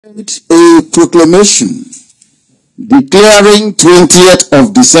a proclamation declaring 20th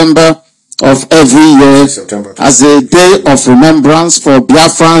of December of every year as a day of remembrance for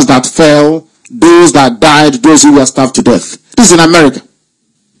Biafrans that fell, those that died, those who were starved to death. This is in America.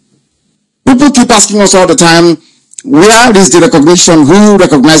 People keep asking us all the time, where is the recognition? Who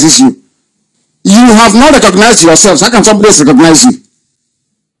recognizes you? You have not recognized yourselves. How can somebody else recognize you?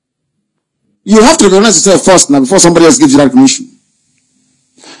 You have to recognize yourself first now before somebody else gives you that recognition.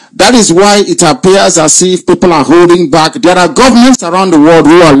 That is why it appears as if people are holding back. There are governments around the world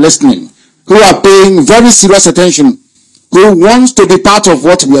who are listening, who are paying very serious attention, who wants to be part of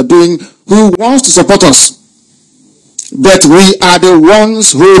what we are doing, who wants to support us. But we are the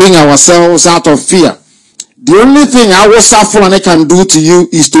ones holding ourselves out of fear. The only thing our Fulani can do to you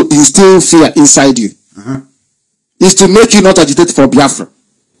is to instill fear inside you. Is to make you not agitate for Biafra.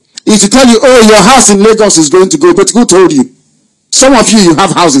 Is to tell you, oh, your house in Lagos is going to go, but who told you? Some of you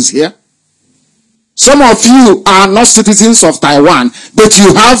have houses here. Some of you are not citizens of Taiwan, but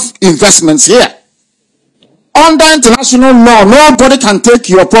you have investments here. Under international law, nobody can take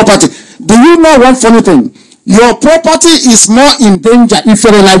your property. Do you know one funny thing? Your property is more in danger if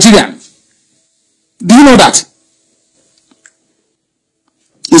you're a Nigerian. Do you know that?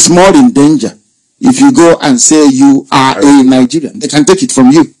 It's more in danger if you go and say you are a Nigerian. They can take it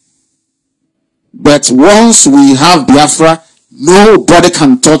from you. But once we have Biafra, nobody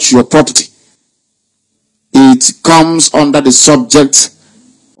can touch your property. It comes under the subject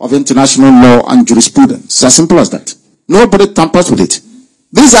of international law and jurisprudence. It's as simple as that. Nobody tampers with it.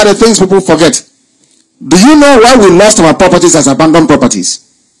 These are the things people forget. Do you know why we lost our properties as abandoned properties?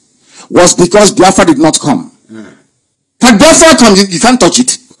 Was because Biafra did not come. Had Biafra come, you can't touch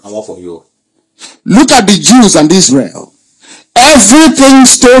it. I'm all for you. Look at the Jews and Israel. Everything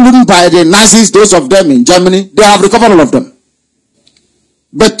stolen by the Nazis, those of them in Germany, they have recovered all of them.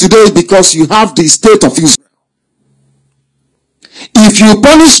 But today, because you have the state of Israel, if you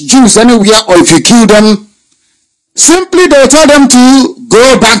punish Jews anywhere or if you kill them, simply they will tell them to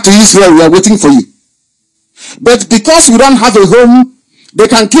go back to Israel. We are waiting for you. But because we don't have a home, they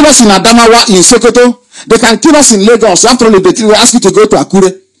can kill us in Adamawa, in Sokoto. They can kill us in Lagos. After all, they ask you to go to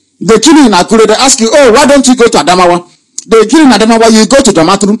Akure. They kill you in Akure. They ask you, oh, why don't you go to Adamawa? They kill you in Adamawa. You go to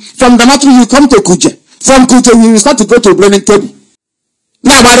Damaturu. From Damaturu, you come to Kuje. From Kuje, you start to go to Blening Kebi.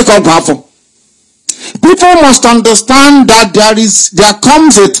 People must understand that there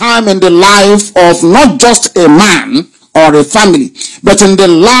comes a time in the life of not just a man or a family, but in the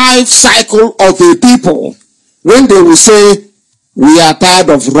life cycle of a people, when they will say, we are tired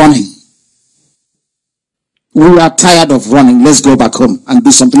of running. We are tired of running. Let's go back home and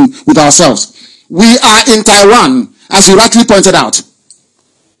do something with ourselves. We are in Taiwan, as you rightly pointed out.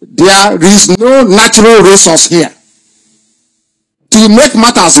 There is no natural resource here. To make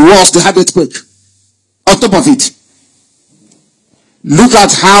matters worse, they have it quick. On top of it, look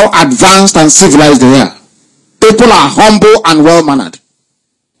at how advanced and civilized they are. People are humble and well-mannered.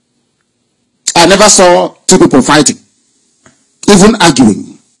 I never saw two people fighting, even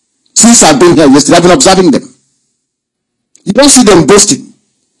arguing. Since I've been here yesterday, I've been observing them. You don't see them boasting.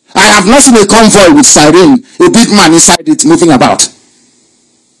 I have not seen a convoy with siren, a big man inside it moving about.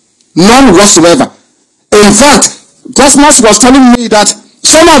 None whatsoever. In fact, Cosmos was telling me that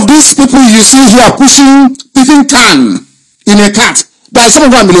some of these people you see here picking can in a cart, that some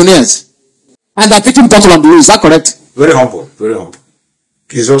of them are millionaires. And they're picking bottle on the road. Is that correct? Very humble, very humble.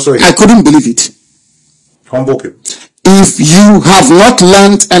 He's also I couldn't believe it. Humble people. If you have not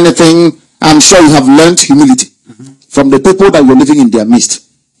learned anything, I'm sure you have learned humility from the people that you're living in their midst.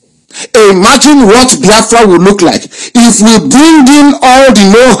 Imagine what Biafra would look like if we bring in all the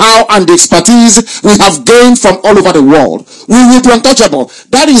know-how and the expertise we have gained from all over the world. We will be untouchable.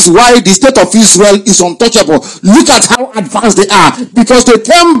 That is why the state of Israel is untouchable. Look at how advanced they are, because they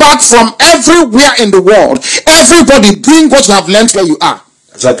came back from everywhere in the world. Everybody bring what you have learned where you are.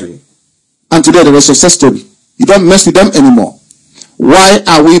 Exactly. And today there is a success story. You don't mess with them anymore. Why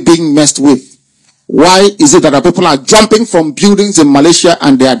are we being messed with? Why is it that our people are jumping from buildings in Malaysia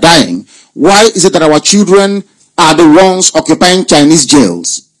and they are dying? Why is it that our children are the ones occupying Chinese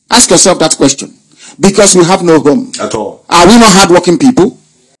jails? Ask yourself that question. Because we have no home. At all. Are we not hardworking people?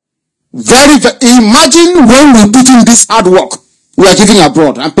 Imagine when we put in this hard work we are giving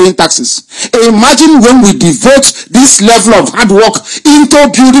abroad and paying taxes. Imagine when we devote this level of hard work into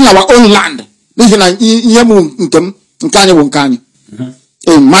building our own land.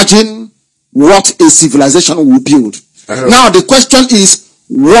 Imagine what a civilization will build. Now the question is,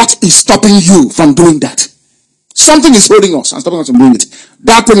 what is stopping you from doing that? Something is holding us and stopping us from doing it.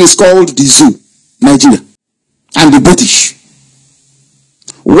 That thing is called the zoo, Nigeria, and the British.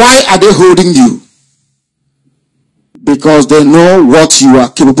 Why are they holding you? Because they know what you are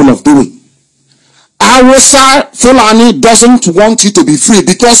capable of doing. Awusa Fulani doesn't want you to be free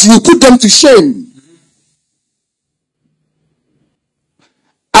because you put them to shame.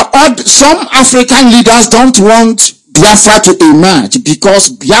 Some African leaders don't want Biafra to emerge because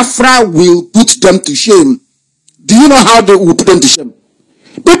Biafra will put them to shame. Do you know how they will put them to shame?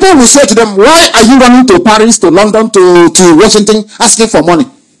 People will say to them, why are you running to Paris, to London, to Washington, asking for money?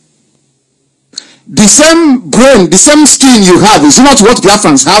 The same brain, the same skin you have is not what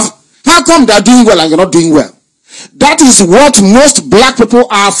Biafrans have. How come they are doing well and you're not doing well? That is what most black people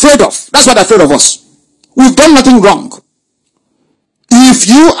are afraid of. That's why they're afraid of us. We've done nothing wrong. If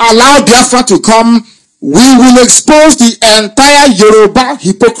you allow Biafra to come, we will expose the entire Yoruba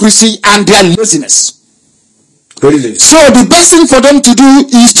hypocrisy and their laziness. Really? So the best thing for them to do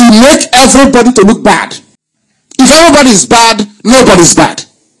is to make everybody to look bad. If everybody is bad, nobody is bad.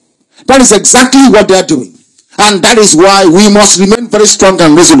 That is exactly what they are doing. And that is why we must remain very strong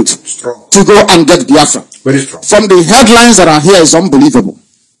and resolute to go and get Biafra. Very strong. From the headlines that are here is unbelievable.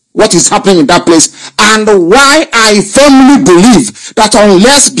 What is happening in that place. And why I firmly believe that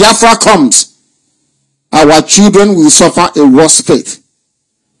unless Biafra comes, our children will suffer a worse fate.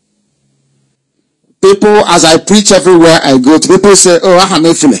 People, as I preach everywhere I go to, people say, oh,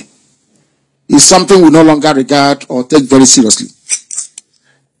 Ahamefile is something we no longer regard or take very seriously.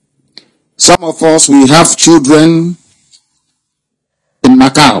 Some of us, we have children in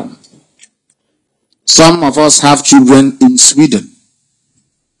Macau. Some of us have children in Sweden.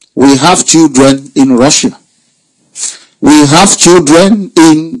 We have children in Russia. We have children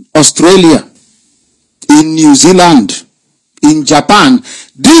in Australia, in New Zealand, in Japan.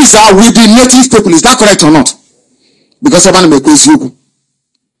 These are with the native people. Is that correct or not? Because someone may quiz you.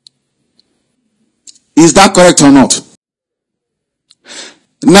 Is that correct or not?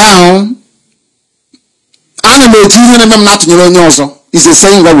 Now, is a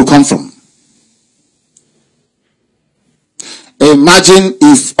saying where we come from. Imagine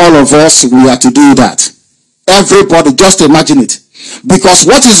if all of us were to do that. Everybody, just imagine it. Because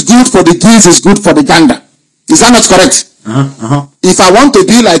what is good for the geese is good for the gander. Is that not correct? If I want to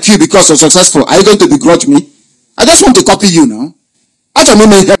be like you because you're successful, are you going to begrudge me? I just want to copy you now. Is there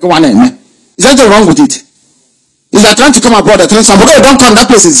anything wrong with it? Is that trying to come abroad and telling somebody, oh, don't come, that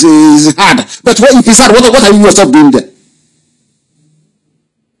place is hard. But what if it's hard, what are you yourself doing there?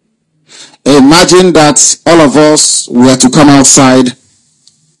 Imagine that all of us were to come outside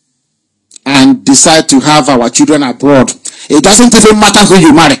and decide to have our children abroad. It doesn't even matter who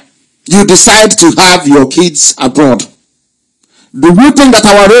you marry. You decide to have your kids abroad. Do you think that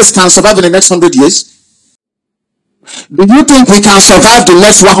our race can survive in the next 100 years? Do you think we can survive the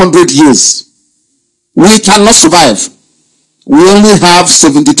next 100 years? We cannot survive. We only have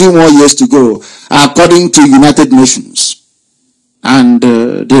 72 more years to go, according to United Nations. And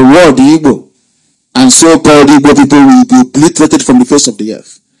the word Igbo and so-called Igbo people will be obliterated from the face of the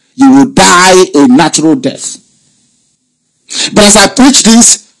earth. You will die a natural death. But as I preach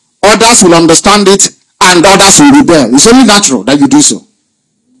this, others will understand it and others will rebel. It's only natural that you do so.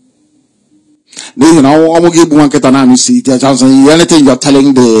 You know, anything you're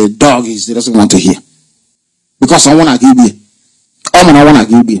telling the dog is he doesn't want to hear. Because I want to give you.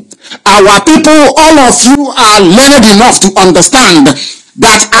 Our people, all of you are learned enough to understand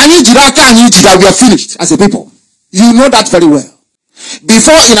that we are finished as a people. You know that very well.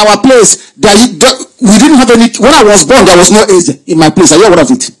 Before in our place, we didn't have any. When I was born, there was no age in my place. Are you aware of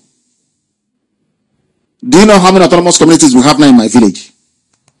it? Do you know how many autonomous communities we have now in my village?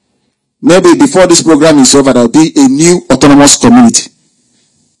 Maybe before this program is over, there will be a new autonomous community.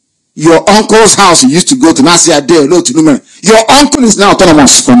 Your uncle's house you used to go to Nasia Day, your uncle is now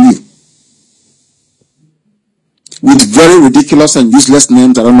autonomous from you. With very ridiculous and useless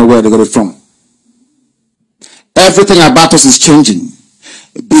names, I don't know where they got it from. Everything about us is changing.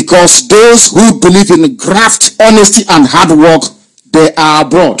 Because those who believe in graft, honesty, and hard work, they are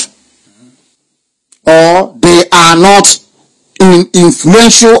abroad. Or they are not in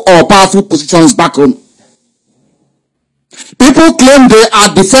influential or powerful positions back home. People claim they are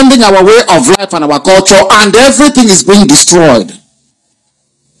defending our way of life and our culture, and everything is being destroyed.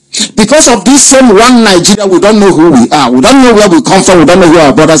 Because of this same one Nigeria, we don't know who we are. We don't know where we come from. We don't know who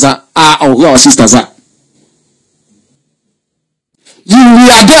our brothers are or who our sisters are. We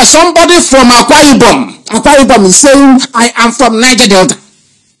are there. Somebody from Akwa Ibom is saying, I am from Niger Delta.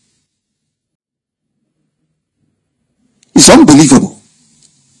 It's unbelievable.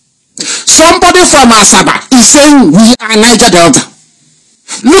 Somebody from Asaba is saying we are Niger Delta.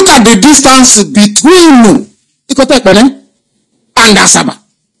 Look at the distance between Ikotekpene and Asaba.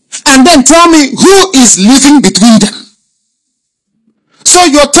 and then tell me who is living between them. So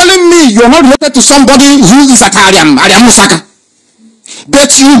you're telling me you're not related to somebody who is at Ariam Musaka.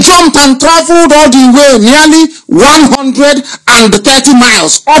 But you jumped and traveled all the way, nearly 130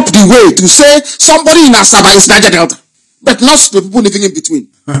 miles up the way to say somebody in Asaba is Niger Delta. But not the people living in between.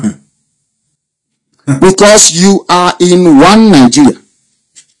 Because you are in one Nigeria.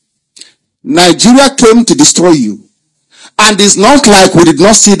 Nigeria came to destroy you. And it's not like we did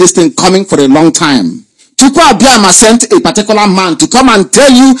not see this thing coming for a long time. Tupu Abiyama sent a particular man to come and tell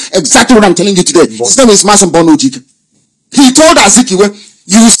you exactly what I'm telling you today. His name is Mazi Methuselah Ipob. He told Azikiwe,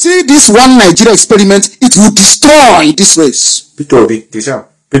 you see this one Nigeria experiment, it will destroy this race. Peter,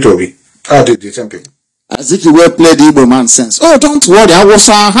 how did the champion? Azikiwe played the Igbo man sense. Oh, don't worry, I was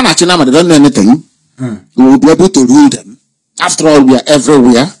Hanachinama, they don't know anything. We will be able to rule them. After all, we are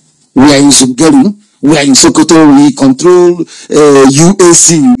everywhere. We are in Sumgeru. We are in Sokoto. We control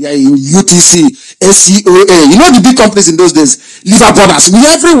UAC. We are in UTC, SCOA. You know the big companies in those days. Liver Brothers. We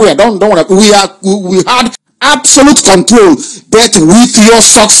are everywhere. Don't worry. We had absolute control. But with your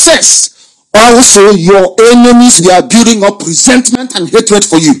success, also your enemies were building up resentment and hatred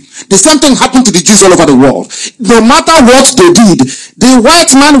for you. The same thing happened to the Jews all over the world. No matter what they did, the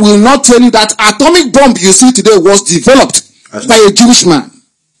white man will not tell you that atomic bomb you see today was developed by a Jewish man.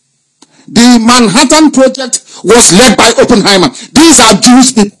 The Manhattan Project was led by Oppenheimer. These are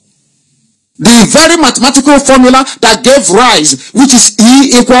Jewish people. The very mathematical formula that gave rise, which is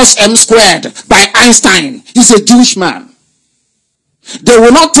E equals M squared by Einstein, is a Jewish man. They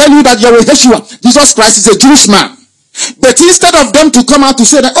will not tell you that Yahweh Yeshua, Jesus Christ, is a Jewish man. But instead of them to come out to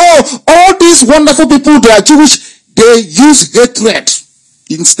say that, oh, all these wonderful people, they are Jewish, they use hatred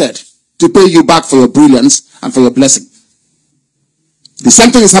instead to pay you back for your brilliance and for your blessing. The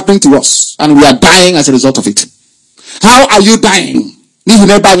same thing is happening to us, and we are dying as a result of it. How are you dying? We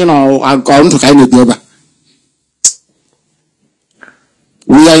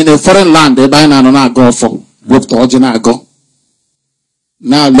are in a foreign land.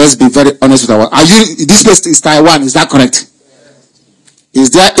 Now let's be very honest with our. Are you? This place is Taiwan. Is that correct?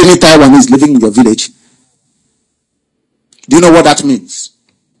 Is there any Taiwanese living in your village? Do you know what that means?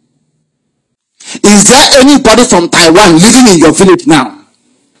 Is there anybody from Taiwan living in your village now?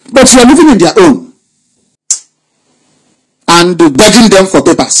 But you are living in their own. And begging them for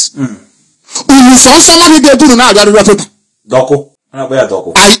papers. Are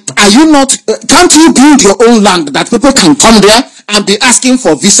you not, can't you build your own land that people can come there and be asking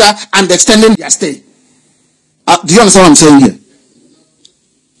for visa and extending their stay? Do you understand what I'm saying here?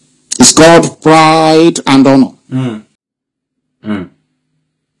 It's called pride and honor.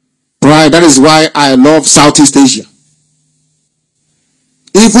 Pride, that is why I love Southeast Asia.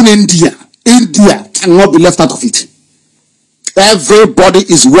 Even India cannot be left out of it. Everybody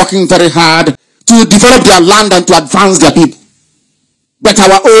is working very hard to develop their land and to advance their people. But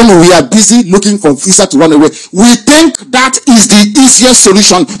our own, we are busy looking for visa to run away. We think that is the easiest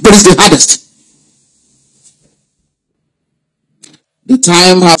solution, but it's the hardest. The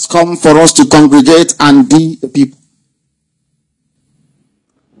time has come for us to congregate and be the people.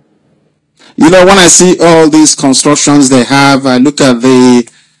 You know, when I see all these constructions they have, I look at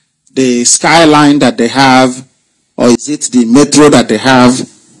the skyline that they have, or is it the metro that they have?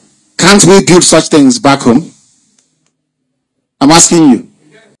 Can't we build such things back home? I'm asking you.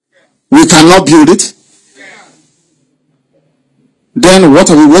 We cannot build it? Then what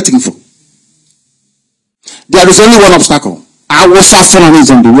are we waiting for? There is only one obstacle. Our Fulani is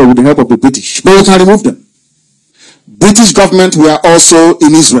on the way with the help of the British. But we can remove them. British government were also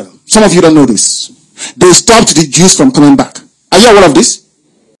in Israel. Some of you don't know this. They stopped the Jews from coming back. Are you aware of this?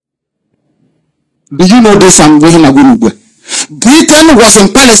 Do you know this? Britain was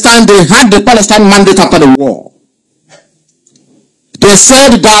in Palestine. They had the Palestine mandate after the war. They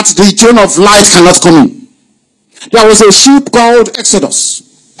said that the children of light cannot come in. There was a ship called Exodus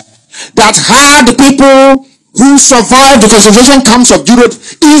that had people who survived the concentration camps of Europe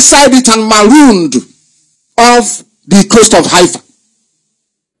inside it and marooned off the coast of Haifa,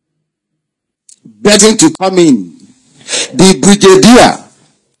 begging to come in. The brigadier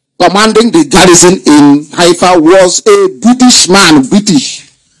commanding the garrison in Haifa was a British man,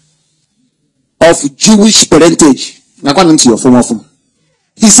 of Jewish parentage.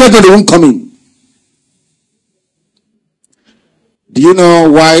 He said that they won't come in. Do you know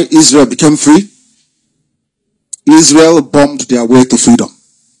why Israel became free? Israel bombed their way to freedom.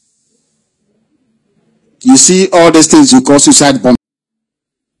 You see all these things you call suicide bombing.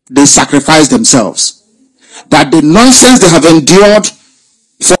 They sacrificed themselves. That the nonsense they have endured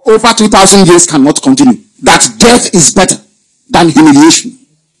for over 2,000 years cannot continue. That death is better than humiliation.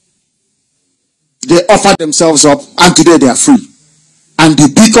 They offered themselves up, and today they are free. And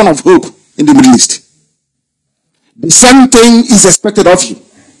the beacon of hope in the Middle East. The same thing is expected of you.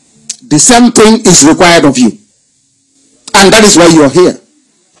 The same thing is required of you. And that is why you are here.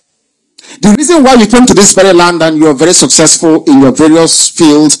 The reason why you came to this very land and you are very successful in your various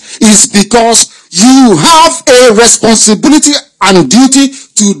fields is because you have a responsibility and duty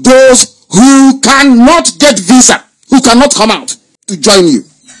to those who cannot get visa, who cannot come out to join you.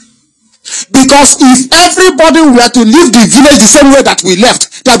 Because if everybody were to leave the village the same way that we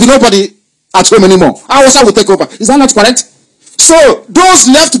left, there will be nobody at home anymore. Hausa will take over. Is that not correct? So those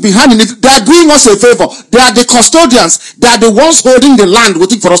left behind, they are doing us a favor. They are the custodians. They are the ones holding the land,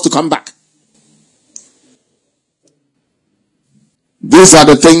 waiting for us to come back. These are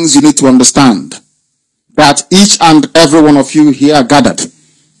the things you need to understand. That each and every one of you here gathered,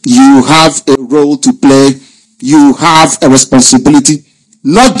 you have a role to play. You have a responsibility,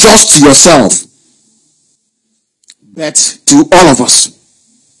 not just to yourself, but to all of us.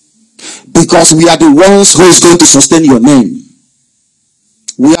 Because we are the ones who is going to sustain your name.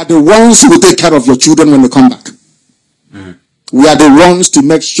 We are the ones who will take care of your children when they come back. We are the ones to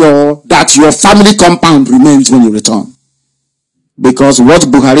make sure that your family compound remains when you return. Because what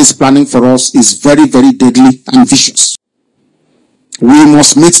Buhari is planning for us is very, very deadly and vicious. We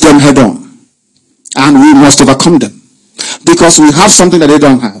must meet them head on. And we must overcome them. Because we have something that they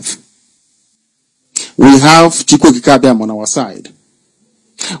don't have. We have Chikwe Kikabiam on our side.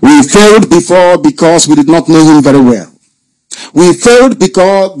 We failed before because we did not know him very well. We failed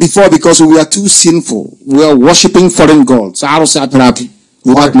before because we were too sinful. We were worshipping foreign gods.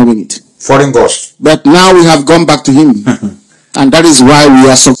 Without knowing it. Foreign gods. But now we have gone back to him. And that is why we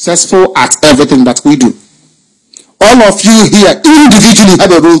are successful at everything that we do. All of you here individually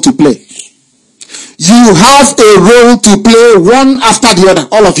have a role to play. You have a role to play one after the other.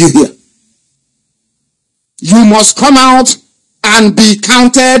 All of you here. You must come out and be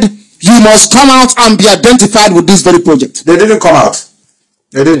counted. You must come out and be identified with this very project. They didn't come out.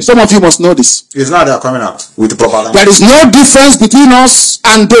 They didn't. Some of you must know this. It's not they're coming out with the propaganda. There is no difference between us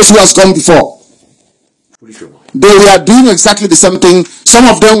and those who has gone before. They were doing exactly the same thing. Some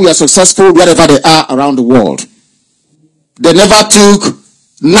of them were successful wherever they are around the world. They never took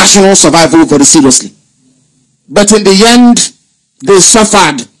national survival very seriously. But in the end, they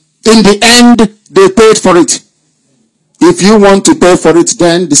suffered. In the end, they paid for it. If you want to pay for it,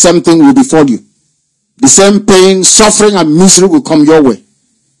 then the same thing will befall you. The same pain, suffering, and misery will come your way.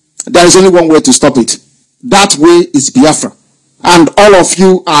 There is only one way to stop it. That way is Biafra. And all of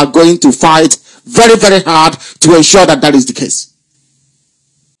you are going to fight very, very hard to ensure that that is the case.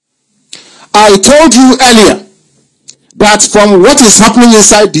 I told you earlier that from what is happening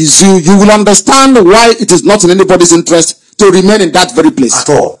inside the zoo, you will understand why it is not in anybody's interest to remain in that very place. At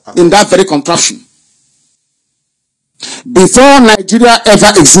all. In that very contraption. Before Nigeria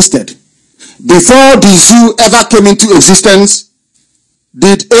ever existed, before the zoo ever came into existence,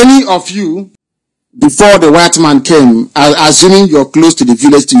 did any of you, before the white man came, assuming you're close to the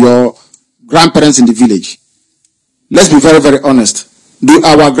village, to your grandparents in the village, let's be very, very honest. Do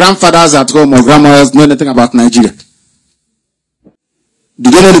our grandfathers at home or grandmothers know anything about Nigeria? Do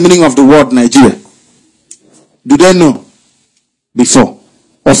they know the meaning of the word Nigeria? Do they know before?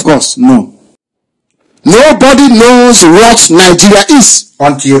 Of course, no. Nobody knows what Nigeria is.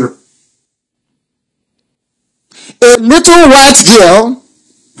 Until a little white girl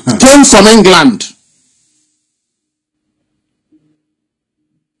came from England.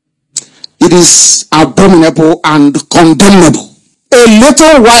 It is abominable and condemnable. A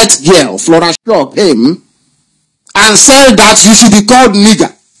little white girl, Flora Shaw, came and said that you should be called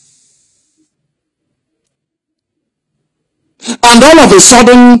nigger. And all of a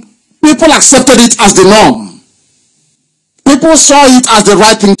sudden, people accepted it as the norm. People saw it as the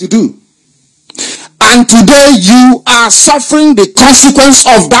right thing to do. And today you are suffering the consequence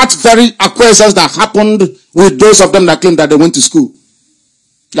of that very acquiescence that happened with those of them that claimed that they went to school.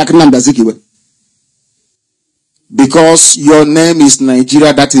 Like Nnamdi. Because your name is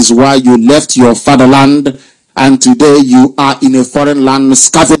Nigeria, that is why you left your fatherland, and today you are in a foreign land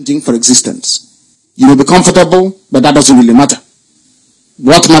scavenging for existence. You will be comfortable, but that doesn't really matter.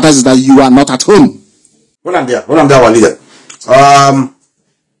 What matters is that you are not at home. Hold on there, our leader.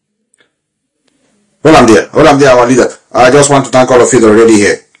 Hold on there, our leader. I just want to thank all of you that are already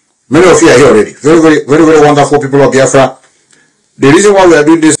here. Many of you are here already. Very, very, very, very wonderful people of Biafra. The reason why we are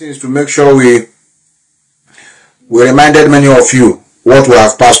doing this thing is to make sure we reminded many of you what we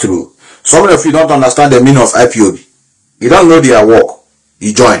have passed through. Some of you don't understand the meaning of IPOB. You don't know their work.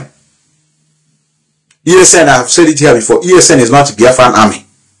 You join. ESN, I have said it here before, ESN is not Biafran army.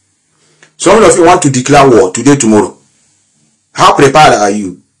 Some of you want to declare war today, tomorrow. How prepared are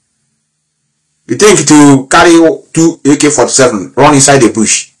you? You think to carry 2 AK-47, run inside the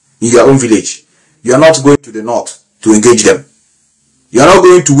bush in your own village. You are not going to the north to engage them. You are not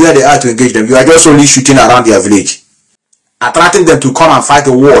going to where they are to engage them. You are just only shooting around their village, attracting them to come and fight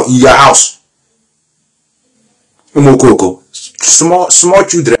a war in your house. Small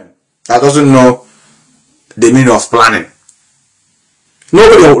children that doesn't know the meaning of planning.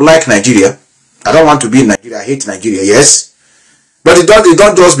 Nobody would like Nigeria. I don't want to be in Nigeria. I hate Nigeria, yes. But it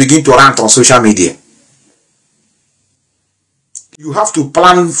don't just begin to rant on social media. You have to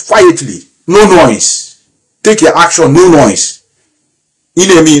plan quietly. No noise. Take your action, no noise.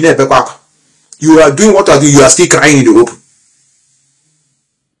 You are doing what I do, you are still crying in the open.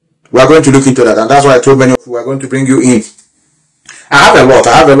 We are going to look into that, and that's why I told many of you we are going to bring you in. I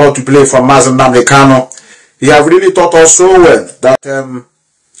have a lot to play from Mazi Methuselah Ipob. He have really taught us so well that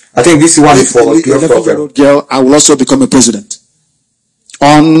I think this one is for the 11-year-old girl. I will also become a president.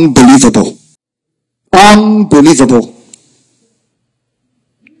 Unbelievable. Unbelievable.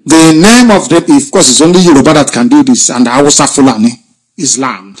 The name of them, of course, it's only Yoruba that can do this, and Hausa Fulani,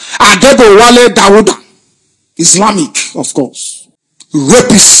 Islam. Adebo Wale Dawuda, Islamic, of course.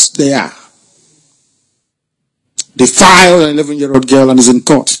 Rapists they are. They filed an 11-year-old girl and is in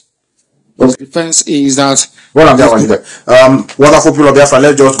court. But the defense is that... wonderful people of Biafra,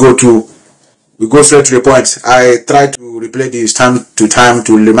 let's just we go straight to the point. I try to replay this time to time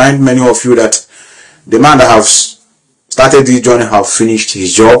to remind many of you that the man that has started this journey has finished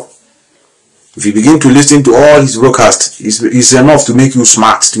his job. If you begin to listen to all his broadcasts, it's enough to make you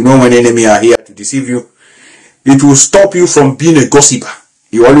smart, to know when enemy are here to deceive you. It will stop you from being a gossiper.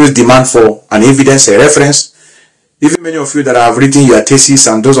 You always demand for an evidence, a reference. Even many of you that have written your thesis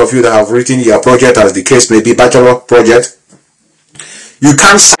and those of you that have written your project, as the case may be, bachelor project, you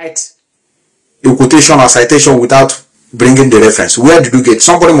can't cite a quotation or citation without bringing the reference. Where did you get?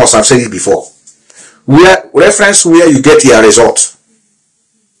 Somebody must have said it before. Reference where you get your result.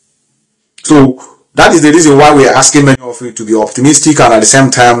 So that is the reason why we are asking many of you to be optimistic and at the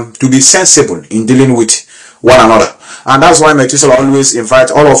same time to be sensible in dealing with one another. And that's why Methuselah always invite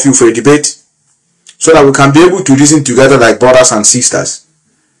all of you for a debate, so that we can be able to reason together like brothers and sisters.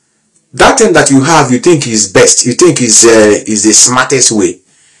 That thing that you have, you think is best, you think is the smartest way.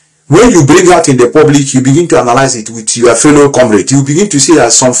 When you bring out in the public, you begin to analyze it with your fellow comrade. You begin to see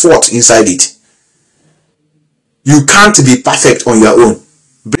there's some fault inside it. You can't be perfect on your own.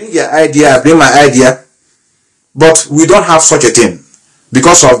 Bring your idea, bring my idea, but we don't have such a thing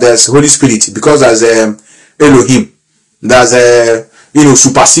because of the Holy Spirit, because there's Elohim, there's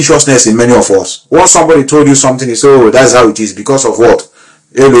superstitiousness in many of us. Once somebody told you something, you say, oh, that's how it is, because of what?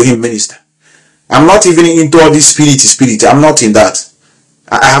 Elohim minister. I'm not even into all this spirit. I'm not in that.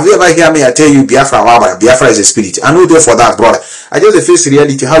 Have you ever heard me? I tell you, Biafra is a spirit. I know there for that, brother. I just face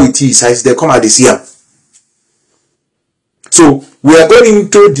reality, how it is. As they come at this year. So we are going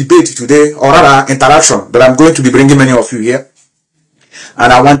into debate today, or rather interaction, but I'm going to be bringing many of you here,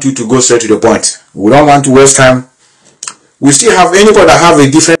 and I want you to go straight to the point. We don't want to waste time. We still have anybody that have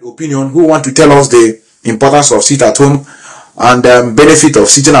a different opinion who want to tell us the importance of sit at home and benefit of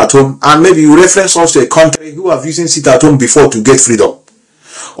sitting at home, and maybe you reference us to a country who have used sit at home before to get freedom,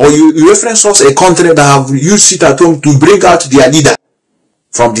 or you reference us a country that have used sit at home to bring out their leader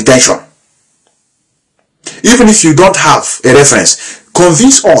from detention. Even if you don't have a reference,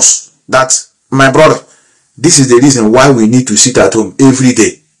 convince us that, my brother, this is the reason why we need to sit at home every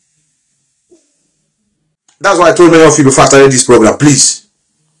day. That's why I told many of you before I started this program, please,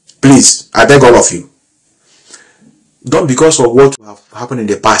 I beg all of you, don't because of what have happened in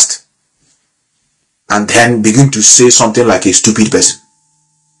the past and then begin to say something like a stupid person.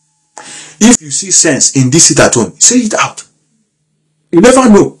 If you see sense in this sit at home, say it out. You never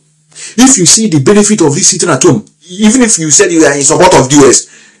know. If you see the benefit of this sitting at home, even if you said you are in support of the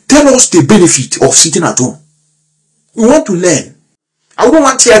US, tell us the benefit of sitting at home. We want to learn. I don't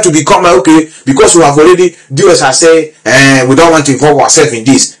want here to become okay, because we have already, the US has said, we don't want to involve ourselves in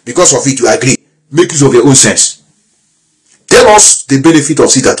this. Because of it, you agree. Make use of your own sense. Tell us the benefit of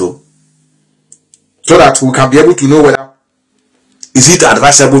sit at home, so that we can be able to know whether is it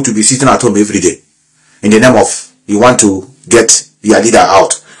advisable to be sitting at home every day in the name of you want to get your leader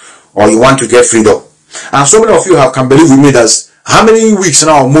out, or you want to get freedom. And so many of you can believe with me that how many weeks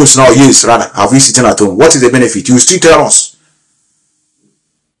now, months now, years rather, have we sitting at home? What is the benefit? You still tell us.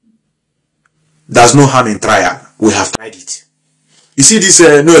 There's no harm in trial. We have tried it. You see this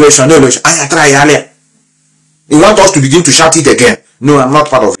no election. I try earlier. You want us to begin to shout it again? No, I'm not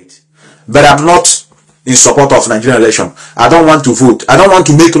part of it. But I'm not in support of Nigerian election. I don't want to vote. I don't want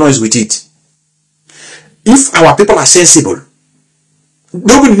to make noise with it. If our people are sensible,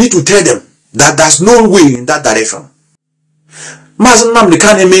 nobody need to tell them that there's no way in that direction. Mazi Nnamdi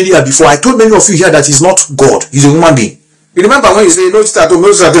Kanu many years before, I told many of you here that he's not God, he's a human being. You remember when you say no sit at home,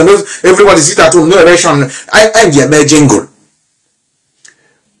 no sit at home, no, everybody sit at home, no election. I'm the emerging goal.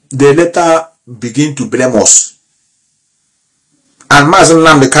 They later begin to blame us. And Mazi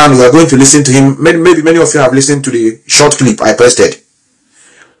Nnamdi Kanu, you are going to listen to him. Maybe many of you have listened to the short clip I posted.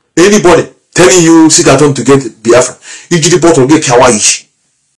 Anybody telling you sit at home to get Biafra,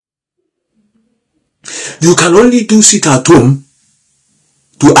 you can only do sit at home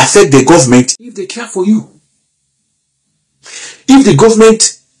to affect the government if they care for you. If the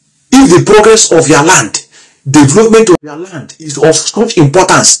government, if the progress of your land, development of your land is of such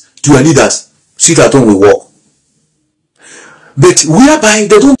importance to your leaders, sit at home will work. But whereby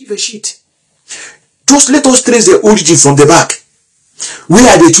they don't give a shit. Just let us trace the origin from the back. Where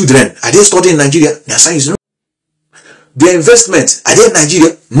are the children? Are they studying in Nigeria? Their science, no. Their investment, are they in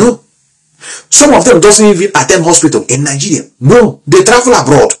Nigeria? No. Some of them doesn't even attend hospital in Nigeria. No. They travel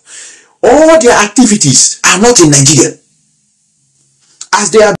abroad. All their activities are not in Nigeria. As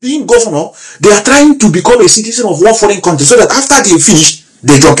they are being governor, they are trying to become a citizen of one foreign country so that after they finish,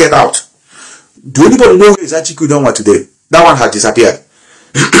 they don't get out. Do anybody know where is Achiku Donwa today? That one has disappeared.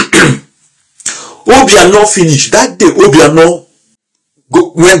 Obiano finished. That day Obiano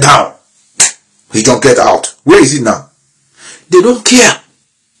went down. He don't get out. Where is it now? They don't care.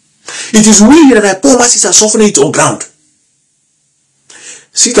 It is we that our poor masses are suffering it on ground.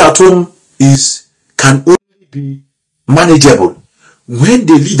 Sit at home can only be manageable when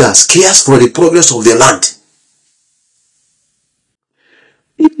the leaders cares for the progress of the land.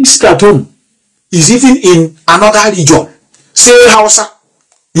 If you sit at home, is even in another region, say Hausa,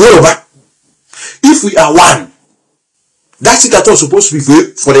 Yoruba. If we are one, that sit at home supposed to be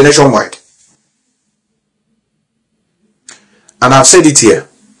for the nationwide. And I've said it here,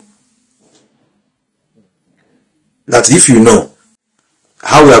 that if you know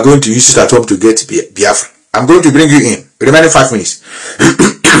how we are going to use it at home to get Biafra, I'm going to bring you in. Remaining 5 minutes.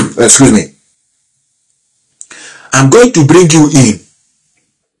 Excuse me. I'm going to bring you in.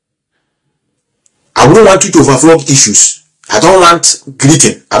 I wouldn't want you to overflow issues. I don't want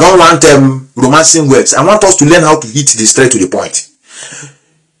greeting. I don't want romancing words. I want us to learn how to hit this straight to the point.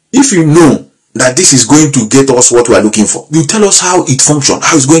 If you know that this is going to get us what we are looking for, you tell us how it functions,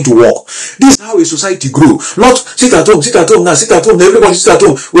 how it's going to work. This is how a society grows. Not sit at home now, sit at home now, everybody sit at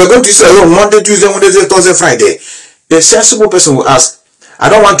home. We are going to sit at home Monday, Tuesday, Wednesday, Thursday, Friday. A sensible person will ask,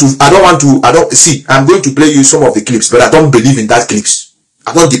 I'm going to play you some of the clips, but I don't believe in that clips.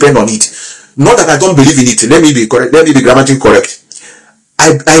 I don't depend on it. Not that I don't believe in it. Let me be correct. Let me be grammatically correct.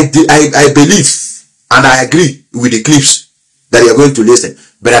 I believe and I agree with the clips that you are going to listen,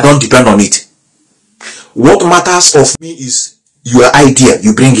 but I don't depend on it. What matters of me is your idea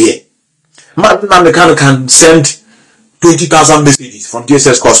you bring here. Mazi Nnamdi Kanu can send 20,000 messages from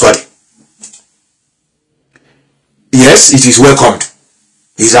DSS custody. Yes, it is welcomed.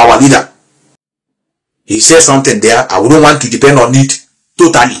 He's our leader. He says something there. I wouldn't want to depend on it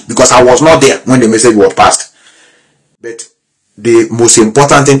totally because I was not there when the message was passed. But the most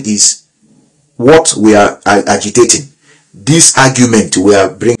important thing is what we are agitating. This argument we are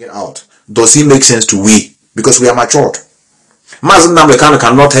bringing out. Does it make sense to we? Because we are matured. Mazi Nnamdi Kanu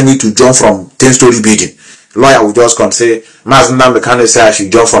cannot tell me to jump from 10-story building. Lawyer will just come say, Mazi Nnamdi Kanu say I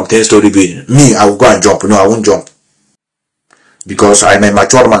should jump from 10-story building. Me, I will go and jump. No, I won't jump. Because I'm a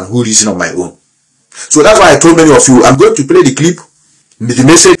mature man who reason on my own. So that's why I told many of you, I'm going to play the clip, the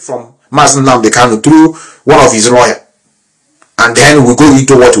message from Mazi Nnamdi Kanu through one of his lawyers. And then we'll go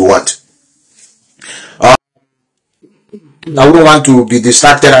into what we want. I wouldn't want to be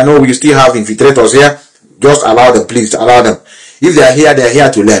distracted. I know we still have infiltrators here. Just allow them, please. Allow them. If they are here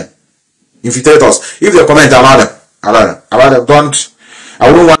to learn. Infiltrators. If they comment, allow them. Allow them. Don't. I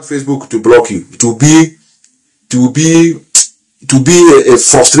wouldn't want Facebook to block you. To be a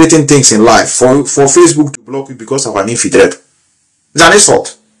frustrating things in life. For Facebook to block you because of an infiltrator. It's an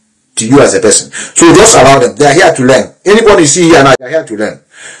insult to you as a person. So just allow them. They are here to learn. Anybody you see here now, they are here to learn.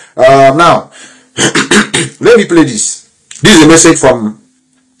 Now, let me play this. This is a message from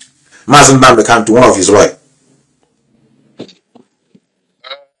Mazi Nnamdi Kanu to one of his lawyers.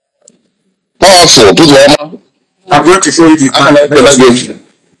 Powerful, I'm going to show you the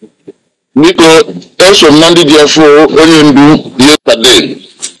Nico, also Nnamdi Biafra only do yesterday.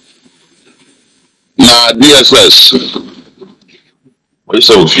 Na DSS. What you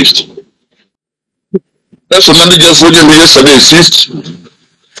say with 50? Also Nnamdi Biafra only do yesterday, 6th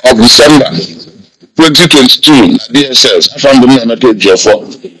of December 2022. Na DSS. I found the MNK Biafra.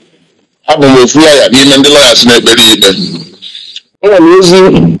 abụ m ofu ya n'ime ndị lawyers na-ekpere ikpe. O nwere ozi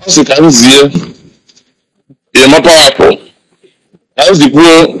ọ sị ka m zie ịmapa apụ ka m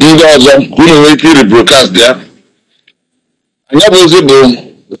zikwuo ndị ọzọ ka unu nwee ike iri broadcast ya. Anya bụ ozi bụ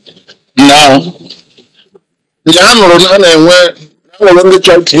na ya ha nụrụ na a na-enwe nwere ndị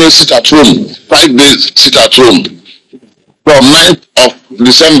chọrọ tinye sit at home 5 days sit at home from 9th of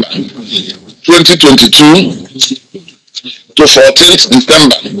December 2022 to 14th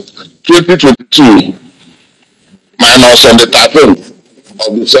December 2022 minus on the 13th of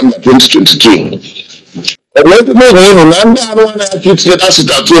December 2022. Ọ̀gbẹ́ni tó ń rìn na ndị anụ na-achọ itinye na sit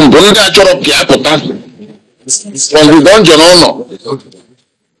at home bụ ndị a chọrọ ka ya pụta from the dungeon ụlọ.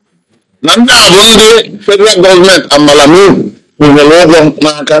 Na ndị a bụ ndị federal gọọmenti amalamihu nyere ụgwọ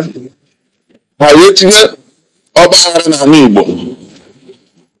n'aka ha wee tinye ọgba aghara n'ala Igbo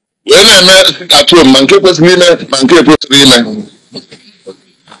wee na-eme sit at home ma nke kwesịrị ime ma nke ekwesịrị ime.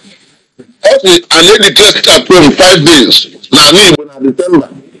 Ọ sị a na-edeclare sit at home 5 days n'ala Igbo na Disemba.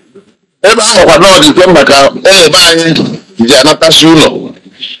 Ebe ahụkwa nọ Disemba ka ụmụ be anyị ji anatasi ụlọ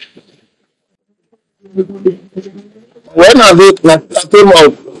wee na-azụ na sit at home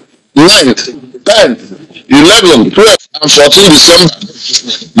of 9th, 10th, 11th, 12th, and 14th December.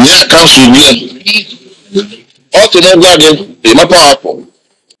 Yeah, council here. Otu n'ụgwọ gị ịmapa apụ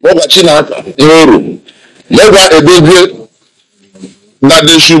ụbọchị na-aka ihe uru n'ụgwọ edozie na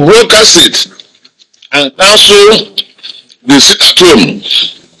they should broadcast it and cancel the sit at home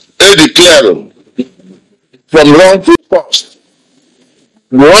they declare from wrongful cost.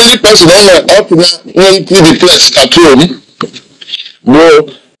 The only person up to now declare sit at home will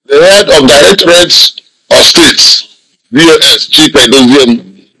the head of directorates of states, DOS, Chief Edozian.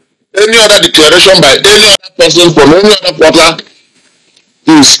 Any other declaration by any other person from any other quarter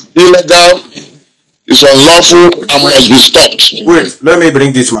is illegal, is unlawful, and must be stopped. Wait, let me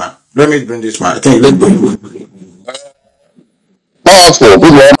bring this man. I think let me bring powerful,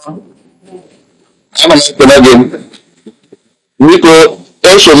 good one. I'm again. Nico,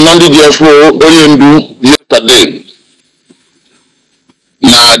 also Nnamdi Biafra, only do yesterday.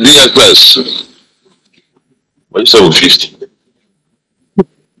 Na DFS. What you say with 50?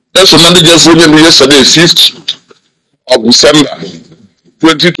 That's Nnamdi Biafra yesterday, 5th of December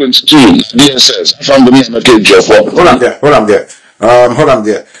 2022. DSS. I found the MNK Biafra. Hold on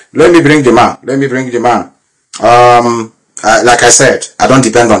there. Let me bring the man. Like I said, I don't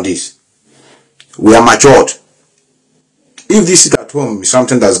depend on this. We are matured. If this sit at home is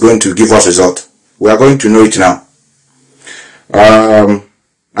something that's going to give us result, we are going to know it now.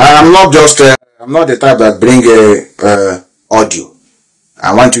 I'm not the type that bring audio.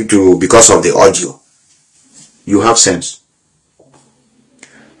 I want you to, because of the audio, you have sense.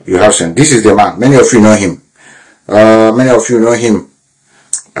 This is the man. Many of you know him.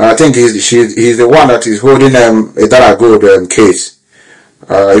 I think he's the one that is holding a Daragold case,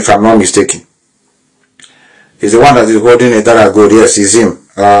 if I'm not mistaken. He's the one that is holding a Daragold. Yes, it's him.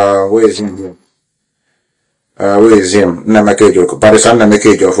 Where is him here? Where is him? Nnamdi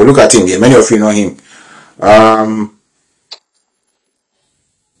Nnamdi. Look at him here. Many of you know him.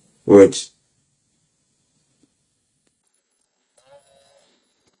 Wait.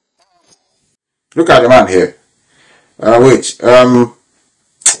 Look at the man here. Wait.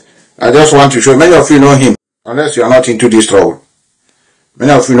 I just want to show. Many of you know him, unless you are not into this trouble.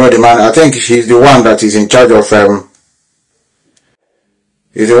 Many of you know the man. I think he's the one that is in charge of.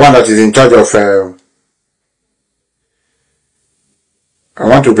 I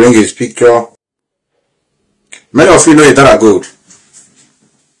want to bring his picture. Many of you know it that are good.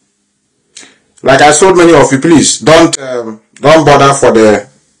 Like I told many of you, please don't bother for the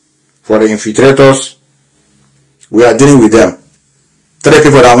infiltrators. We are dealing with them. 3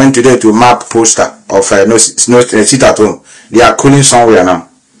 people that went today to map poster of sit at home. They are cooling somewhere now.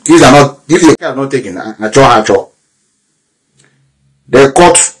 If the care are not taken, they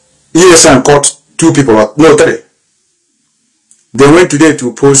caught ESN caught 2 people, no 3. They went today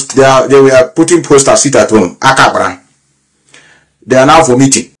to post. They were putting posters sit at home. Akabra. They are now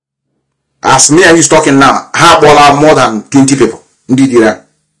vomiting. As me and he's talking now, more than 20 people. Indeed,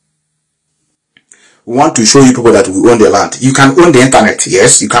 we want to show you people that we own the land. You can own the internet,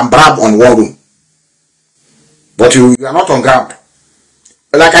 yes. You can brag on one room, but you are not on ground.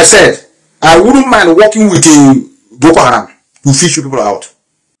 But like I said, I wouldn't mind working with Boko Haram to fish you people out.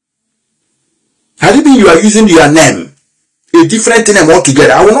 Had it been you are using your name, a different name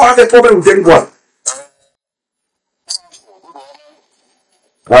altogether, I will not have a problem with anyone.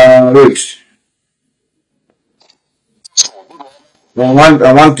 Wait.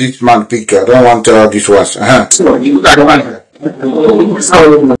 I want this man picture. I don't want this one.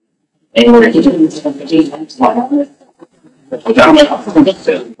 Many of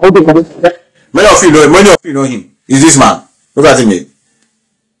you know him. Is this man? Look at him.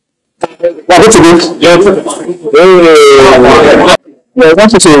 I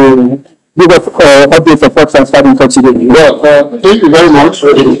want to give an update of what's transpired today. Well, thank you very much.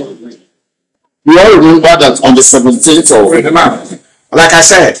 We all remember that on the 17th of... Like I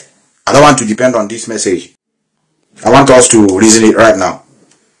said, I don't want to depend on this message. I want us to reason it right now.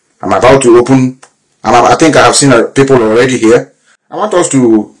 I'm about to open. I think I have seen people already here. I want us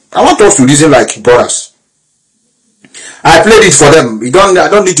to reason like brothers. I played it for them. I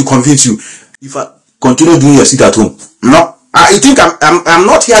don't need to convince you. If I continue doing your sit at home, no. I think I'm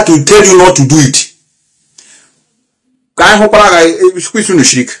not here to tell you not to do it.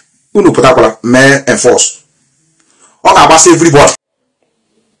 May enforce. Everybody.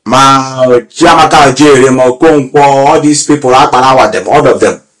 All these people are them, all of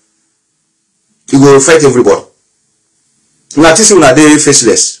them. It will affect everybody. They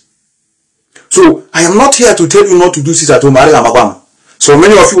faceless. So I am not here to tell you not to do sit at home. So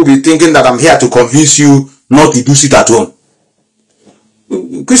many of you will be thinking that I'm here to convince you not to do sit at home.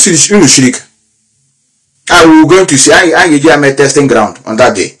 I will going to see I testing ground on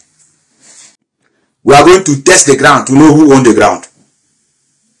that day. We are going to test the ground to know who owns the ground.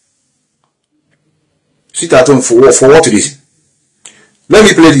 Sit at home for what reason? Let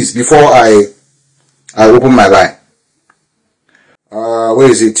me play this before I open my line. Where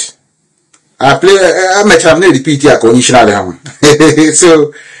is it? I made the PT conditional.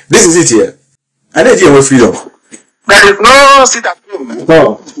 So this is it here. I need you with freedom. There is no sit at home.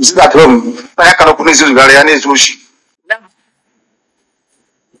 No. Sit at home.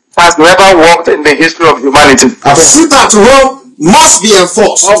 Has never worked in the history of humanity. Sit at home must be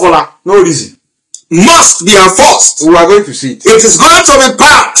enforced. No reason. Must be enforced. We are going to see it. It is going to be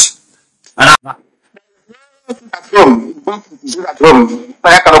bad. At home. Sit at home.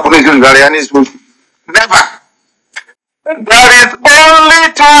 Never. There is only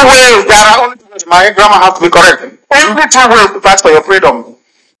two ways. There are only two ways. My grammar has to be correct. Only two ways to fight for your freedom.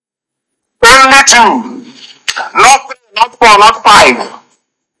 Only two. Not three, not four, not five.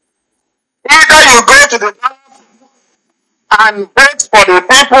 Either you go to the ballot and vote for the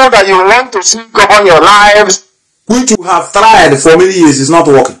people that you want to see govern your lives, which you have tried for many years is not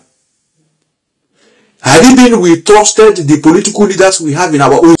working. Had it been we trusted the political leaders we have in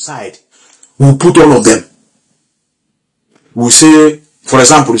our own side, we'll put all of them. We'll say, for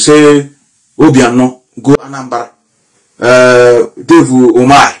example, say, Obiano, go Anambra, Devu,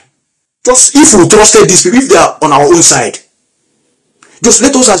 Omar. Just if we trusted these people, if they are on our own side, just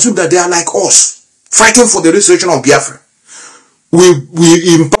let us assume that they are like us, fighting for the restoration of Biafra.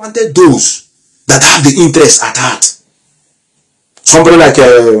 We implanted those that have the interest at heart. Somebody like,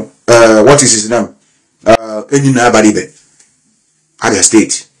 what is his name? Enyina Baribe, Abia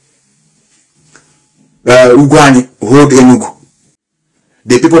State. Ugwani, Road Enugu.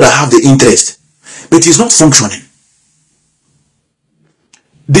 The people that have the interest. But it's not functioning.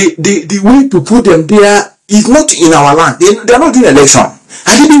 The way to put them there is not in our land. They are not doing election.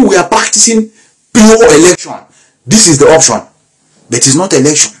 And even we are practicing pure election. This is the option. But it's not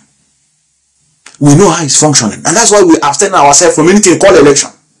election. We know how it's functioning. And that's why we abstain ourselves from anything called election.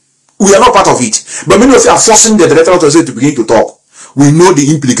 We are not part of it. But many of you are forcing the director of the state to begin to talk. We know the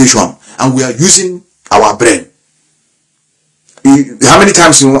implication. And we are using our brain. How many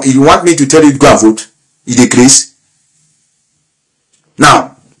times you want me to tell you to go and vote? You decrease.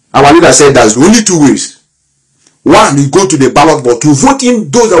 Now, our leader said there's only two ways. One, you go to the ballot board to vote in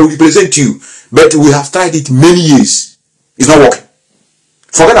those that will represent you. But we have tried it many years. It's not working.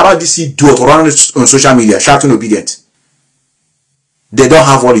 Forget about this idiot running on social media, shouting obedience. They don't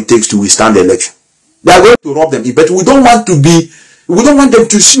have what it takes to withstand the election. They are going to rob them. But we don't want them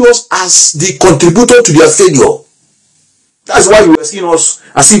to see us as the contributor to their failure. That's why you are seeing us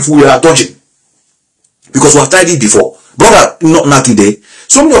as if we are dodging. Because we have tried it before. Brother, not today.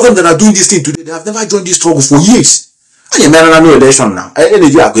 So many of them that are doing this thing today, they have never joined this struggle for years. And no election now. No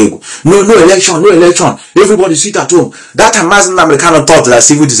election. Everybody sit at home. That time Mazi Methuselah thought that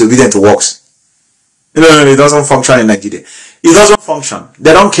civil disobedience works. No, it doesn't function in Nigeria. It doesn't function.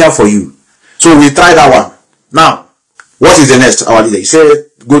 They don't care for you. So we try that one. Now, what is the next? Our leader, he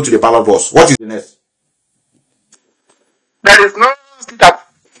said, go to the ballot box. What is the next? There is no that.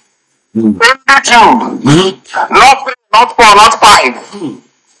 Only two. Not three, not four, not five.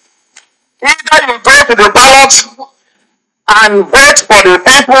 Either you go to the ballot and vote for the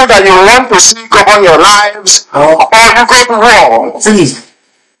people that you want to see govern your lives, or you go to war. Finish.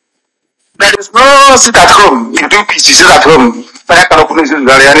 There is no sit at home. You do peace, you sit at home.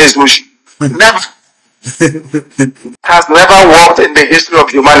 Never. Has never worked in the history of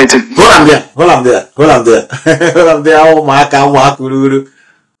humanity. Hold on there. Hold on there. Hold on there. Hold on there. Oh my God.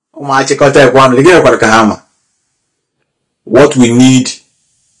 What we need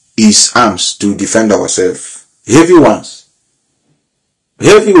is arms to defend ourselves. Heavy ones.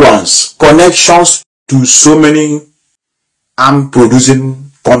 Heavy ones. Connections to so many arm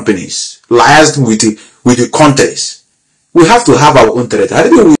producing companies. Liaised with the countries. We have to have our own territory. I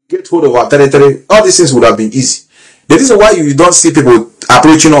think we get hold of our territory, all these things would have been easy. The reason why you don't see people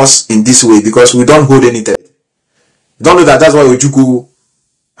approaching us in this way, because we don't hold any territory. You don't know that that's why Ojukwu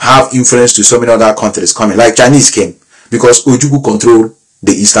have influence to so many other countries coming. Like Chinese came, because Ojukwu control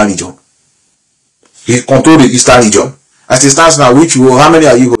the Eastern region. He controlled the Eastern region. As it stands now, how many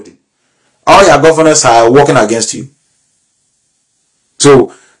are you holding? All your governors are working against you.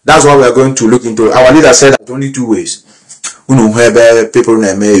 So that's what we are going to look into. Our leader said that only two ways. People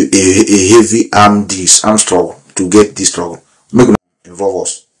name a heavy arm struggle to get this struggle. Make them involve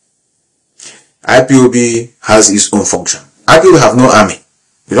us. IPOB has its own function. IPOB have no army.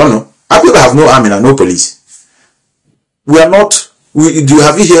 You don't know. IPOB have no army and no police. We are not. Do you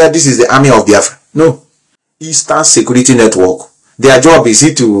have you heard this is the army of Biafra? No. Eastern Security Network. Their job is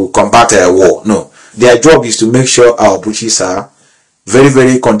it to combat a war? No. Their job is to make sure our bushes are very,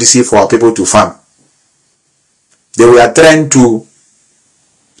 very conducive for our people to farm. They were trained to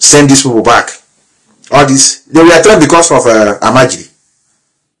send these people back. All this, they were trained because of Amajiri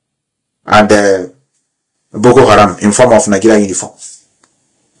and Boko Haram in form of Nigeria uniform.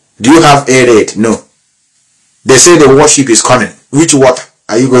 Do you have air raid? No. They say the warship is coming. Which water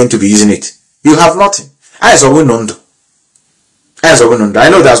are you going to be using it? You have nothing. I know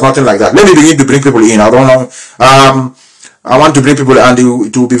there's nothing like that. Let me begin to bring people in. I don't know. I want to bring people and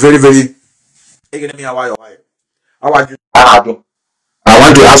it will be very, very. I want to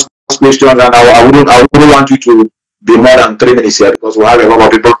ask questions and I wouldn't want you to be more than 3 minutes here because we have a lot of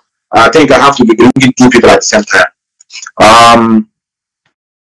people. I think I have to be bringing 2 people at the same time.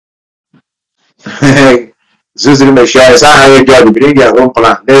 Zuzu Meshia is how you do bring your own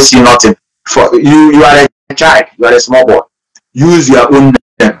plan. Let's see nothing. For you are a child, you are a small boy. Use your own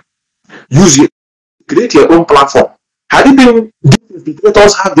name. Create your own platform. Had it been different, let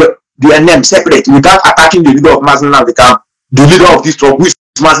us have their name separate without attacking the leader of Mazi Methuselah Ipob, the leader of this trouble, which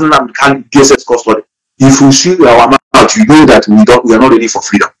is Mazi Methuselah Ipob DSS custody. If we see our mouth, you know that we are not ready for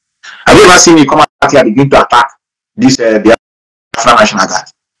freedom. Have you ever seen me come out here and begin to attack this Biafra National Guard?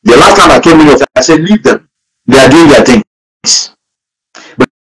 The last time I told me, I said, leave them. They are doing their things. But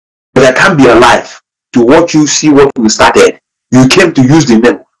I can't be alive to watch you see what we started. You came to use the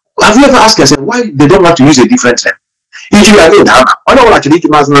name. Have you ever asked yourself why they don't want to use a different name? If you are going down, I don't want to make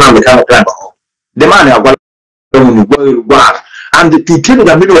Mazi the kind of crime. The man and to tell you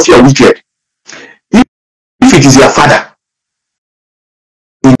that many of you are wicked. If it is your father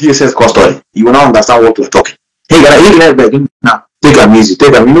in DSS custody, you will not understand what we're talking. Hey, now take them easy,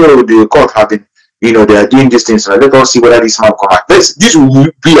 take them. You know the court have been, they are doing these things. So let us see whether this man come out. This will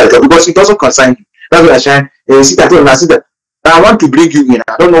be like that because it doesn't concern you. That's why I shine. Sit at home. I want to bring you in.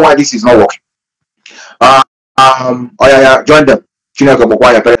 I don't know why this is not working. Join them. Your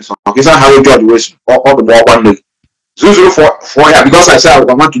parents. Okay, so how we judge was all the more 1 day. Zuzu for here because I said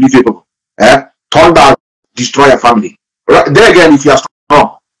I want to leave people. Turn down, destroy your family. There again, if you are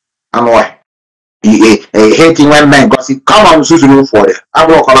strong, I'm why. Hating when men gossip. Come on, Zuzu for it. I'm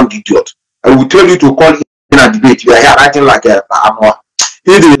not calling idiot. I will tell you to call in a debate. You are here writing like a Amor.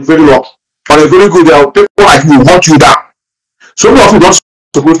 He did very well. On a very good day, people like you want you down. So many of you don't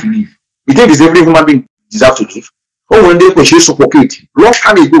supposed to leave. You think it's every human being deserve to leave? Oh, when they question suffocate. Long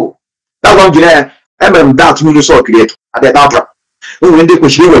time ago. That one guy, that you saw create at the Biafra. Oh, when they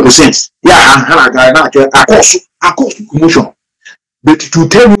question represents. Yeah, I cause commotion. But to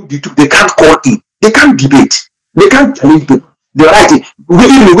tell you the truth, they can't call in. They can't debate. They can't challenge people. They're writing.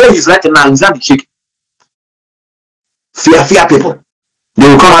 Even where he's writing now, he's not the shaking. Fear people. They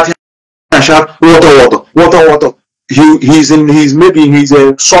will come out here and shout, water. He's maybe in his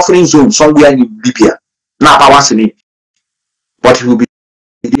suffering zone somewhere in Libya. Now powers in it. But he will be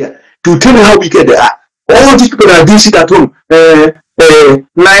there. To tell you how wicked they are. All these people that do sit at home,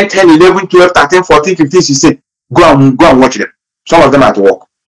 9, 10, 11, 12, 13, 14, 15, 16, go and watch them. Some of them are at work.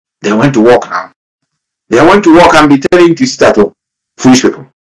 They went to work now. They went to work and be telling you to sit at home. Foolish people.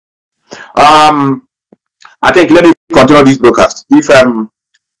 I think let me continue this broadcast. If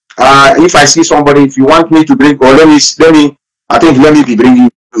I see somebody, if you want me to bring, or let me be bringing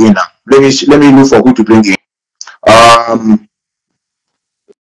you in now. Let me look for who to bring in.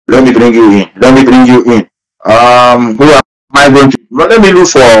 Let me bring you in. Who I going to? Well, let me look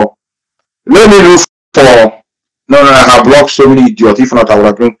for. No, I have blocked so many idiots. If not, I would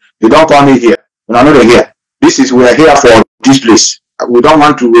have been. You don't call me here. No, I'm not here. We are here for this place. We don't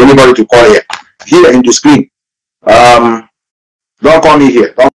want anybody to call here. Here in the screen. Don't call me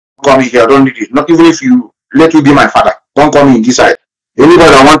here. Don't call me here. I don't need it. Not even if you let me be my father. Don't call me in this side. Anybody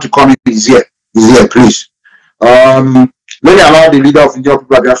that want to call me is here. Please. Let me allow the leader of Indian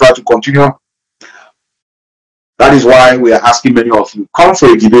people of Biafra to continue. That is why we are asking many of you, come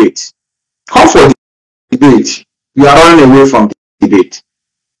for a debate. Come for a debate. You are running away from the debate.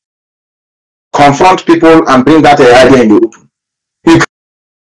 Confront people and bring that idea in the open. You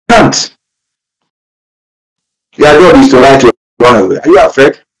can't. Your job is to write to run away. Are you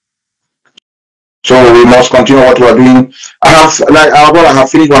afraid? So we must continue what we are doing. I have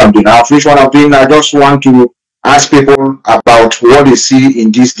finished what I'm doing. I have finished what I'm doing. I just want to ask people about what they see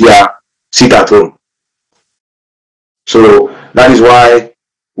in this their sit at home. So that is why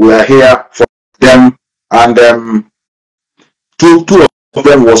we are here for them. And two of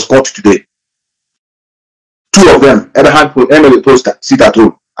them was caught today. Two of them, Abraham put Emily poster, sit at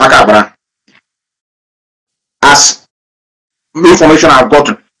home. Akabra. As information I've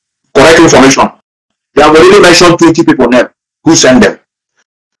gotten, correct information, they have already mentioned 20 people name who sent them.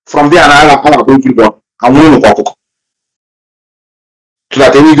 From there, I'll bring you down. I'm willing to talk. So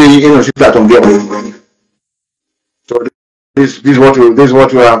that any day you sit at home there. So this is what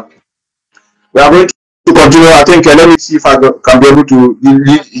we are. We are going to continue. I think let me see if I can be able to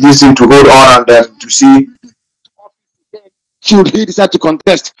listen to hold on and then to see. Should he decide to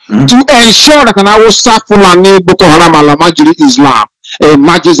contest to ensure that an Hausa Fulani Boko Haram Alamajiri Islam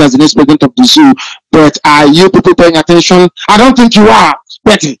emerges as the next president of the zoo. But are you people paying attention? I don't think you are.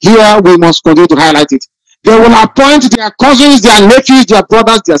 But here we must continue to highlight it. They will appoint their cousins, their nephews, their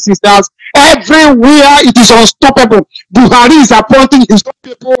brothers, their sisters. Everywhere it is unstoppable. Buhari is appointing his own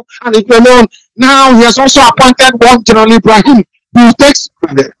people and it alone. Now he has also appointed one General Ibrahim who takes.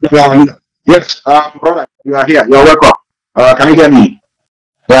 Yes, brother, you are here. You are welcome. Can you hear me?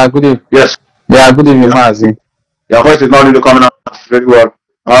 Yeah, good evening. Yes. Yeah, good evening, Mazi. Your voice is not really coming out very well.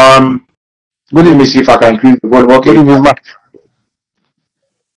 Good evening, see if I can increase the volume. Okay. Good evening,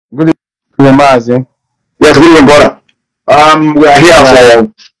 Good evening, Mazi. Yes, good evening, brother. We are here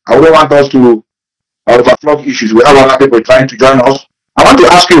for. I don't want us to overflow issues. We have other people trying to join us. I want to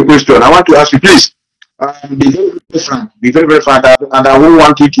ask you a question. I want to ask you, please, be very, very frank. Be very, very frank, and I won't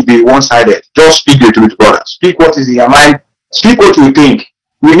want you to be one-sided. Just speak the truth, brother. Speak what is in your mind. Speak what you think.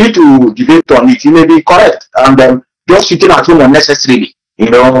 We need to debate on it. It may be correct, and just sitting at home unnecessarily,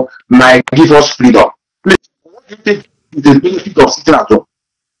 might give us freedom. Please, what do you think is the benefit of sitting at home?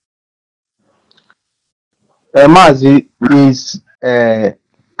 Mazi is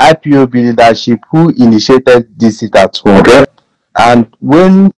IPOB leadership who initiated this sit at home. Okay. And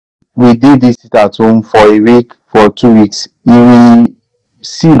when we did this sit at home for a week, for 2 weeks, you will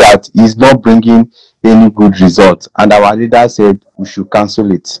see that it's not bringing any good results. And our leader said we should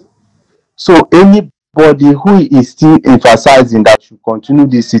cancel it. So anybody who is still emphasizing that should continue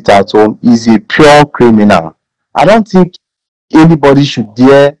this sit at home is a pure criminal. I don't think anybody should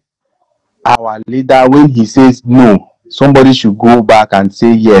dare our leader when he says no. Somebody should go back and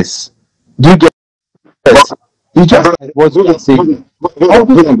say yes. Do you get it? You just what you say. Hold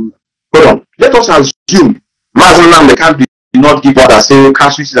on. Let us assume Mazi Nnamdi can't not give orders say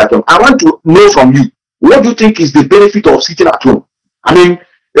cancel sit at home. I want to know from you, what do you think is the benefit of sitting at home? I mean,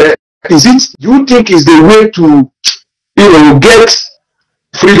 is it you think is the way to get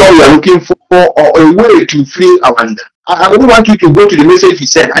freedom we are looking for, or a way to free our leader? I don't want you to go to the message he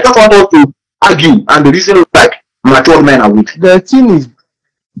said. I just want us to argue and the reason like mature men are weak. The thing is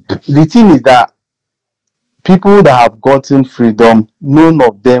that people that have gotten freedom, none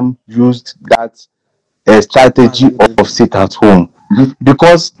of them used that strategy of sit at home.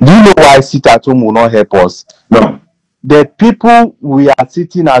 Because do you know why sit at home will not help us? No. The people we are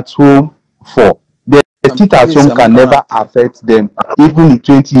sitting at home for, the sit at home can never affect them, even in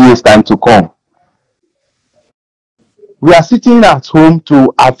 20 years time to come. We are sitting at home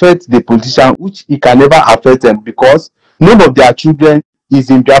to affect the politician, which it can never affect them because none of their children is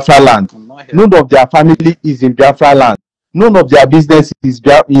in Biafra land. None of their family is in Biafra land. None of their business is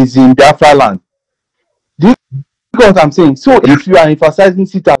in Biafra land. Do you get what I'm saying? So if you are emphasizing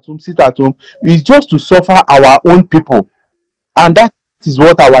sit at home, it's just to suffer our own people. And that is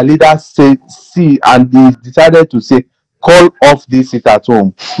what our leaders see, and they decided to say, call off this sit at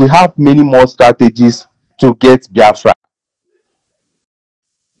home. We have many more strategies to get Biafra.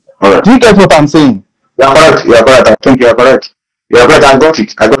 Right. Do you get what I'm saying? You are correct. I think you are correct. I got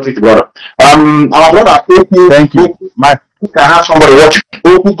it, brother. Our brother. Thank you. I have somebody watching.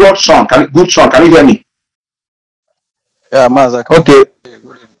 Oh, God's son, good son, can you hear me? Yeah, Mazi. Okay.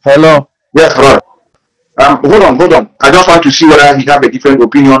 Hello. Yes, brother. Hold on. I just want to see whether he have a different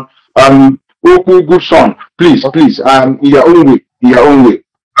opinion. Oku, good son, please, in your own way.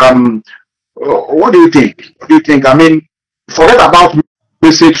 What do you think? What do you think? I mean, forget about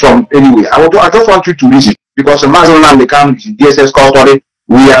message from anywhere. I just want you to listen because Mazi Nnamdi Kanu is DSS custody.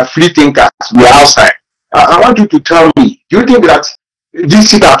 We are free thinkers. We are outside. I want you to tell me, do you think that this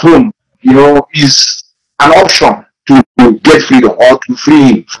sit at home, is an option to get freedom or to free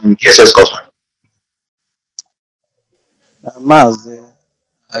him from DSS custody? Mazi,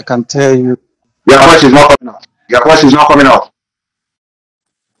 I can tell you. Your voice is not coming out. Your voice is not coming out.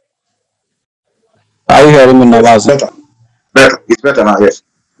 Are you hearing me now, Mazi? Better. It's better now, yes.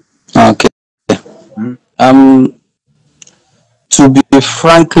 Okay. To be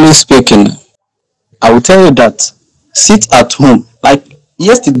frankly speaking, I will tell you that sit at home. Like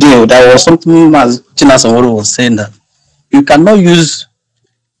yesterday, there was something Mazi Chinasaworo was saying that you cannot use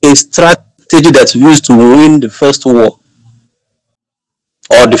a strategy that you used to win the first war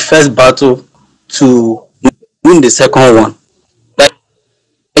or the first battle to win the second one. Like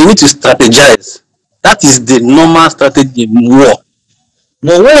you need to strategize. That is the normal strategy in war.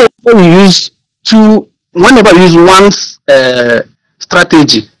 But whenever you use one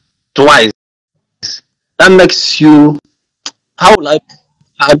strategy twice, that makes you, how like,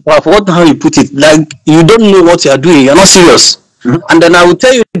 I forgot how you put it. Like you don't know what you are doing. You're not serious. Mm-hmm. And then I will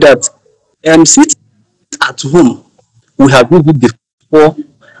tell you that sit at home. We have used it before,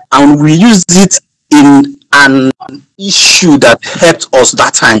 and we used it in an issue that helped us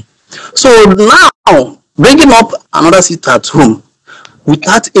that time. So now bringing up another sit at home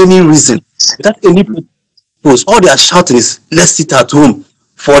without any reason, without any purpose, all they are shouting is let's sit at home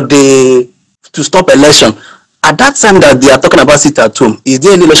to stop election. At that time that they are talking about sit at home, is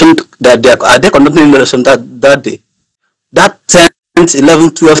there any election that are they conducting any election that day? That 10th,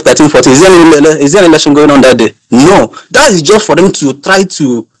 11th, 12th, 13th, 14th, is there an election going on that day? No. That is just for them to try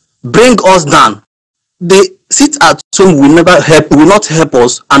to bring us down. The sit at home will not help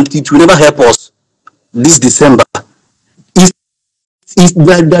us, and it will never help us this December. If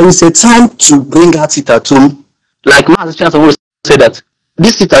there is a time to bring out sit at home, like Mazi Methuselah said that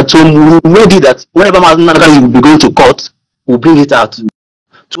this sit at home will make it that whenever Mazi Nnamdi will be going to court, we'll bring it out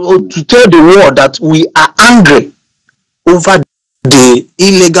to tell the world that we are angry over the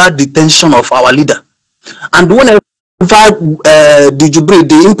illegal detention of our leader. And whenever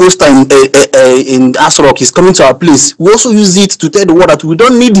the imposter in Asrock is coming to our place, we also use it to tell the world that we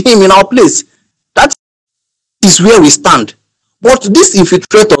don't need him in our place. That is where we stand. But these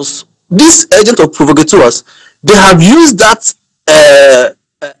infiltrators, these agents of provocateurs, they have used that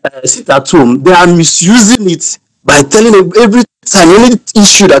sit at home. They are misusing it by telling every time any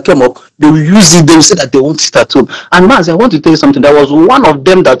issue that came up, they will use it. They will say that they won't sit at home. And Mazi, I want to tell you something. There was one of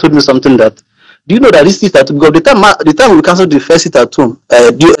them that told me something that, do you know that this sit at home? Because the time we canceled the first sit at home,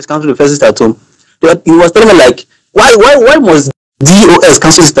 DOS canceled the first sit at home, he was telling me like, why must DOS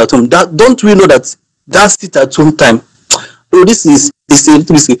cancel sit at home? Don't we know that sit at home time? Oh, this is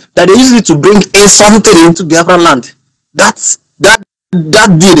that they use it to bring in something into Biafra land. That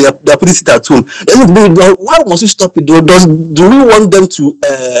day they are putting it at home. Why must we stop it? Do we want them to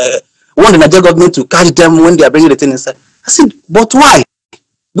want the Nigerian government to catch them when they are bringing the thing inside? I said, but why?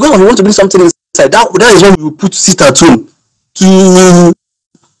 Because when we want to bring something inside, that is when we will put sit at home to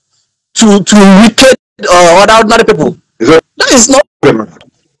wicked ordinary people. That is not.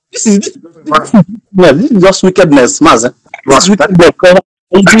 This is just wickedness, Mazi. This wickedness.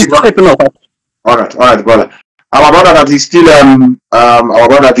 All right, brother. Our brother that is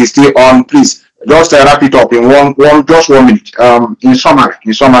still on, please just wrap it up in just 1 minute. In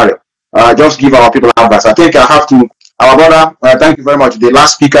summary, just give our people advice. I think I have to. Our brother, thank you very much. The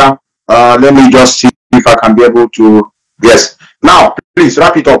last speaker, let me just see if I can be able to. Yes. Now, please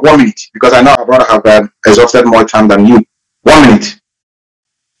wrap it up 1 minute because I know our brother have exhausted more time than you. 1 minute.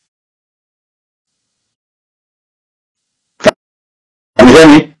 Can you hear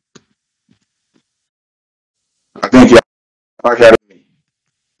me? I think you are hearing me.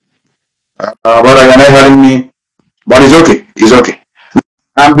 Brother, you're not hearing me. But it's okay. It's okay.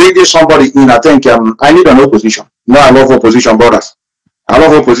 I'm bringing somebody in. I think I need an opposition. No, I love opposition, brothers. I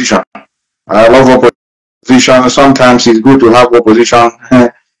love opposition. Sometimes it's good to have opposition.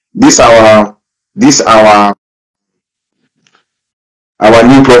 This our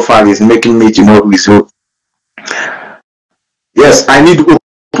new profile is making me to know who is who. Yes, I need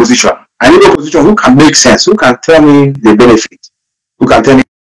opposition. I need opposition who can make sense, who can tell me the benefit, who can tell me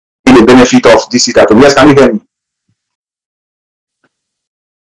the benefit of this. Yes, can you hear me?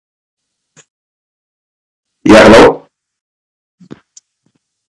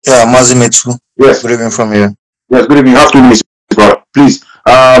 Yeah, Mazi Methuselah. Yes. Good evening from here. Yes, good evening. You have 2 minutes, brother. Please.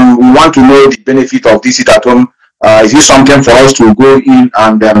 We want to know the benefit of this sit at home. Is this something for us to go in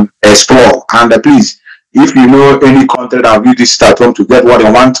and explore? And please, if you know any country that will use this sit at home to get what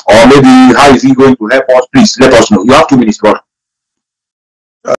they want, or maybe how is it going to help us, please let us know. You have 2 minutes, brother.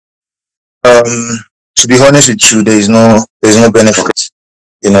 To be honest with you, there is no benefit. Okay.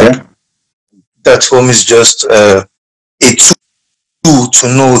 You know, yeah. That home is just a tool to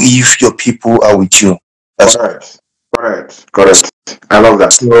know if your people are with you. That's correct. I love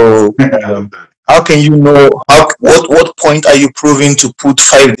that. So, how can you know? What point are you proving to put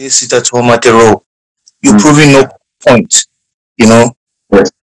 5 days sit at home at a row? You're proving no point. You know,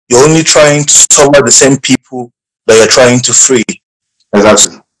 yes. You're only trying to suffer the same people that you're trying to free.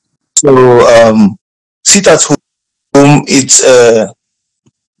 Exactly. So, sit at home.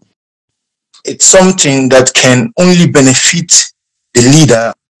 It's something that can only benefit the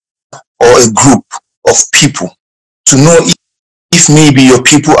leader or a group of people to know if maybe your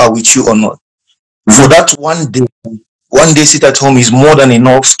people are with you or not. For that one day sit at home is more than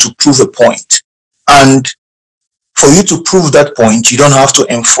enough to prove a point. And for you to prove that point, you don't have to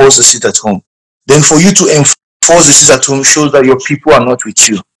enforce the sit at home. Then for you to enforce the sit at home shows that your people are not with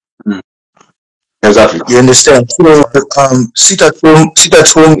you. Exactly. You understand? So sit at home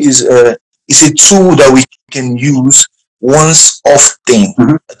is a tool that we can use once off thing.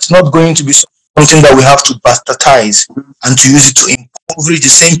 It's not going to be something that we have to bastardize and to use it to impoverish the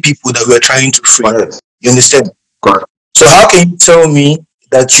same people that we're trying to free. You understand? Correct. So how can you tell me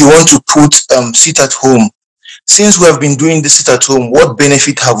that you want to put sit at home? Since we have been doing this sit at home, what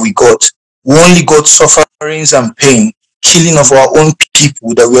benefit have we got? We only got sufferings and pain, killing of our own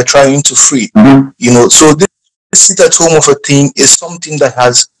people that we are trying to free. You know, so this sit at home of a thing is something that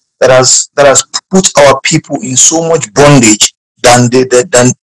has put our people in so much bondage than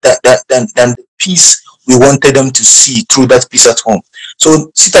the peace we wanted them to see through that peace at home.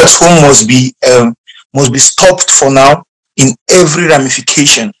 So sit at home must be stopped for now in every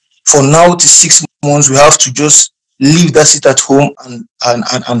ramification. For now to 6 months, we have to just leave that sit at home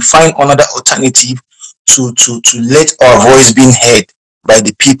and find another alternative to let our voice being heard by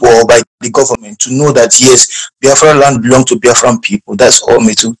the people or by the government to know that yes, Biafra land belongs to Biafran people. That's all,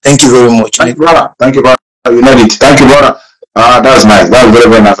 Metu. Thank you very much. Thank you, brother. Thank you, brother. You know it. Thank you, brother. That's nice. That's very,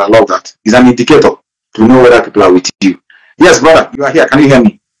 very nice. I love that. It's an indicator to know whether people are with you. Yes, brother, you are here. Can you hear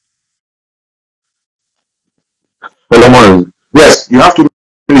me? Hello, man. Yes, you have to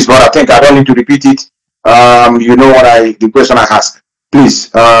please, brother. I think I don't need to repeat it. You know what the question I asked. Please,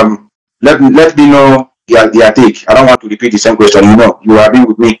 let me know your take. I don't want to repeat the same question. You know, you have been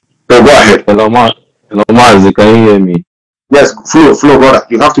with me. So go ahead. Hello, man. Hello, Mazi. Can you hear me? Yes, flow, brother.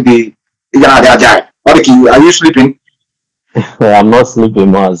 You have to be agile. Okay, are you sleeping? I'm not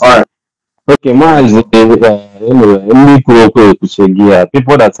sleeping, Mazi. All right. Okay, Mazi. Anyway,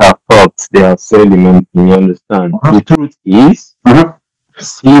 people that have thought they have said the you understand. The truth is,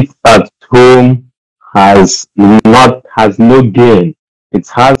 sit at home has no gain. It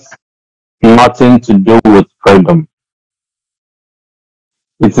has nothing to do with freedom.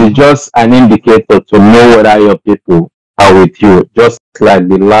 It is just an indicator to know whether your people are with you, just like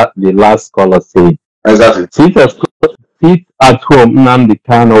the last caller said. Exactly. Sit at home, Nnamdi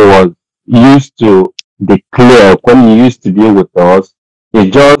Kanu was used to declare when he used to be with us.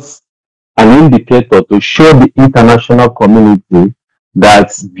 It's just an indicator to show the international community that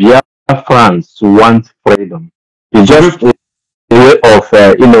Biafrans want freedom. It's just a way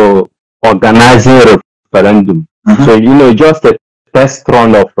of organizing referendum. So just a test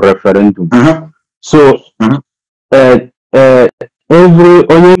run of referendum. So every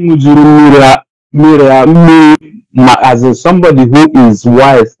as in somebody who is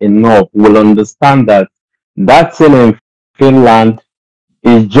wise enough will understand that thing in Finland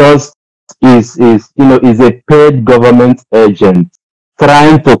is a paid government agent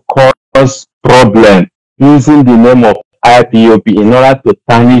trying to cause problem using the name of IPOB in order to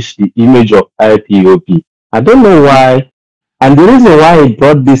tarnish the image of IPOB. I don't know why. And the reason why he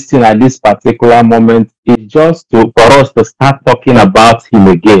brought this thing at this particular moment is just for us to start talking about him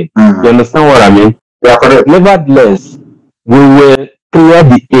again. You understand what I mean? Yeah, correct. Nevertheless, we will clear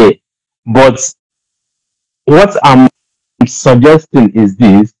the air. But what I'm suggesting is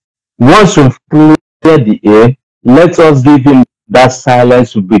this: once we've cleared the air, let us give him that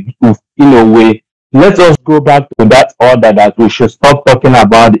silence in a way. Let us go back to that order that we should stop talking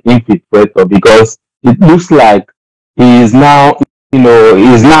about the infiltrator, because it looks like he is now,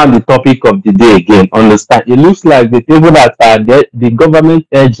 the topic of the day again. Understand? It looks like the people that are the government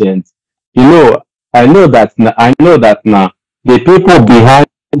agents. I know that now the people behind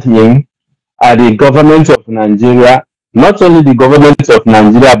him are the government of Nigeria, not only the government of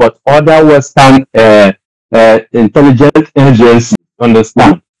Nigeria, but other Western intelligence agencies,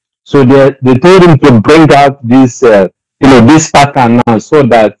 understand? So they told him to bring out this, this pattern now so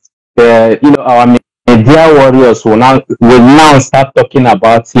that, our media warriors will now start talking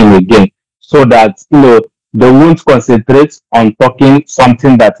about him again so that, they won't concentrate on talking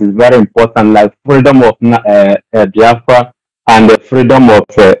something that is very important like freedom of Biafra and the freedom of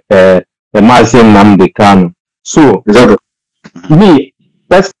Mazi Nnamdi Kanu. So, me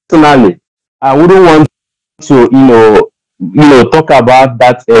personally, I wouldn't want to, talk about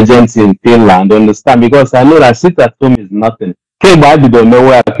that agent in Finland, understand? Because I know that sit at home is nothing. K-Bad don't know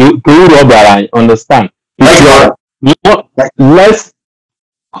where I understand. Let's,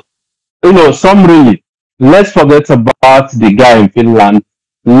 summarily, let's forget about the guy in Finland.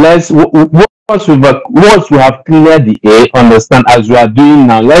 Once we have cleared the A, understand, as we are doing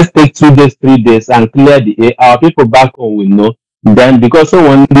now, let's take 2 days, 3 days and clear the A. Our people back home will know. Then because so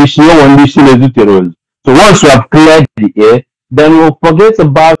once we have cleared the A, then we'll forget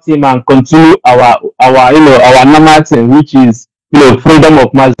about him and continue our normal thing, which is freedom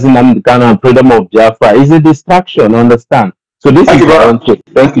of Mazi Nnamdi Kanu and freedom of Biafra. It's a distraction, understand? So this is my own take.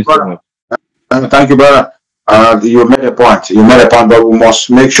 Thank you so much. Thank you, brother. You made a point. But we must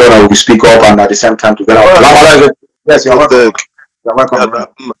make sure that we speak up and at the same time together. Yes, you're welcome. You're welcome.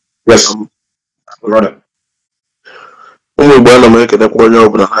 Yes, brother.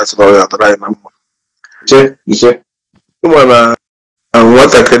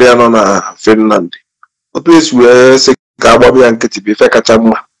 nwatakịrị ya nọ na Finland otu esi wee sị ka agbaba ya nkịtị bụ ife kacha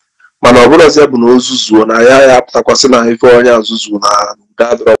mma mana ọ bụrụzi bụ na o zuzuo na ya apụtakwasị na ife onye azụzuo na nke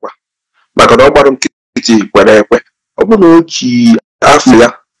adọrọkwa maka na ọ gbara nkịtị kwere ekwe ọ bụ na o ji afọ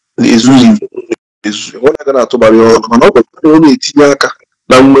ya ezuzu nwere ga na-atụbara ya ọnụ mana ọ bụ na ọ na-etinye aka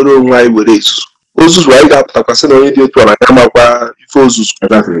na nnwere onwe anyị were ezuzu ozuzu anyị ga-apụtakwasị na onye dị otu a na ya makwa ife ozuzu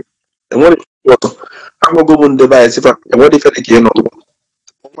enwere ọtọ agụgụ bụ ndị be anyị sịfa enwere ife dị ka ị nọdụ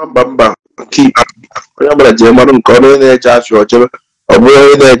mba nke onye ọbụla jee mmadụ nke ọrụ onye na-eje afịa ojebe ọ bụrụ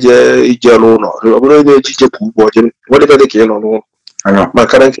onye na-eje ije n'ụlọ ọ bụrụ onye na-eje ije kwa ugbo ojebe nwere ife dị ka ị nọ n'ụlọ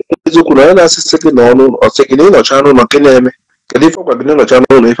maka na nke eziokwu na onye na-asịsị gị n'ọnụ ụlọ ọsị gị na ịnọcha n'ụlọ nke na-eme kedu ife ọgwa gị na ịnọcha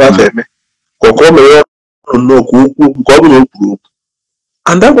n'ụlọ ife afọ eme ka ọ mere ọnụ n'okwu ukwu nke ọ bụla o kwuru okwu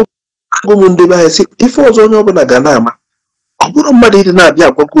and agụmụ ndị be anyị sị ife ọzọ onye ọbụla ga na-ama ọ bụrụ mmadụ ịdị na-abịa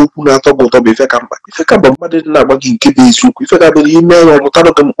agwa gị okwu na-atọ gị ụtọ bụ ife ka mkpa ife ka bụ mmadụ ịdị na-agba gị nke bụ eziokwu ife ga-abịa ime ya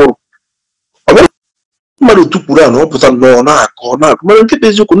ọmụtarụ gị mkpụrụ ọ bụrụ mmadụ tukwuru a na ọ pụta nnọọ na-akọ mana nke bụ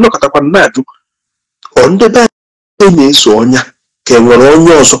eziokwu nnọkọtakwa na-ajụ ọ ndị be anyị na-eso ọnya ka e nwere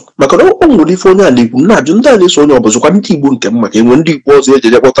onye ọzọ maka na ọ nwere ife onye a na-ekwu na-ajụ ndị a na-eso onye ọbụzọkwa ndị Igbo nke mma ka e nwere ndị Igbo ọzọ eji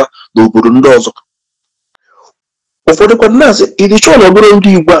kpọta n'obodo ndị ọzọ ụfọdụ kwa na-asị ịdị chọọ na ọ bụrụ ndị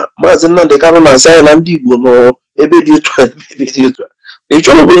Igbo a Maazị Nnamdi Kanu na-asị anyị na ndị Igbo nọ ebe dị otu a ị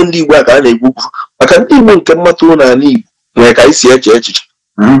chọrọ bụrụ ndị Igbo a ka a na-egbu maka ndị Igbo nke mmatụ n'ala Igbo nwere ka anyị si eche echiche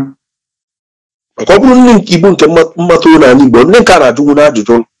maka ọ bụrụ ndị nke Igbo nke mmatụ n'ala Igbo ndị nke a na-ajụgwu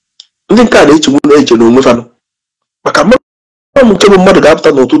n'ajụjụ ndị nke a na-echegbu na-eche n'onwe fanụ maka mmadụ nke bụ mmadụ ga-apụta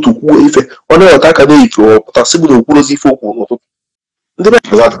n'ụtụtụ kwuo ife ọ na-eweta aka na-efe ọpụta sị bụ na okwurozi ife okwu n'ụtụtụ ndị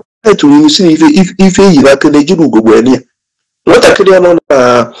be tụrụ isi na ife eyi n'aka na-ejiri ugogbe ya nwatakịrị ya nọ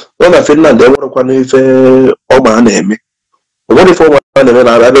na Finland enwerekwa n'ife ọma a na-eme onwere ife ọma a na-eme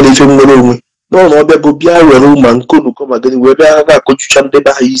na abịa n'ife nwere onwe n'ụlọ ọbịa bụ bịa were ma nkonuko ma gịnị wee bịa na-akọjucha ndị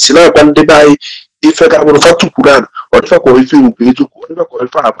be anyị isi na-agwa ndị be anyị ife ga-abụrụ fa tukwuru ana ọdịfakwa ife ukwu etukwu ọdịfakwa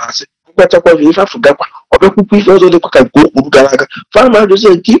ife abasị mkpachakwa ife afụ gakwa ọbịakwukwu ife ọzọ dịkwa ka nke okwuru gara aga fama ajụzi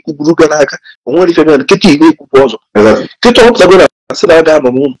nke ikwuburu gara aga onwere ife mere nkịta igwe ekwukwu ọzọ nkịta ọpụtago na asị na a ga-anọ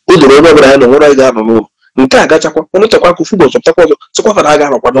n'ụlọ o doro onye ọbụla ya na onwere anyị ga-anọ n'ụlọ nke a gachakwa ọnụ chakwa akụ fụgbọ chọpụtakwa ọzọ sịkwa fara aga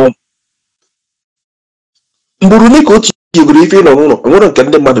anọkwa n'ụlọ mbụrụ n'ike otu jigoro ife ịnọ n'ụlọ enwere nke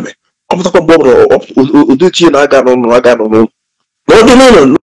ndị mmadụ mee ọpụtakwa mgbe ọ bụrụ ụdị ochie na-aga n'ụlọ aga nọ n'ụlọ na ọ dị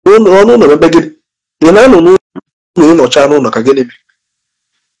n'ụlọ ebe gịnị ị na-anọ n'ụlọ ịnọcha n'ụlọ ka gịnị mee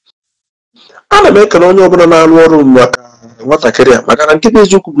ana m ekele onye ọbụla na-arụ ọrụ maka nwatakịrị a maka na nke bụ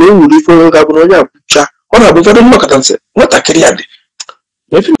eziokwu na o nwere ife onye ga-abụ na onye akwụcha ọ na-abụ ụfọdụ mmakọta nsị nwatakịrị a dị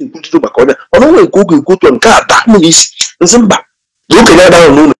efe na-ekwuchido maka onye ọnụ nwere nke oge ekwu otu nke a daa mụ n'isi nsị mba na okenye ada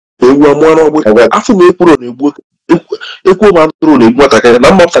ahụ n'ụlọ na-egbu amụọ n'ọgbụ afọ na ekwuro na-egbu ekwuo ma ntụrụ na-egbu nwatakịrị na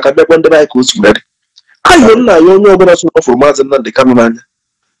mmapụta ka bịakwa ndị be anyị ka o si were dị ayọ nna ya onye ọbụla so ọfụrụ Maazị Nnamdi Kanu n'anya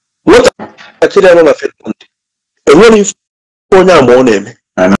nwatakịrị a nọ na Finland enwere ife onye ama ọ na-eme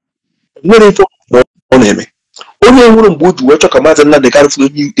nwere ife ọ na-eme onye nwere mgbe o ji wee chọ ka Maazị Nnamdi Kanu fụrụ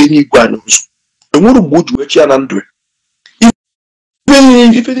enyi igwe anyị ụzọ enwere mgbe o ji wee chi ya na ndụ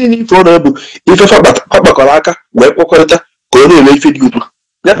ife niile ife ọ na-ebu ife fa gbakọrọ aka wee kwekọrịta ka ọ na-eme ife dị otu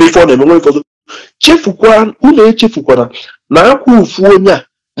ya bụ ife ọ na-eme nwe ụfọdụ chefukwa unu echefukwana na akwa ofu onye a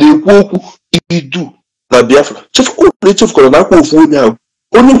na-ekwu okwu idu na Biafra unu echefukwana na akwa ofu onye ahụ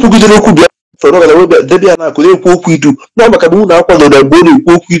onye kwugidere okwu Biafra n'ọgara webe debe ya na-akụ na-ekwu okwu idu na maka na unu akwadoro mgbe ọ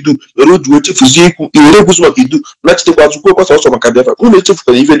na-ekwu okwu idu were o ji wee chefuzie ikwu iwere ekwuzi maka idu na chitekwa azụkwu ekwasa ọsọ maka Biafra unu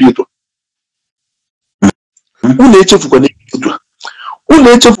echefukwana ife dị otu unu echefukwana ife dị otu unu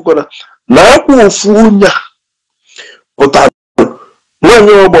echefukwana na akwa ofu onye a pụtara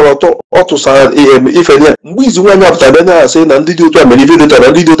nwaanyị ọgbọrọ ọ tụsara ife ya mgbe izi nwaanyị apụtara bịa na-asị na ndị dị otu a mere ife dị otu na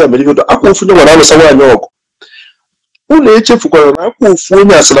ndị dị otu a mere ife dị otu akwa ofu onye nwere alụsa nwaanyị ọgụ unu echefukwara na akwa ofu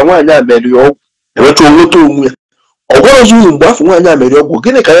onye asị na nwaanyị a mere ya ọgwụ emecha onweta onwe ya ọ gwarazi unu mgbe afọ nwaanyị a mere ọgwụ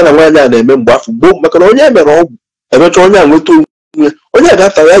gịnị ka ya na nwaanyị a na-eme mgbe afọ gboo maka na onye mere ọgwụ emecha onye a nweta onwe ya onye a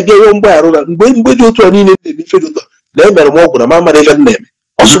ga-ata ya ga-enwe mgbaghara na mgbe dị otu a niile na-eme ife dị otu na emere m ọgwụ na ma mara ife na-eme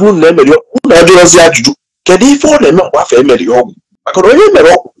ọ sịrị unu na emere unu ajụrụzi ajụjụ kedu ife ọ na-eme mgbe afọ emere ya ọgwụ maka na onye mere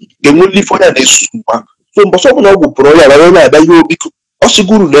ọgwụ ga-enwe ife onye na-esu mgba so mbọsọ ọbụla ọgwụ pụrụ onye abịa na-abịa ihe obiko ọ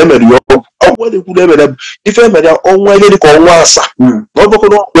sịgoro na emere ya ọgwụ ọgwụ na-ekwu na emere ife emere ya ọnwa ihe dịka ọnwa asaa na ọbụkọ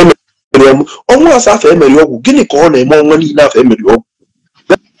na ọgwụ emere ya ọnwa asaa afọ emere ya ọgwụ gịnị ka ọ na-eme ọnwa niile afọ emere ya ọgwụ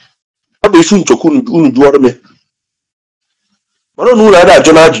ọ bụ ifu nchọkwu unu jụọrọ m ya mana na unu ada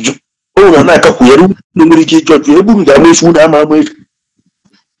ajụ na ajụjụ unu na na-akakwunyere unu nwere ike ịjụ ọjụ ebe unu ga-ama ife unu ama ama ife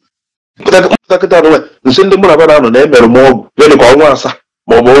nkịta anụnwa nsị ndị mụ na bana anọ na-emere m ọgwụ gịnị ka ọnwa asaa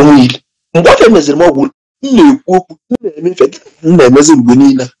ma ọ bụ ọnwa iri mgbe ọ emeziri m ọgwụ m na-ekwu okwu m na-eme ife m na-emezi mgbe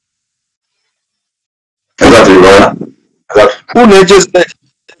niile unu ejezina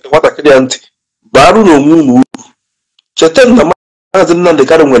nwatakịrị ya ntị barụ na onwe unu uru cheta na Maazị Nnamdi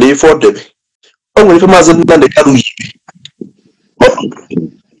Kanu nwere ife ọ debe o nwere ife Maazị Nnamdi Kanu yibe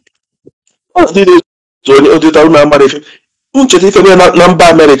odịta unu amara ife ncheta ife mere na mba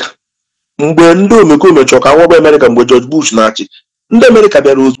Amerịka mgbe ndị omekome chọrọ ka nwaba Amerịka mgbe George Bush na-achị ndị Amerịka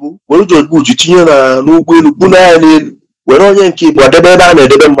bịara ozugbo were George Bush tinye n'ụgbọelu bu n'anya n'elu were onye nke Igbo debe ebe a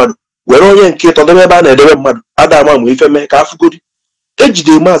na-edebe mmadụ were onye nke ịtọ debe ebe a na-edebe mmadụ adama ma ife mee ka afụgodi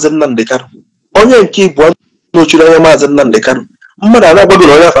ejide Maazị Nnamdi Kanu onye nke Igbo nọchiri anya Maazị Nnamdi Kanu mmadụ na-agbago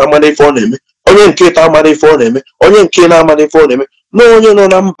na onye afọ amara ife ọ na-eme onye nke ịtọ amara ife ọ na-eme onye nke na-amara ife ọ na-eme na onye nọ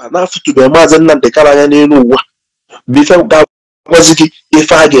na mba na-afụtụbeghị Maazị Nnamdi Kanu anya n'elu ụwa bife ga-agwazi gị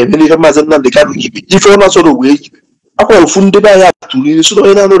ife a ga-eme n'ife Maazị Nnamdi Kanu yibe ife ọ na-asọrọ wee yibe akwa ofu ndị be anyị atụrụ iri so na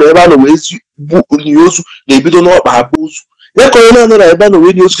onye na-anụrụ ebe a na wee bụ onye ozu na-ebido n'ọkpa akpa ozu ya ka onye na-anụrụ ebe a na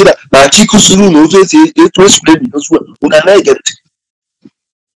wee nye ozu gịda na-achị ịkụziri unu ozu etu esure dị ozu unu anaghị ntị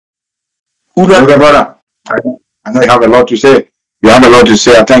I know you have a lot to say. You have a lot to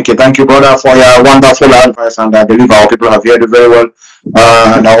say. Thank you, brother, for your wonderful advice, and I believe our people have heard it very well.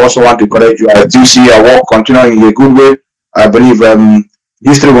 And I also want to encourage you. I do see your work continuing in a good way. I believe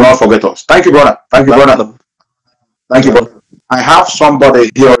history will not forget us. Thank you, brother. Thank you, brother. Thank you, brother. I have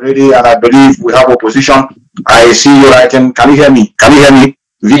somebody here already, and I believe we have opposition. I see you writing. Can you hear me? Can you hear me?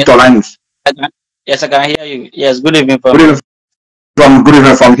 Victor Linus. Yes, I can hear you. Yes, good evening from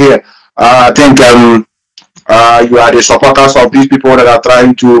here. I think you are the supporters of these people that are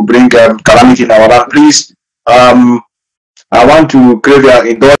trying to bring calamity in our land. Please, I want to crave your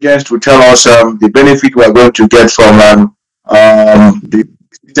indulgence to tell us the benefit we are going to get from the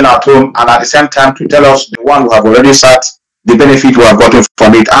sitting at home, and at the same time to tell us the one who have already sat, the benefit we have gotten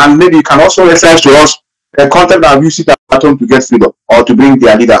from it. And maybe you can also refer to us the content that you sit at home to get freedom or to bring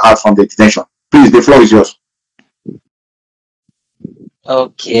their leader out from the detention. Please, the floor is yours.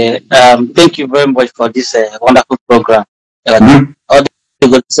 Okay. Thank you very much for this wonderful program. All the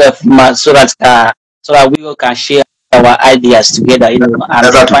good stuff, so that we all can share our ideas together,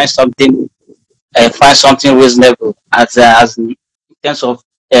 and find something reasonable as in terms of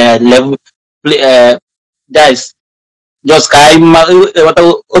level. Guys, just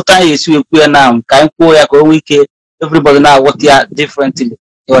everybody now what they are differently.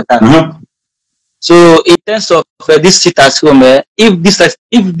 So in terms of this sit at home, if this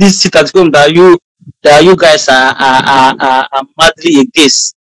sit at home that you guys are madly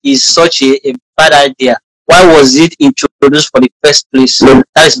against is such a bad idea, why was it introduced for the first place?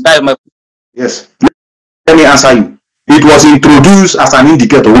 That is my. Yes. Let me answer you. It was introduced as an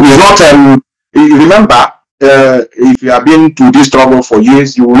indicator. It is not. You remember, if you have been to this struggle for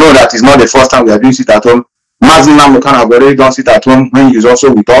years, you will know that it's not the first time we are doing sit at home. Mazi Methuselah have already done sit at home when he is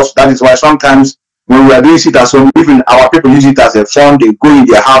also with us. That is why sometimes when we are doing sit at home, even our people use it as a fun. They go in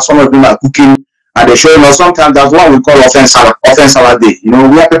their house. Some of them are cooking and they showing us. Sometimes that's what we call offense salad day. You know,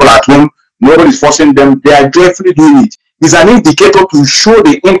 we have people at home. Nobody is forcing them. They are joyfully doing it. It's an indicator to show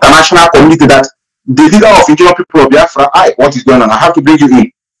the international community that the leader of indigenous people of Biafra, what is going on? I have to bring you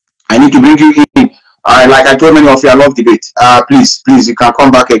in. I need to bring you in. Like I told many of you, I love debate. Please, you can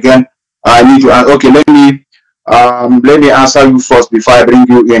come back again. I need to. Okay, let me answer you first before I bring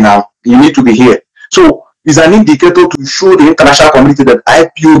you in. Now, you need to be here. So, it's an indicator to show the international community that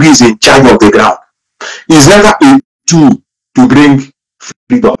IPOB is in charge of the ground. It's never a tool to bring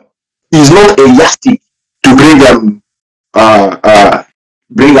freedom. It's not a yardstick to bring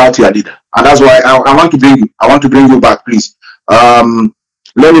bring out your leader, and that's why I want to bring you. I want to bring you back, please.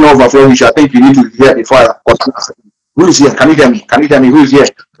 Let me know overflow, which I think you need to hear before I. Who is here? Can you hear me? Can you hear me? Who is here?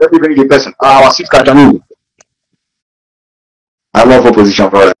 Let me bring the person. Our sister Kanu. I love opposition,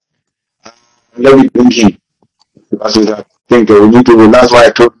 brother. Let me bring him. Because I think we need to. That's why I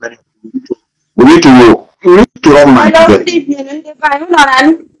told many. We need to run my.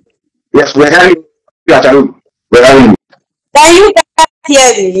 Yes, we're hearing you. We're hearing you. Can you guys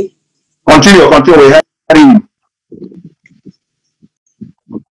hear me? Continue. We're hearing you.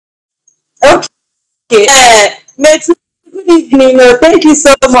 Okay. Good evening. Thank you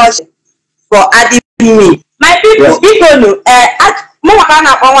so much for adding me. My people,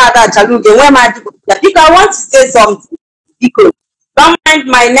 because I want to say something. Because don't mind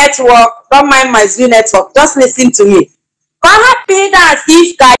my network, don't mind my Zoom network. Just listen to me. Come happy that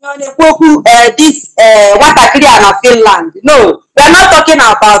if this Watakria Finland. No, we are not talking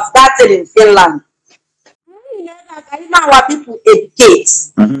about that thing in Finland. Our people educate.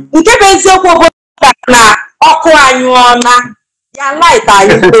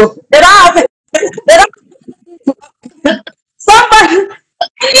 Somebody,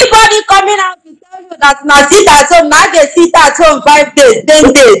 anybody coming out to tell you that now sit at home, now they sit at home 5 days,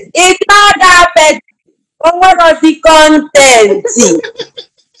 10 days. It's not that bad. But what was the content?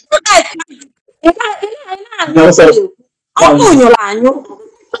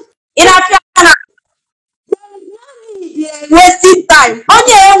 Wasting time.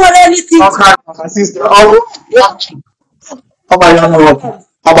 Only anything.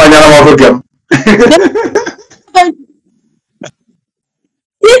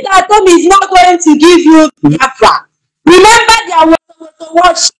 This atom is not going to give you Biafra. Remember their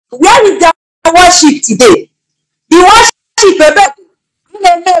worship. Where is their worship today? The worship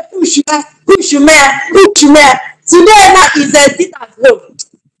push me. Today now is a sit at home.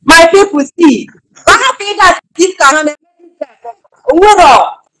 My people see. This cannot make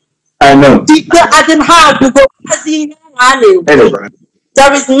I know.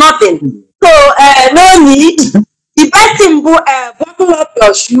 There is nothing. So no need. The best thing, buckle up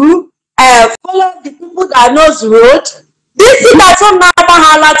your shoe, follow the people that knows the road. This is that from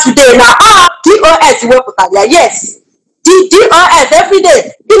Mahala today. Now, DOS work yes. DOS every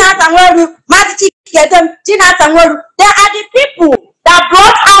day. They are the people that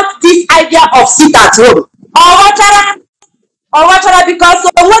brought out this idea of sit at home. Or what because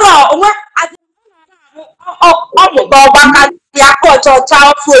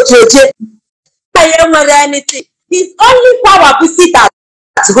anything. His only power to sit at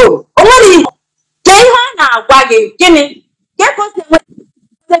home. Only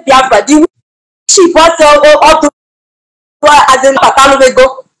Biafra, the chief also as in Patalomego,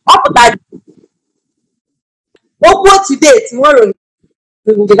 up that today, tomorrow.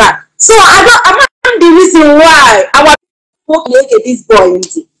 So I'm not the reason why our people make this boy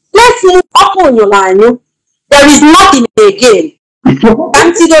empty. Let's move up on your line. There is nothing again.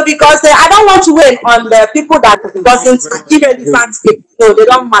 Because I don't want to wait on the people that doesn't irrelevant people. No, they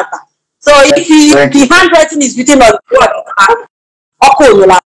don't matter. So if the handwriting is written on the word,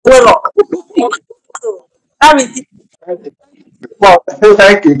 so that is it. Well,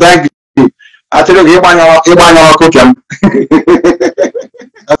 thank you. I tell you,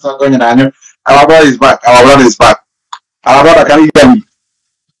 that's not going on. Our brother is back. Our brother, can you hear me?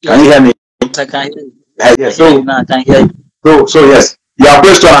 Can you hear me? I can hear you. Yes. I can hear you. So yes, your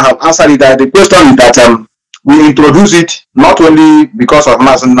question I have answered it. That the question is that we introduce it not only because of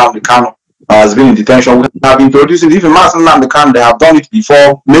Mazi Methuselah Ipob has been in detention. We have introduced it. Even Mazi Methuselah Ipob, they have done it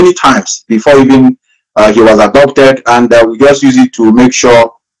before many times before even he was adopted, and we just use it to make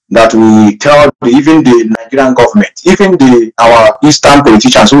sure that we tell even the Nigerian government, even our Eastern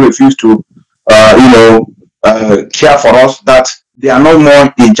politicians who refuse to care for us, that they are no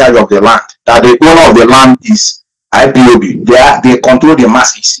more in charge of the land, that the owner of the land is IPOB. They control the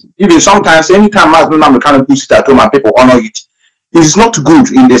masses. Even sometimes, anytime Mazi Methuselah Ipob puts it at home and people honor it, it's not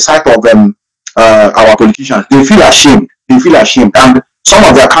good in the sight of our politicians. They feel ashamed. And some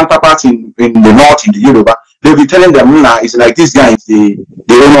of their counterparts in the north, in the Yoruba, they'll be telling them, nah, it's like this guy is the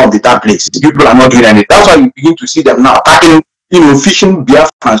owner of that place. People are not doing anything. That's why you begin to see them now attacking, fishing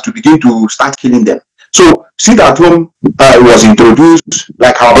Biafrans to begin to start killing them. So sit at home was introduced,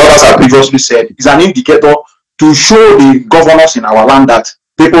 like our brothers have previously said, is an indicator to show the governors in our land that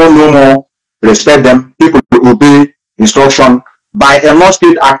people no more respect them, people obey instruction by a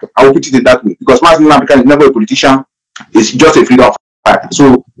non-state act. I will put it that way, because Mazi Methuselah is never a politician, it's just a freedom fighter.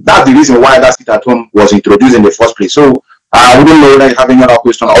 So that's the reason why that sit at home was introduced in the first place. So I wouldn't know whether you have any other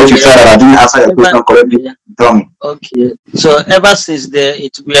question, or if you said that I didn't answer your question correctly, tell me. Okay. So ever since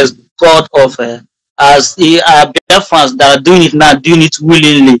it was thought of as the Biafrans that are doing it now, doing it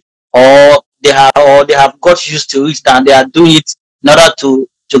willingly, or they have got used to it and they are doing it in order to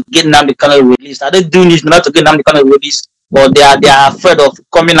get Nnamdi Kanu released. Are they doing it in order to get Nnamdi Kanu released, or they are afraid of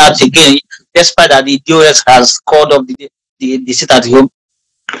coming out again, despite that the DOS has called off the sit at home?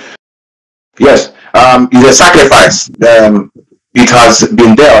 Yes, it's a sacrifice. It has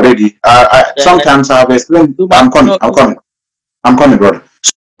been there already. Sometimes I've explained. I'm coming, brother.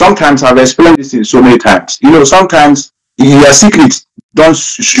 Sometimes I've explained this in so many times. You know, sometimes your secrets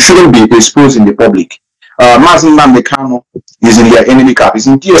shouldn't be exposed in the public. Mazi Methuselah is in their enemy camp. It's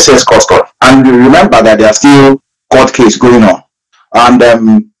in DSS custody, and remember that there are still court case going on.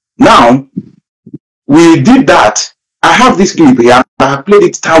 And now we did that. I have this clip here. I have played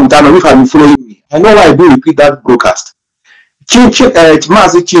it time with time. If I've been following me, I know why I do repeat that broadcast. Mazi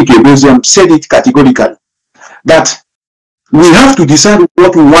Methuselah said it categorically that we have to decide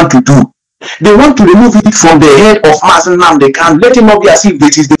what we want to do. They want to remove it from the head of Mazi Methuselah. Let him not be as if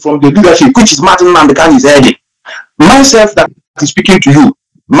it is from the leadership, which is Mazi Methuselah is heading. Myself that is speaking to you,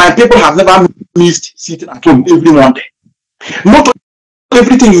 my people have never missed sitting at home every Monday. Not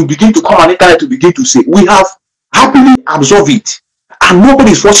everything you begin to come on internet to begin to say, we have happily absorbed it, and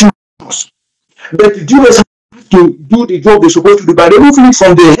nobody is forcing us. But the US have to do the job they're supposed to do by removing it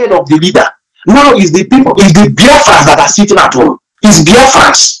from the head of the leader. Now is the people, is the Biafrans that are sitting at home. It's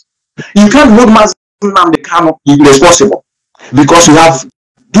Biafrans. You can't hold Mazi Methuselah irresponsible because you have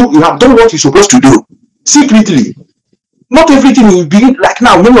done what you're supposed to do secretly. Not everything will begin like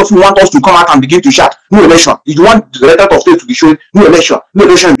now. Many of you want us to come out and begin to shout, no election. You want the letter of state to be showing no election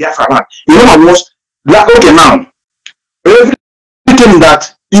in Biafra land. You know what was like, okay, now everything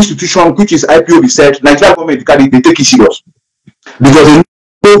that institution which is IPOB said, Nigeria government they take it serious because they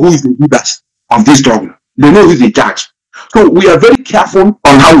know who is the leaders of this struggle. They know who is the judge. So we are very careful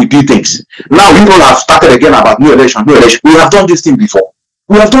on how we do things. Now people have started again about no election. We have done this thing before.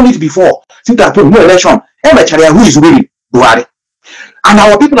 We have done it before. Since that no election, who is winning? Buhari. And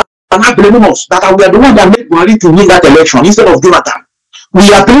our people are not blaming us that we are the one that made Buhari to win that election instead of Jonathan.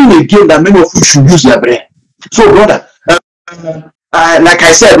 We are playing a game that many of you should use their brain. So, brother, like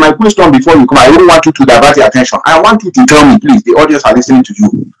I said, my question before you come, I don't want you to divert your attention. I want you to tell me, please, the audience are listening to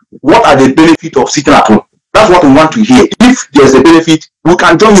you. What are the benefits of sitting at home? That's what we want to hear. If there's a benefit, we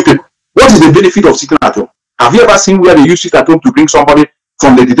can join you people. What is the benefit of sitting at home? Have you ever seen where they use sit at home to bring somebody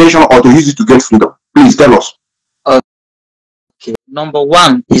from the detention or to use it to get freedom? Please tell us. Okay. Number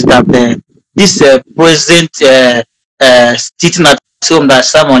one is that this present sitting at home that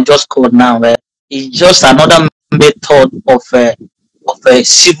someone just called now is just another method of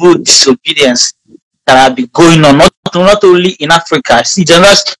civil disobedience that have been going on not only in Africa. See, it's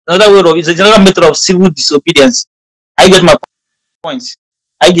a general method of civil disobedience. I get my points.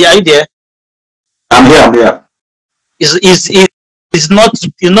 Are you there? I'm here. It's not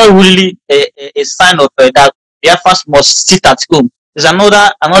really a sign of that Biafrans must sit at home. There's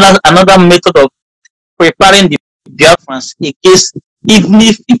another method of preparing the Biafrans in case even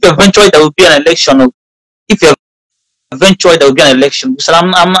if eventually there will be an election. Eventually there will be an election. So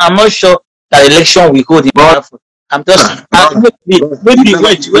I'm not sure that election will hold in Biafra. I'm just maybe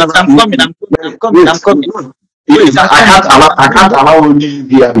wait. I'm coming. I can't allow you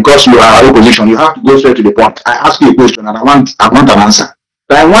here because you are opposition. You have to go straight to the point. I ask you a question and I want an answer.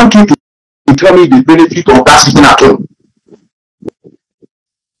 But I want you to tell me the benefit of that sitting at home.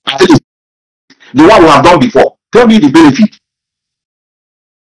 At least the one we have done before. Tell me the benefit.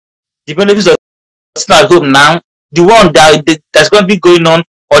 The benefits of sitting at home now, the one that's going to be going on,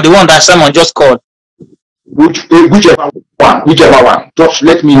 or the one that someone just called. Whichever one. Just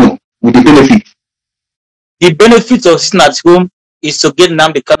let me know with the benefit. The benefit of sitting at home is to get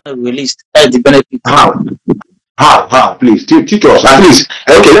Nnamdi Kanu released. That's the benefit. How? Please teach us. At least,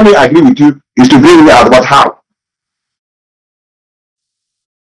 okay, let me agree with you. Is to bring me out, but how?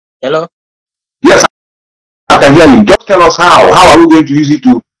 Hello? Yes, I can hear you. Just tell us how. How are we going to use it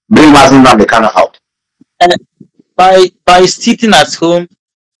to bring Mazi Methuselah Ipob out? By sitting at home,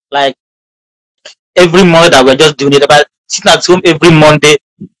 like every Monday that we're just doing it, about sitting at home every Monday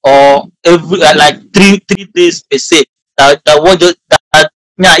or every like three days per se. That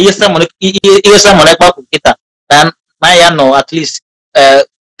yeah, yes, someone like Kita, and I know at least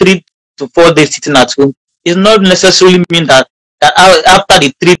 3 to 4 days sitting at home. It not necessarily mean that after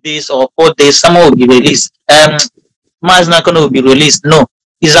the 3 days or 4 days, someone will be released. Man is not going to be released. No,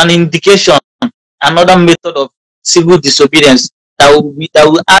 it's an indication, another method of civil disobedience that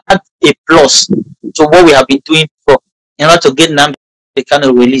will add a plus to what we have been doing before in order to get Nnamdi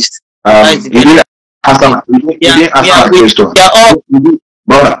Kanu released. You didn't answer my question.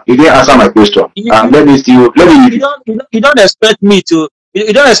 Brother, you didn't answer my question. Let me. You don't expect me to.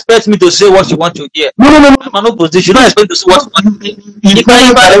 You don't expect me to say what you want to hear. No. I'm an opposition. You don't expect me to say what you want to hear.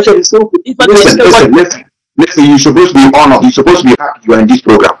 Listen. You're supposed to be honored. You're supposed to be happy you are in this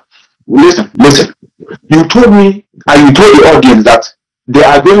program. Listen. You told me and you told the audience that they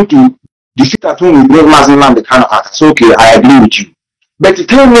are going to the sit at home with Mazi Methuselah Ipob. So okay, I agree with you. But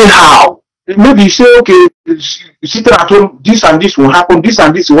tell me how. Maybe you say, okay, sitting at home, this and this will happen, this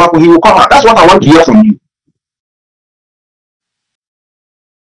and this will happen, he will come out. That's what I want to hear from you.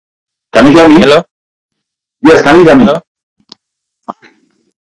 Can you hear me? Hello? Yes, can you hear me? Hello?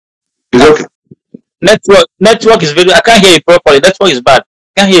 It's okay. Network is very, I can't hear you properly. Network is bad.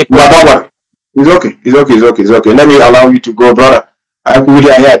 I can't hear you properly. It's okay. Let me allow you to go, brother. I will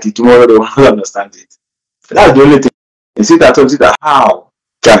hear it tomorrow, they will understand it. That's the only thing. You sit at home,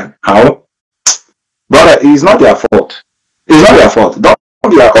 how? Brother, it's not their fault. It's not their fault. Don't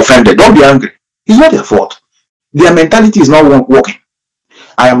be offended. Don't be angry. It's not their fault. Their mentality is not working.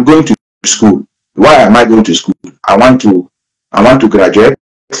 I am going to school. Why am I going to school? I want to graduate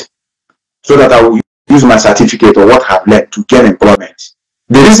so that I will use my certificate or what I have learned to gain employment.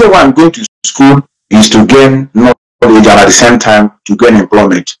 The reason why I'm going to school is to gain knowledge and at the same time to gain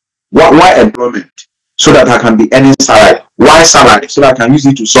employment. Why employment? So that I can be earning salary. Why salary? So that I can use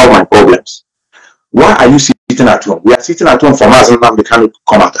it to solve my problems. Why are you sitting at home? We are sitting at home for Mazi Methuselah Ipob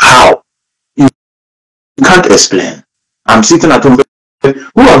come out. How? You can't explain. I'm sitting at home.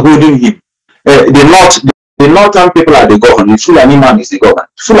 Who are holding him? The northern people are the governor. Fulani man is the governor.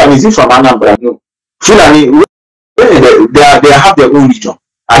 Fulani is from Anambra? No. Fulani, they have their own region.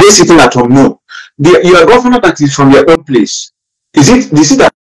 Are they sitting at home? No. Your governor that is from your own place. Is it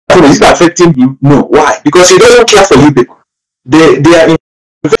affecting him? No. Why? Because he doesn't care for you people. They are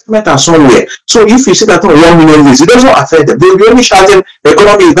investment are somewhere. So if you sit at home 1 million ways, it doesn't affect them. They'll be only shouting,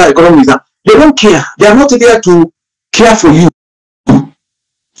 economy is that. They don't care. They are not there to care for you.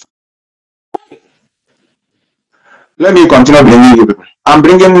 Let me continue bringing you people. Don't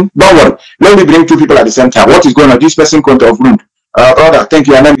worry. Let me bring 2 people at the same time. What is going on? This person couldn't have room. Brother, thank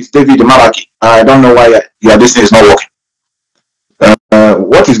you. Your name is David Malaki. I don't know why your business is not working.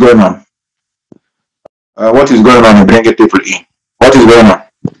 What is going on? What is going on in bringing people in? What is going on?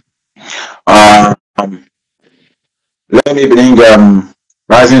 Let me bring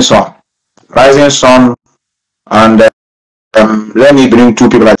Rising Sun, and let me bring 2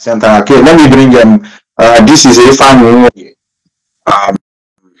 people at the same time. Okay, let me bring this is a family.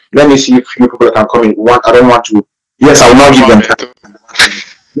 Let me see if few people can come in. I don't want to. Yes, I will not give them time.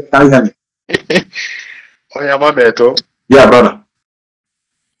 Can you hear me? Yeah, brother.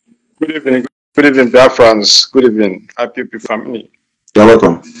 Good evening, Biafrans. Good evening, happy family. You're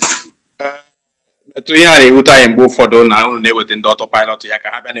welcome. To hear a good time both for those now within the autopilot, I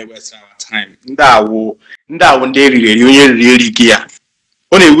can have any waste time. That will really gear.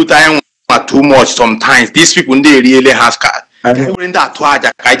 Only good time too much sometimes. These people they really have card. Even that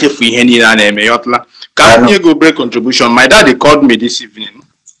twice I get free handy and a can you go break contribution? My daddy called me this evening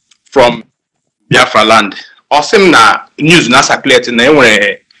from Biafra land. Awesome na news na circulate na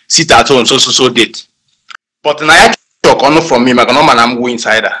when sit at home so date. But na I talk on from me, I'm going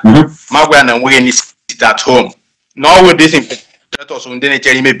inside. My way and way sit at home. No with this interpreters on the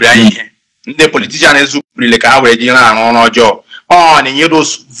nature me Brian. The politician is really like our on job. Oh, and you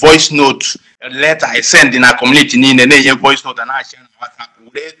those voice notes letter I send in a community in the name voice note and I share WhatsApp.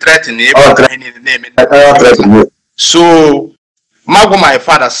 They threaten name. So my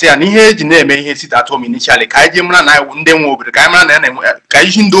father say and he name he sit at home initially. Kaijimra and I wouldn't over the camera and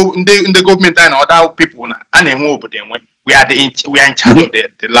Kaijindo in the government and other people and then over them. We are in charge of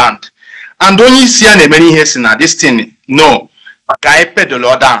the land. And don't you see any many years in this thing? No. Kai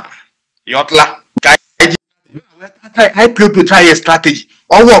pedal down. Yotla. I try a strategy.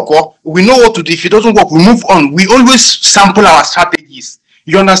 Or work, we know what to do. If it doesn't work, we move on. We always sample our strategies.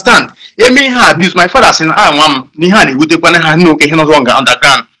 You understand? Abuse. My father said, Nihani, we take one hand, no, he not longer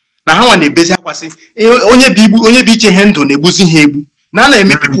underground. Now, how they basically say, only be handle, they busy him. Now, they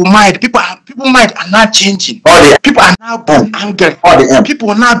make people mind. People people mind are now changing. People are now angry.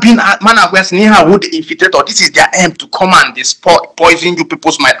 People are now being who the infiltrator. This is their aim to come and poison you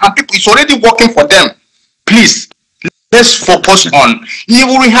people's mind. And people, it's already working for them. Please, let's focus on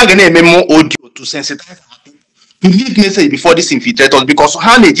even we have a memo audio to sensitize our people. To leave message before this infiltrators because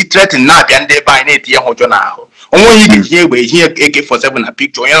how they threaten now and they buy it here. Only here we hear AK-47 a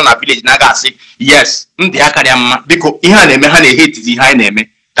picture in a village naga say yes because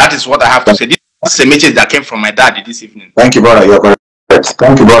that is what I have to say. This is a message that came from my dad this evening. Thank you, brother. You're correct.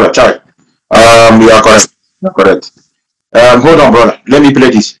 Thank you, brother. Charlie. You are correct. You're correct. Hold on, brother. Let me play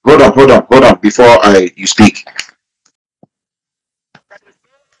this. Hold on before you speak.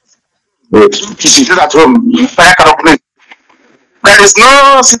 Wait. Sit at home. There is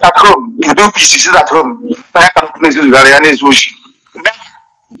no sit at home. You don't sit at home.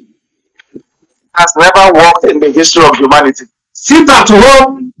 Has never worked in the history of humanity. Sit at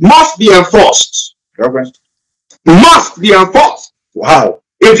home must be enforced. Okay. Must be enforced. Wow.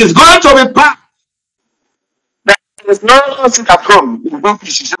 It is going to be passed. There is no sit at home. You don't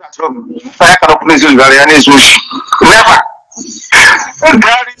sit at home. Never.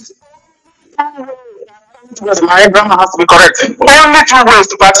 My grammar has to be correct. Only 2 ways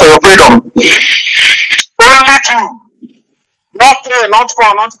to fight for your freedom. Only 2. Not 3, not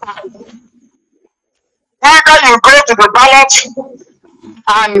 4, not 5. Either you go to the ballot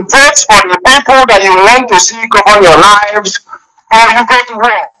and vote for the people that you want to see govern your lives, or you go to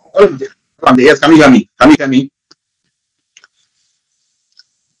war. Yes, can you hear me? Can you hear me?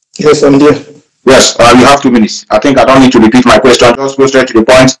 Yes, I'm there. Yes, you have 2 minutes. I think I don't need to repeat my question. Just go straight to the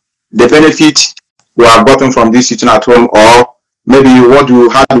point. The benefit we have gotten from this sitting at home, or maybe how do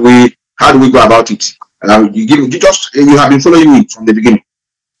we go about it? You have been following me from the beginning.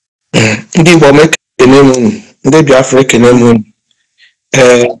 Ndị Biafra kenemu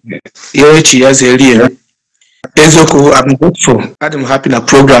Yoichi ya zeri eziokwu. I'm grateful. I'm happy na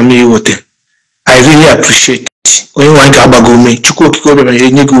program you wote. I really appreciate it. Onye nwa ga-agbago ume Chukwu okike obiọma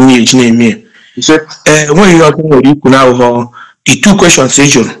enye gị ume eji na-eme. When you are going to now the 2 questions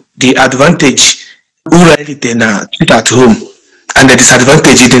the advantage na sit at home and the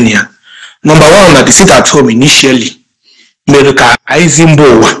disadvantage in here. Number 1 na the sit at home initially mere ka aizimbo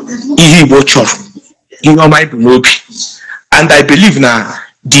ihe Igbo chọrọ and I believe now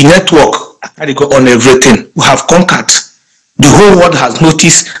the network on everything we have conquered. The whole world has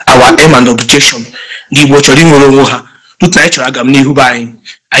noticed our aim and objection. The Igbo chọrọ inwere onwe ha tut na ịchọrọ aga m n'ihu be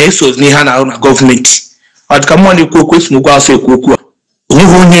anyị so n'ihe na gọọmenti ọdịka mma na-ekwu okwu esi n'ugwu asọ ekwu okwu a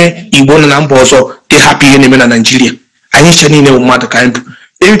onweghị onye Igbo nọ na mba ọzọ dị happy ihe na-eme na Nigeria. Anyị che niile mmadụ ka anyị bụ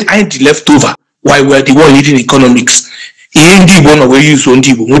anyị dị left over while we are the one leading economics. Ihe ndị Igbo nọ wee use ndị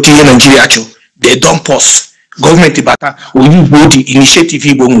Igbo nweta ihe Nigeria chọrọ they don't pause. Government bata Igbo the initiative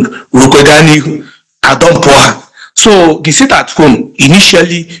Igbo nwere rukwega n'ihu adọmpụ ha. So the sit at home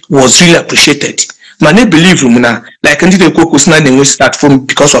initially was really appreciated. Man, I believe like ndị na-ekwu okwu na na-enwe sit at home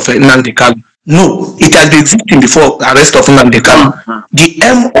because of Nnamdi Kanu. No, it has been existing before the arrest of Nnamdi Kanu.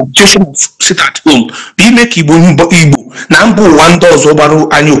 The objection of sit at home be make Igbo na mbụ ụwa ndị ọzọ gbara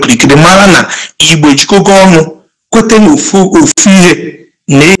anya okirikiri mara na Igbo jikọgo ọnụ kwete n'ofu ihe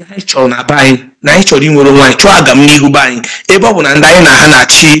na ihe anyị chọrọ na be anyị na anyị chọrọ inwere onwe anyị chọọ aga m n'ihu be anyị ebe ọ bụ na ndị anyị na ha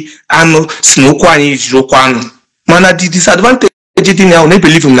na-achị anụ si n'okwu anyị jiri okwu anụ. Mana the disadvantage dị na I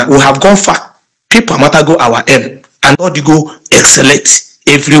believe na we have gone far. People matago our aim and all the go excellent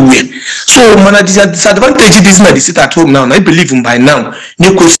everywhere. So mana the disadvantage is na the sit at home now. I believe by now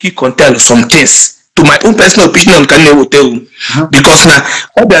Nyekoski can tell some things. To my own personal opinion can never tell because now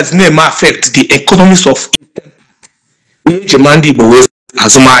others may affect the economies of Jemandi Bowe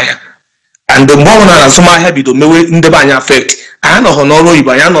Azumaya. And the more na Azumaya be the mewe ndebanya affect. I know honoro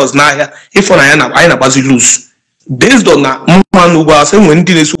ibanya knows na if on I na bazi lose. Based on na man ugwa say when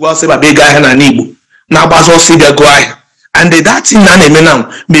ndị na-esu ugwa say ba be ga na Igbo na agbazo si bia go ahia. And that thing na na-eme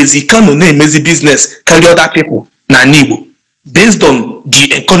now mezi Kanu na-emezi business carry other people na Igbo. Based on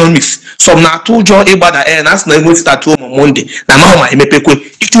the economics, some na tojo ịgbada na as na enwe start home on Monday na ma emepekwe.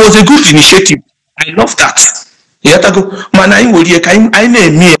 It was a good initiative. I love that. Yatago mana anyị nwere ka anyị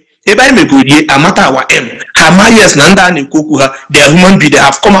na-eme ebe anyị megorie amata our aim. Kama yes na ndị a na-ekwu okwu ha they are human beings, they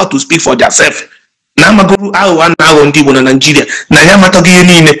have come out to speak for themselves. Na magoro aghụghọ na aghụghọ ndị Igbo na Nigeria na ya amatago ihe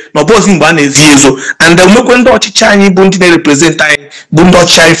niile na ọbọzi mgbe a na-ezi ezo and omekwe ndị ọchịchị anyị bụ ndị na-represent anyị bụ ndị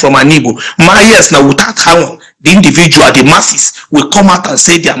ọchịchị anyị from an Igbo ma yes na without how the individual the masses will come out and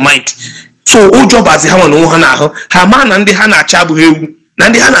say their mind. So ụjọ bazi ha nwe ha na ahụ ha ma na ndị ha na-achị abụghị ewu na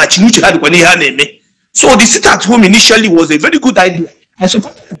ndị ha na-achị n'uche ha dịkwa n'ihe ha na-eme. So the sit at home initially was a very good idea. I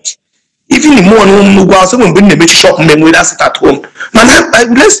support it. Even the more no go outside when they make shop memory that sit at home. Man,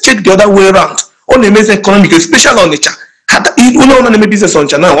 let's check the other way around. On the amazing economic, especially on the chat. You know, on the business on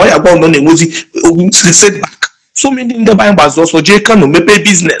China, why about on the Mozi set back. So many in the buying was also Kanu maybe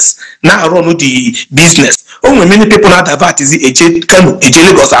business. Now run the business. Oh, many people now divert is Kanu,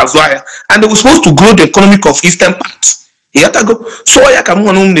 Lagos as well. And they were supposed to grow the economic of eastern part. Go. So I can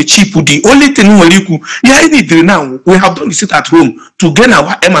on the cheap. The only thing we need now, we have done the sit at home to gain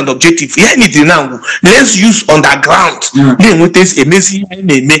our aim and objective. We need now. Let's use underground. Then with this amazing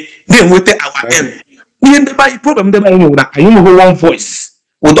name. Then with our aim. The problem I know one voice.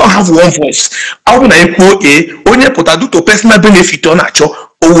 We don't have one voice. How can I put only put a do to personal benefit on a show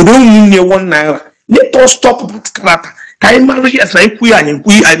or we don't need 1 naira. Let us stop that character. Can I marry yes, I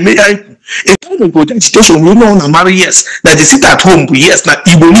may a kind of project situation we know marry yes that they sit at home yes na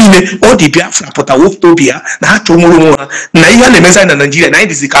Iboline or the Biafra put a wolf tobia na tomorrow na even the mesa in Nigeria na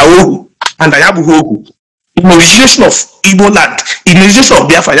this is and I have hogu. Immunization of Igbo land, immunization of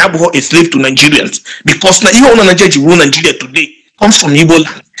Biafra Yabuho a slave to Nigerians because na even on Nigeria today comes from Igbo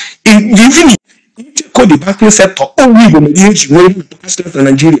land. Even call the banking sector, oh, we will in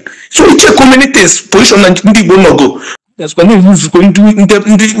Nigeria. So it's a communities position and Igbo no go. That's when we going to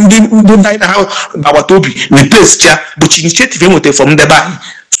the our Toby replace chair, but initiative from the buy.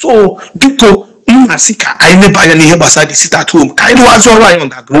 So people Masika, I never any help aside the sit at home. I was all right on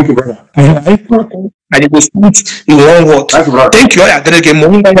that group, brother. And it was put in one word. Thank you. I got to get more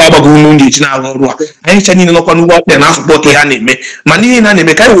than I was going to now. I ain't saying no one what and ask what they anime. Money in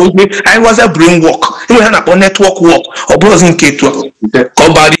anime. I was a brain walk. You had a network walk or browsing K12.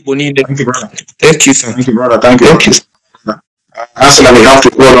 Thank you, brother. Thank you, sir. Thank you, brother. Thank you. Actually, we have to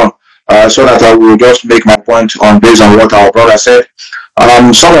hold on so that I will just make my point on based on what our brother said.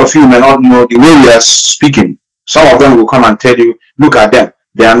 Some of you may not know the way we are speaking. Some of them will come and tell you, look at them.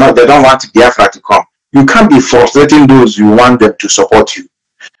 They don't want Biafra to come. You can't be frustrating those you want them to support you.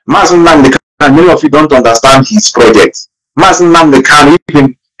 Mazi Methuselah Ipob, many of you don't understand his project. Mazi Methuselah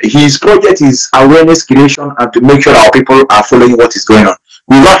Ipob, his project is awareness creation and to make sure our people are following what is going on.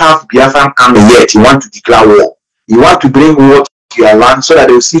 We don't have Biafran army yet. You want to declare war. You want to bring war to your land so that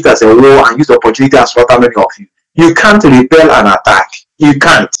they will see it as a war and use the opportunity and slaughter many of you. You can't repel an attack. You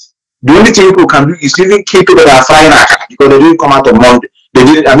can't. The only thing people can do is even keep people that are flying attack because they didn't come out on Monday.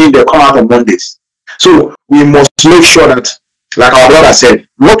 They come out on Mondays. So we must make sure that, like our brother said,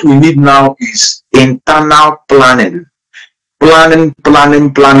 what we need now is internal planning. Planning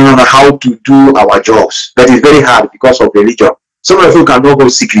on how to do our jobs. That is very hard because of religion. Some of you cannot go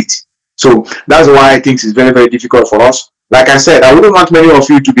secret. So that's why I think it's very, very difficult for us. Like I said, I wouldn't want many of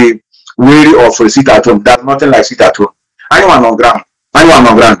you to be weary of a sit at home. There's nothing like sit at home. Anyone on ground. We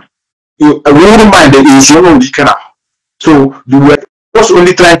wouldn't mind that it's your own canal. So we were just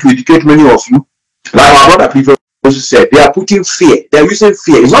only trying to educate many of you. Like our brother people also said, they are putting fear. They are using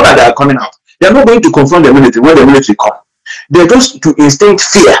fear. It's not that they are coming out. They are not going to confront the military when the military come. They're just to instinct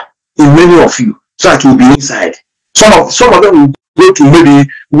fear in many of you so that you will be inside. Some of them will go to maybe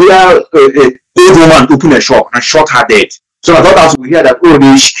where an old woman open a shop and shot her dead. So I thought that we hear that, oh,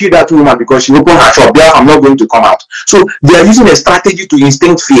 they killed that woman because she opened her shop. There, I'm not going to come out. So they are using a strategy to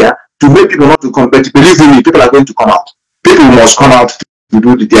instinct fear to make people not to come. But believe me, people are going to come out. People must come out to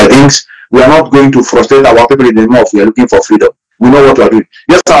do their things. We are not going to frustrate our people in the north. We are looking for freedom. We know what we are doing.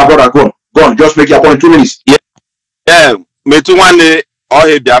 Yes, our brother, go on. Just make your point. 2 minutes. Yeah. Me too. One day, all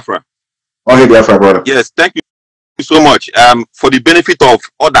hey Biafra. All hey Biafra, brother. Yes, thank you so much. For the benefit of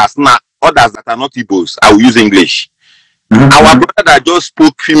others that are not Igbos, I will use English. Our brother that just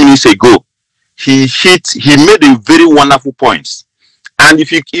spoke 3 minutes ago, he made a very wonderful point. And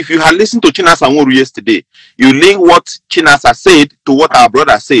if you had listened to Chinasa Nworu yesterday, you link what Chinasa said to what our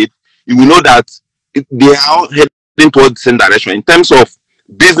brother said, you will know that they are all heading towards the same direction. In terms of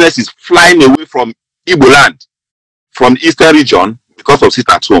businesses flying away from Igbo land, from the eastern region, because of sit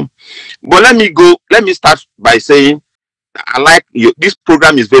at home. But let me start by saying, I like you. This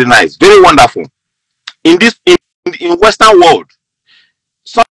program is very nice, very wonderful. In Western world,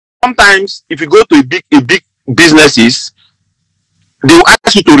 sometimes if you go to a big businesses, they will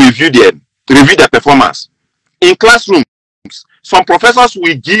ask you to review their performance. In classrooms, some professors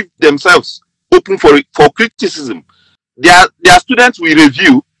will give themselves open for criticism. Their students will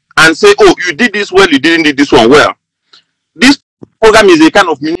review and say, oh, you did this well, you didn't do this one well. This program is a kind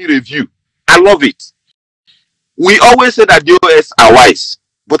of mini review. I love it. We always say that the OS are wise,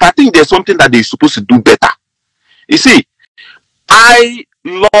 but I think there's something that they're supposed to do better. You see, I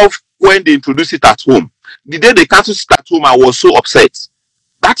love when they introduce it at home. The day they canceled it at home, I was so upset.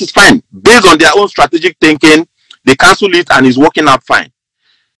 That is fine. Based on their own strategic thinking, they canceled it and it's working out fine.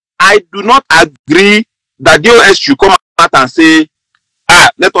 I do not agree that DOS should come out and say,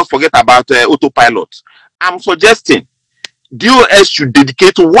 let us forget about autopilot. I'm suggesting DOS should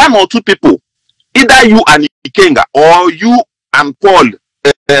dedicate one or two people, either you and Ikenga or you and Paul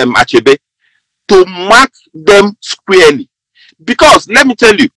Achebe, to mark them squarely. Because let me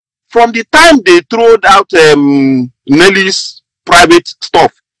tell you, from the time they throwed out Nelly's private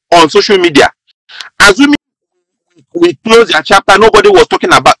stuff on social media, assuming we closed their chapter, nobody was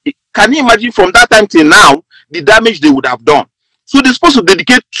talking about it. Can you imagine from that time till now, the damage they would have done? So they're supposed to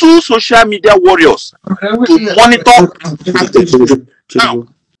dedicate 2 social media warriors to monitor. Now,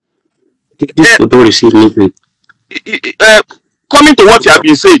 coming to what you have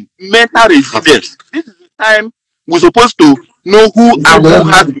been saying, mental resilience. This is the time we're supposed to know who and who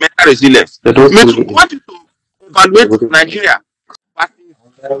has mental resilience. We want you to evaluate Nigeria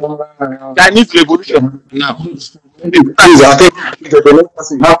Chinese revolution now. Please, I think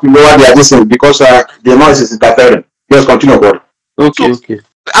you have to lower their distance because the noise is interfering. Yes, continue, God. Okay.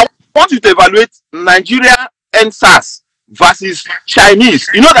 I want you to evaluate Nigeria and SARS versus Chinese.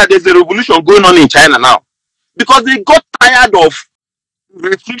 You know that there's a revolution going on in China now because they got tired of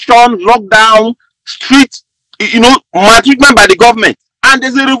restriction, lockdown, street, maltreatment by the government, and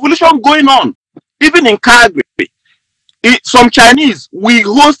there's a revolution going on. Even in Calgary, some Chinese will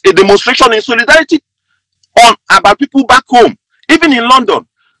host a demonstration in solidarity on about people back home. Even in London,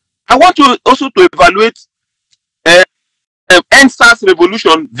 I want you also to evaluate NSAS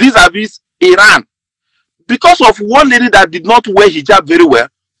revolution vis-a-vis Iran. Because of one lady that did not wear hijab very well,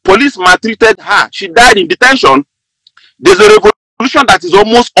 police maltreated her. She died in detention. There's a revolution that is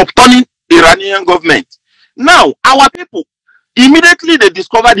almost upturning Iranian government. Now, our people, immediately they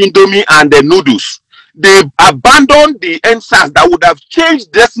discovered Indomie and the noodles. They abandoned the NSAS that would have changed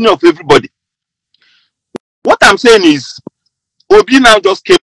the destiny of everybody. What I'm saying is, Obi now just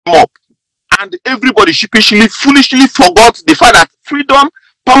came up and everybody sheepishly, foolishly forgot the fact that freedom,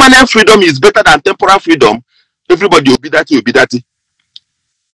 permanent freedom is better than temporal freedom. Everybody obi that.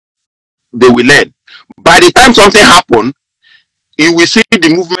 They will learn. By the time something happens, you will see the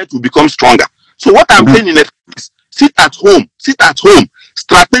movement will become stronger. So what I'm saying in effect is sit at home,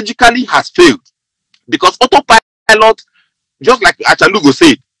 strategically has failed. Because autopilot, just like Achalugo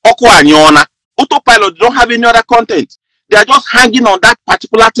said, Oko and Yona, autopilot don't have any other content. They are just hanging on that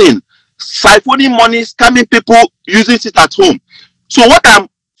particular thing, siphoning money, scamming people, using it at home. So what I'm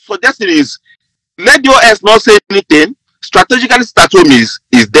suggesting is, let your ass not say anything. Strategically, sit at home is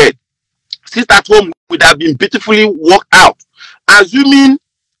dead. Sit at home would have been beautifully worked out. Assuming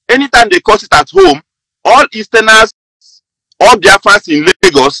anytime they call it at home, all Easterners, all Biafrans in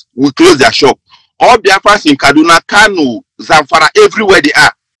Lagos will close their shop. All Biafrans in Kaduna, Kanu, Zamfara, everywhere they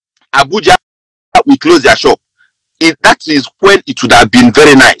are, Abuja will close their shop. That is when it would have been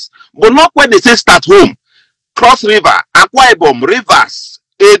very nice. But not when they say start home. Cross River, Akwa Ibom, Rivers,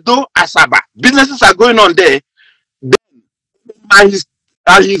 Edo, Asaba. Businesses are going on there. Then,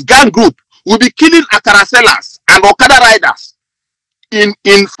 his gang group will be killing Akara sellers and Okada riders in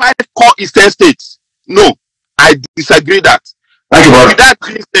 5 core Eastern states. No, I disagree that. Thank you, brother. With that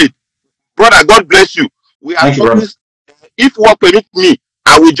being said, brother, God bless you. We are always, if work permit me,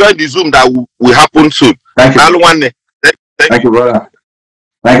 I will join the Zoom that will happen soon. Thank you. Thank you, brother.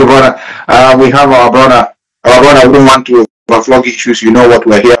 Thank you, brother. We have our brother. Our brother wouldn't want to overflog issues. You know what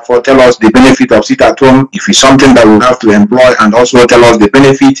we're here for. Tell us the benefit of sit at home. If it's something that we have to employ, and also tell us the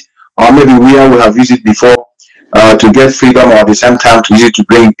benefit, or maybe where we have used it before to get freedom, or at the same time to use it to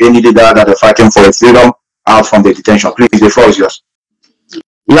bring any leader that are fighting for freedom out from the detention. Please, the floor is yours.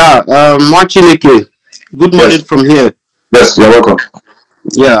 Yeah, Machineke. Good morning from here. Yes, you're welcome.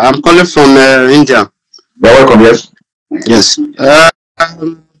 Yeah, I'm calling from India. You're welcome, yes. Yes.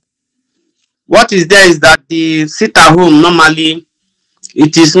 What is there is that the sit at home normally,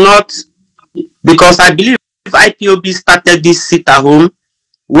 it is not, because I believe IPOB started this sit at home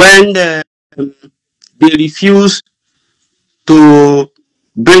when they refused to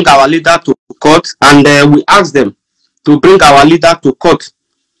bring our leader to court, and we asked them to bring our leader to court.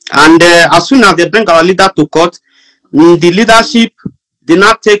 And as soon as they bring our leader to court, the leadership did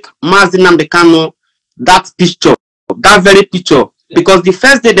not take Mazi Methuselah Ipob that picture, that very picture, because the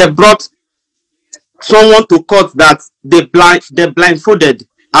first day they brought someone to court that they blindfolded.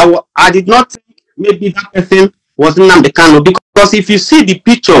 I did not think maybe that person was Nnamdi Kanu, because if you see the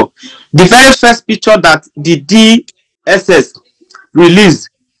picture, the very first picture that the DSS released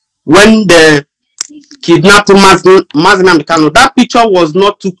when the kidnapped Mazi Methuselah Ipob, that picture was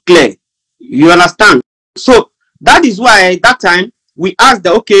not too clear. You understand? So that is why at that time we asked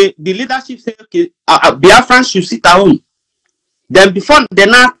that, okay, the leadership said, okay, Biafrans should sit at home. Then before they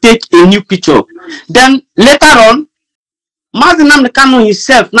now take a new picture. Then later on, Mazi Kanu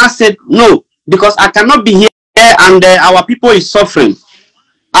himself now said, no, because I cannot be here and our people is suffering.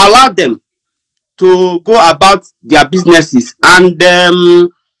 Allow them to go about their businesses, and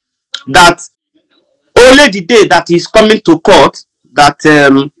that only the day that he's coming to court, that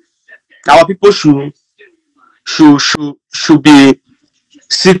our people should be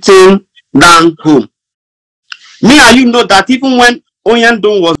sitting down home. Me and you know that even when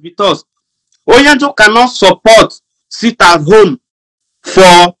Oyendon was with us, Oyendon cannot support sit at home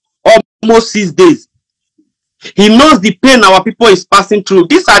for almost 6 days. He knows the pain our people is passing through.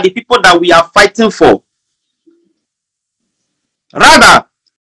 These are the people that we are fighting for. Rather,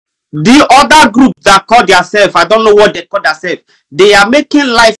 the other group that call themselves, I don't know what they call themselves, they are making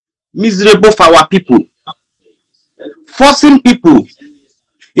life miserable for our people, forcing people.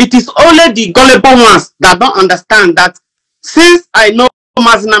 It is only the gullible ones that don't understand that since I know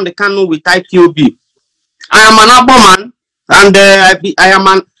Mazi Kanu with IPOB, I am an Abo man, and I am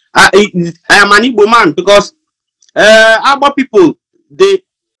an Igbo man, because Abo people, they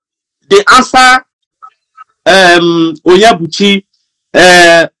answer Onyabuchi,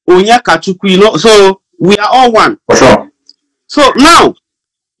 Onyakachuku, you know, so we are all one. For sure. So now,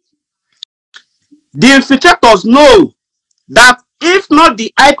 the infiltrators know that if not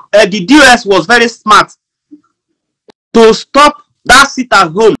the DOS was very smart to stop that sit at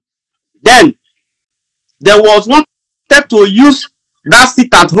home, then there was wanted to use that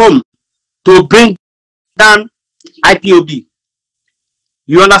sit at home to bring down IPOB.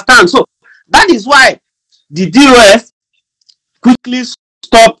 You understand? So that is why the DOS quickly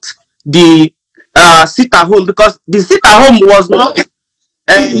stopped the sit at home, because the sit at home was not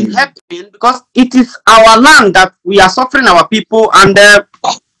helping, because it is our land that we are suffering our people, and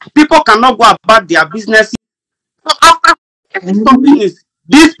people cannot go about their business. So after stopping this,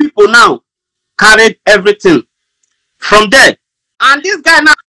 these people now carried everything from there, and this guy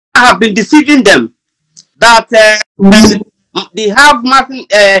now have been deceiving them that they have Mazi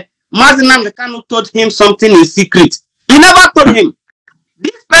Kanu told him something in secret. He never told him.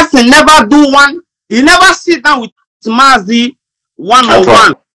 This person never do one. He never sit down with Mazi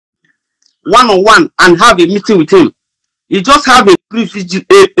one-on-one and have a meeting with him. He just have a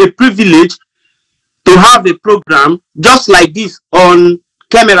privilege to have a program just like this on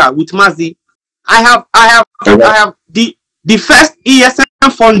camera with Mazi. I have the first ESN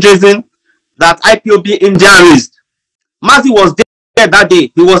fundraising that IPOB India raised. Mazi was there that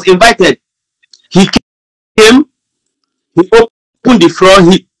day. He was invited. He came. He opened the floor.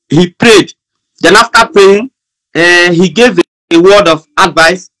 He prayed. Then after praying, he gave a word of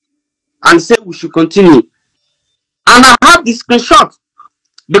advice and said we should continue. And I have the screenshot,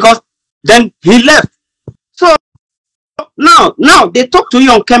 because then he left. So now they talk to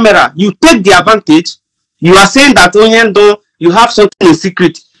you on camera. You take the advantage. You are saying that Oyendo, you have something in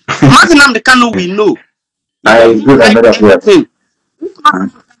secret. Mazi Kanu we know.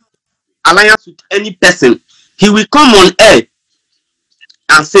 Alliance with any person, he will come on air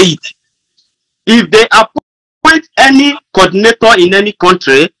and say it. If they appoint any coordinator in any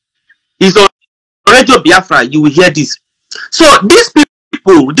country, is on Radio Biafra, you will hear this. So these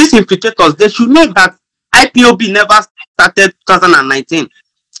people, these infiltrators, they should know that IPOB never started 2019.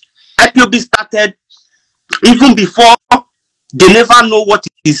 IPOB started even before. They never know what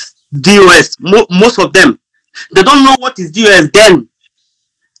is DOS. Most of them, they don't know what is DOS. Then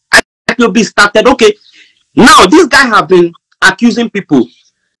IPOB started. Okay, now this guy have been accusing people.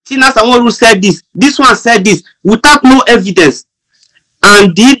 Tina someone who said this one said this without no evidence,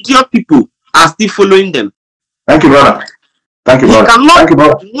 and the idiot people are still following them. Thank you, brother. Thank you, brother. Thank you,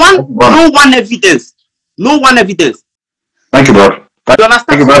 brother. No one evidence. Thank you, brother. You understand?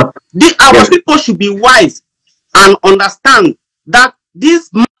 Thank you, brother. Our people should be wise and understand that this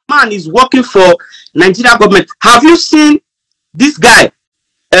man is working for Nigeria government. Have you seen this guy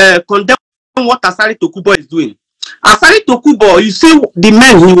condemn what Asari Tokubo is doing? Asari Tokubo, you see the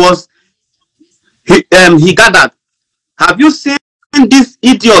men he gathered. Have you seen this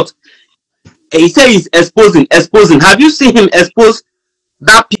idiot? He said he's exposing. Have you seen him expose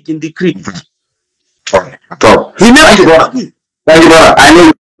that pig in the creek? He never. Thank you, brother. Thank you, brother. I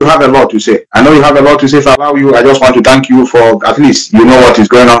know you have a lot to say. So allow you. I just want to thank you for at least you know what is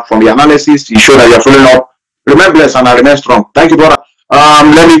going on from the analysis. You show that you're following up. Remain blessed and I remain strong. Thank you, brother.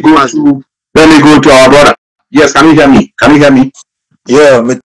 Let me go to our brother. Yes, can you hear me? Yeah,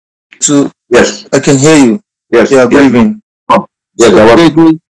 me too. Yes, I can hear you. Yes. Yeah, good evening. Yes,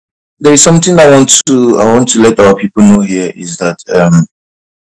 there is something I want to let our people know here is that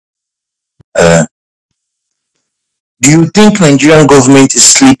Do you think Nigerian government is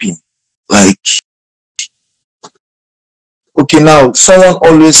sleeping? Like, okay, now someone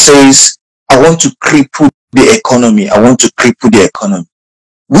always says, I want to cripple the economy. I want to cripple the economy.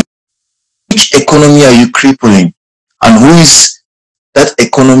 Which economy are you crippling? And who is that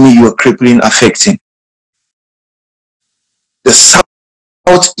economy you are crippling affecting? The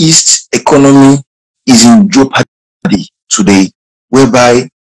Southeast economy is in jeopardy today, whereby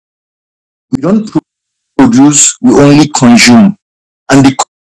we don't produce, we only consume. And the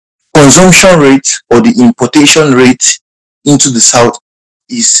consumption rate or the importation rate into the South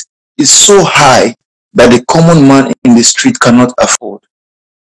is so high that the common man in the street cannot afford.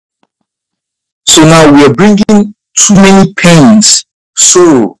 So now we are bringing too many pains,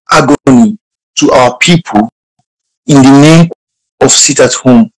 sorrow, agony to our people in the name of sit at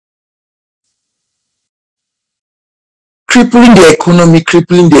home. Crippling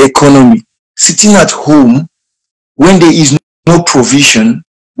the economy, sitting at home when there is no provision,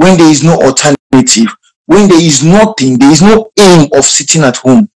 when there is no alternative, when there is nothing, there is no aim of sitting at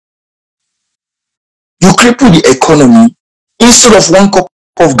home. You cripple the economy, instead of 1 cup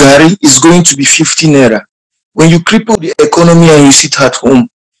of gari is going to be 50 naira. When you cripple the economy and you sit at home,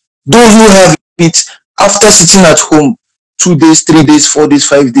 those who have it after sitting at home 2 days, 3 days, 4 days,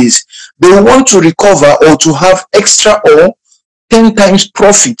 5 days, they want to recover or to have extra or 10 times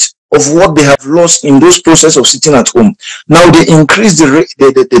profit of what they have lost in those process of sitting at home. Now they increase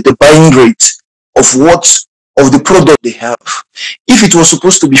the buying rate of the product they have. If it was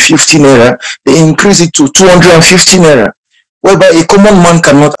supposed to be 50 naira, they increase it to 250 naira, whereby a common man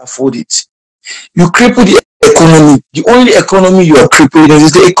cannot afford it. You cripple the economy. The only economy you are crippling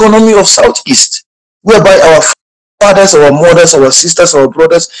is the economy of Southeast, whereby our fathers, our mothers, our sisters, our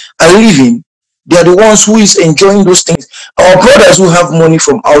brothers are living. They are the ones who is enjoying those things. Our brothers who have money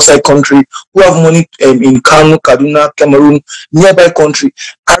from outside country, who have money in Kanu, Kaduna, Cameroon, nearby country,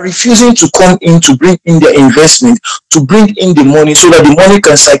 are refusing to come in to bring in their investment, to bring in the money so that the money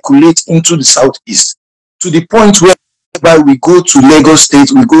can circulate into the Southeast. To the point whereby we go to Lagos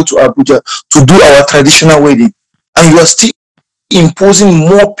State, we go to Abuja to do our traditional wedding, and you are still imposing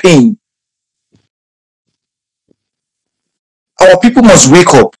more pain. Our people must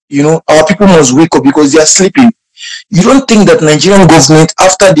wake up, our people must wake up because they are sleeping. You don't think that Nigerian government,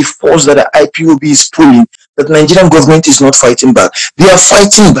 after the force that the IPOB is pulling, that Nigerian government is not fighting back? They are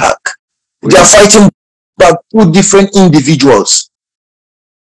fighting back. They are fighting back through different individuals.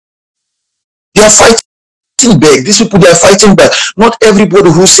 They are fighting back. These people, they are fighting back. Not everybody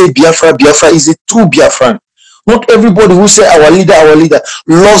who say Biafra is a true Biafran. Not everybody who say our leader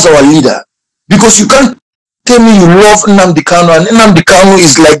loves our leader. Because you can't tell me you love Nnamdi Kanu, and Nnamdi Kanu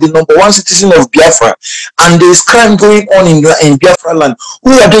is like the #1 citizen of Biafra, and there is crime going on in Biafra land.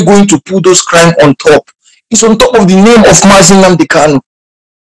 Who are they going to put those crime on top? It's on top of the name of Mazi Nnamdi Kanu.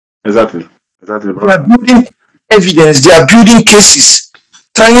 Exactly. They are building evidence, they are building cases,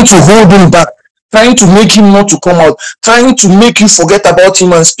 trying to hold him back, trying to make him not to come out, trying to make you forget about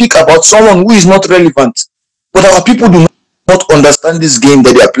him and speak about someone who is not relevant. But our people do not understand this game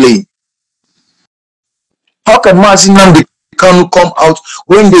that they are playing. How can Mazi Nnamdi Kanu come out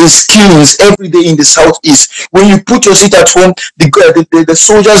when there is killings every day in the Southeast? When you put your seat at home, the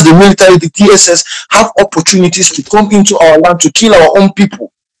soldiers, the military, the TSS have opportunities to come into our land to kill our own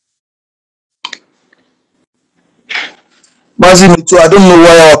people. Mazi Methuselah, I don't know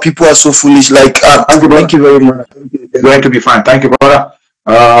why our people are so foolish. Like, thank you very much. It's going to be fine. Thank you, brother.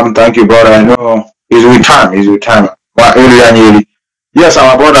 Thank you, brother. I know it's with time. It's with time. Yes,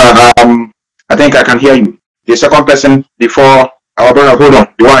 our brother. I think I can hear you. The second person before our brother. Hold on.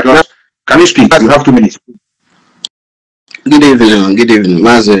 Can you speak? You have 2 minutes. Good evening,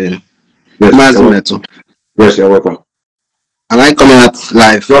 Mazi. Yes, Mazi Methuselah. Yes, you're welcome. Am I coming out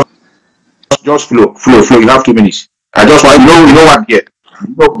live? Just flow. You have 2 minutes. I just want you know what here.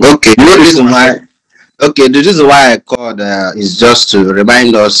 Okay. The reason why I called is just to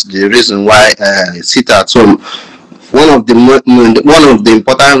remind us the reason why sit at home. One of the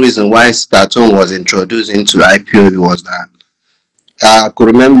important reasons why sit at home was introduced into IPOB was that I could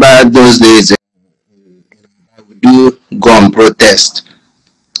remember those days we do go on protest.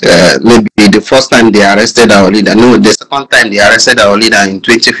 Maybe the first time they arrested our leader. No, the second time they arrested our leader in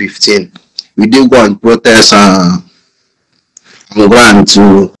 2015. We do go on protest on ground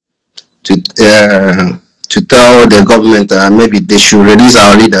to tell the government maybe they should release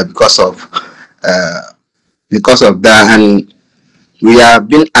our leader because of that, and we have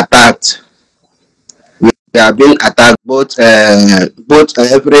been attacked. We have been attacked both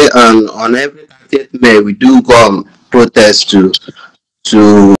every on every 30th May we do go on protest to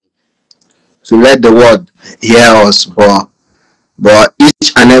let the world hear us, but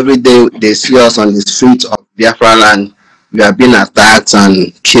each and every day they see us on the streets of Biafra land, we are being attacked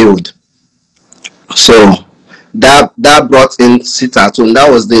and killed. So that brought in sit at home. That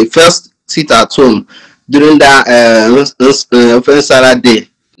was the first sit at home during that day.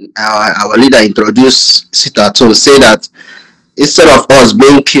 Our leader introduced sit at home, say that instead of us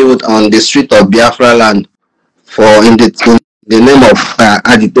being killed on the street of Biafra land in the name of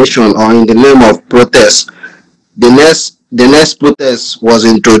agitation or in the name of protest, the next protest was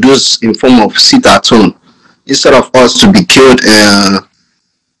introduced in form of sit at home. Instead of us to be killed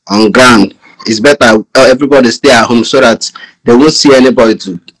on ground, it's better everybody stay at home so that they won't see anybody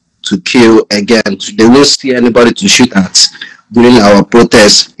to kill again. They won't see anybody to shoot at during our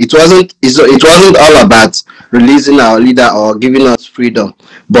protest. It wasn't all about releasing our leader or giving us freedom,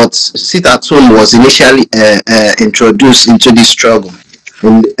 but sit at home was initially introduced into this struggle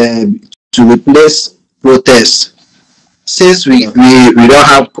to replace protest. Since we don't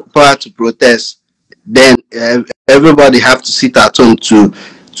have power to protest, then everybody have to sit at home to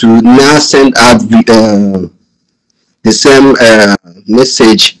now send out the same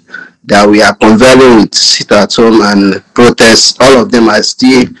message that we are conveying with sit at home and protest. All of them are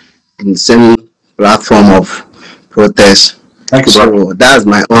still in the same platform of protest. Thank you, brother. So that's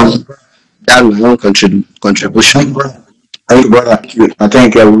my own contribution. Thank you, brother. I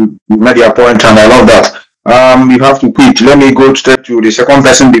think you made your point, and I love that. You have to quit. Let me go straight to the second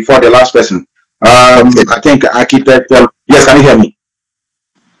person before the last person. I think architect. Yes, can you hear me?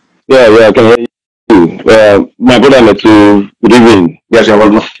 Yeah, I can hear you. My brother Methu, good evening. Yes, you're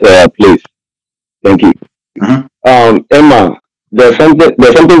welcome. Please. Thank you. Emma, there's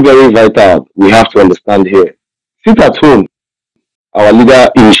something very vital we have to understand here. Sit at home, our leader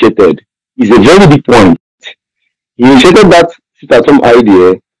initiated, is a very big point. He initiated that sit at home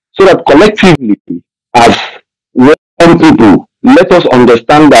idea so that collectively, as one people, let us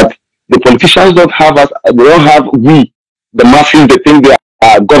understand that the politicians don't have us, they don't have we, the masses, they think they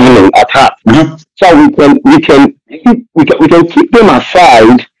are governing at heart. So we can keep them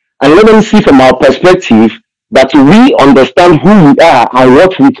aside and let them see from our perspective that we understand who we are and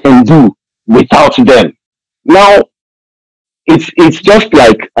what we can do without them. Now, it's just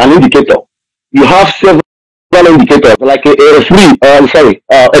like an indicator. You have several indicators, like a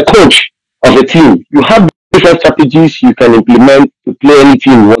coach of a team. You have different strategies you can implement to play any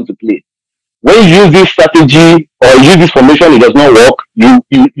team you want to play. When you use this strategy or use this formation, it does not work,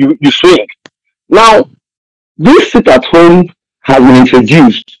 you swing. Now, this sit at home has been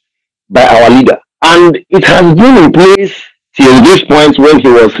introduced by our leader, and it has been in place till this point when he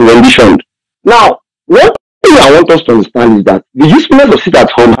was renditioned. Now, what I want us to understand is that the usefulness of sit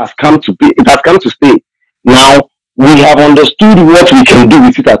at home has come to be, it has come to stay. Now, we have understood what we can do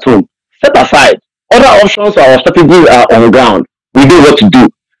with sit at home. Set aside other options, our strategies are on ground. We know what to do.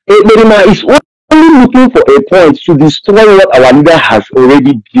 Merima is only looking for a point to destroy what our leader has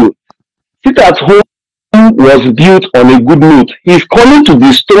already built. Sit at home was built on a good note. He's coming to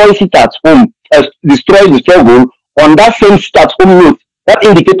destroy sit at home, destroy the struggle on that same sit at home note, that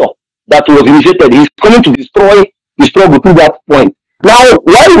indicator that was initiated. He's coming to destroy the struggle to that point. Now,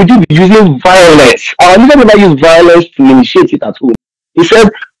 why would you be using violence? Our leader never used violence to initiate sit at home. He said,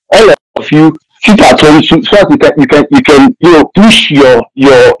 all of you sit at home so that you can push your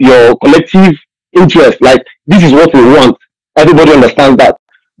collective interest. Like, this is what we want. Everybody understands that.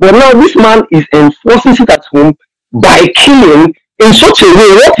 But now this man is enforcing sit at home by killing in such a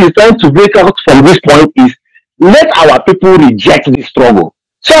way. What he's trying to break out from this point is let our people reject the struggle.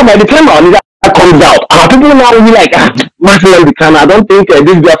 So by the time our leader comes out, our people now will be like, Mazi Kanu, I don't think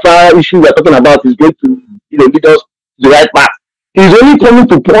this Biafra issue we're talking about is going to lead us to the right path. He's only coming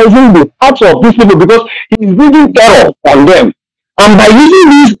to poison the hearts of these people because he's bringing terror on them. And by using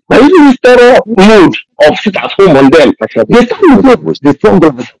this terror mode of sit at home on them, they start to say, the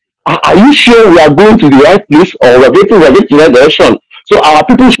struggle. Are you sure we are going to the right place or we're going to the right direction? So our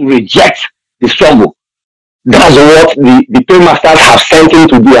people should reject the struggle. That's what the paymasters have sent him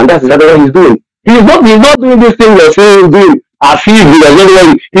to do, and that's exactly what he's doing. He's not doing this thing we're saying he's doing as if he does not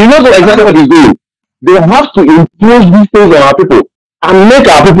know. He's not doing exactly what he's doing. They have to impose these things on our people and make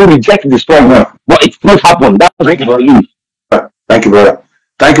our people reject the struggle. But it's not happened. That's what I believe. Thank you, brother.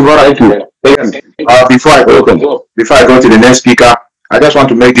 Thank you, brother. Thank you. Before I go to the next speaker, I just want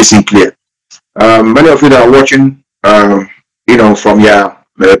to make this clear. Many of you that are watching, from your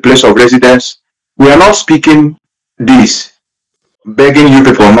place of residence, we are not speaking this, begging you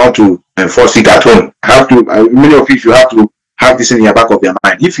people not to enforce it at home. Many of you have to have this in your back of your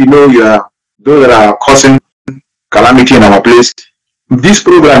mind. If you know you are those that are causing calamity in our place, this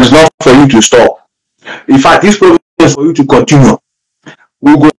program is not for you to stop. In fact, this program is for you to continue.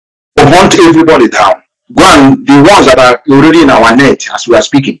 We go hunt everybody down. Go and the ones that are already in our net as we are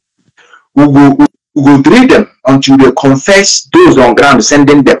speaking. We go treat them until they confess those on ground,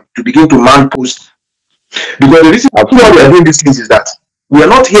 sending them to begin to man post. Because the reason why we are doing these things is that we are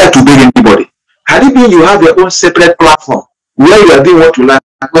not here to beg anybody. Had it been you have your own separate platform where you are doing what you like,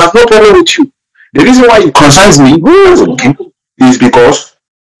 we have no problem with you. The reason why it concerns me is because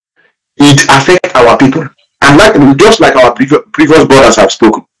it affects our people. And just like our previous brothers have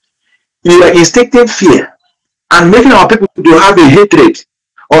spoken, we are instincting fear and making our people to have a hatred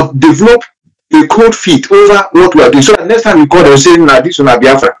or develop a cold feet over what we are doing. So that next time we call them saying, "Nah, this is not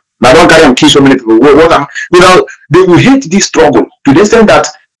Biafra. Now don't carry and kill so many people." They will hate this struggle to the extent that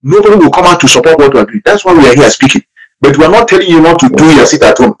nobody will come out to support what we are doing. That's why we are here speaking. But we are not telling you not to do your sit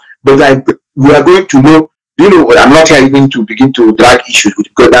at home. But we are going to know. I'm not here even to begin to drag issues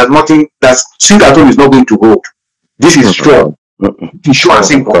because there's nothing that sit at home is not going to hold. This is strong. It's sure and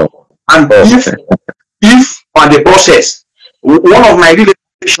simple. And if on the process, one of my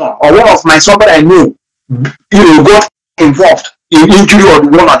relation or one of my somebody I know, got involved in injury or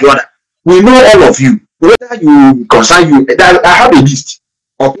one or the other, we know all of you. Whether you concern you, I have a list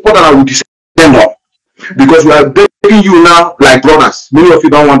of people that I will descend on because we are begging you now like brothers. Many of you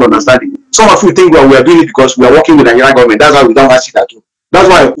don't want to understand it. Some of you think we are doing it because we are working with the Nigerian government. That's why we don't want to see that too. That's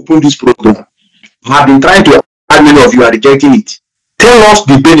why I opened this program. I have been trying to add many of you are rejecting it. Tell us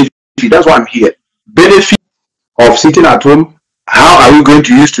the benefit. That's why I'm here. Benefit of sitting at home. How are we going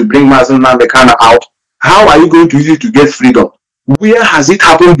to use to bring Mazi Methuselah Ipob out? How are you going to use it to get freedom? Where has it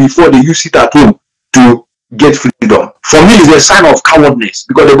happened before they use it at home to get freedom? For me, it's a sign of cowardness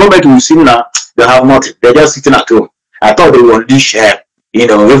because the government will see now they have nothing. They're just sitting at home. I thought they will unleash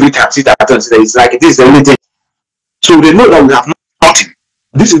every time sit at home. It's like it is the only thing. So they know that we have nothing.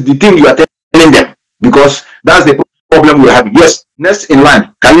 This is the thing you are telling them because that's the problem we're having. Yes, next in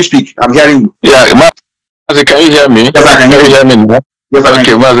line. Can you speak? I'm hearing you. Yeah, Mazi, can you hear me? Yes, I can hear me. Yes,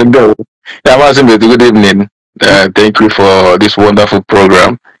 okay, Mazi, go. Yeah, Mazi, good evening. Thank you for this wonderful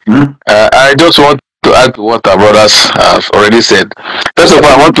program. I just want to add to what our brothers have already said. First of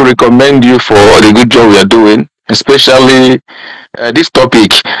all, I want to recommend you for the good job we are doing, especially this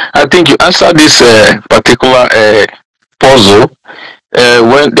topic. I think you answered this particular puzzle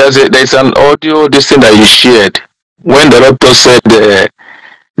when there's an audio, this thing that you shared, when the doctor said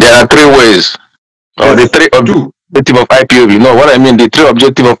there are three ways, or the three objective of IPOB. No, what I mean, the three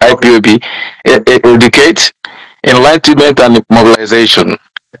objective of IPOB: educate, enlightenment, and mobilization.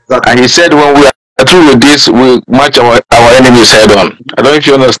 And he said when we are through with this, we match our enemies head on. I don't know if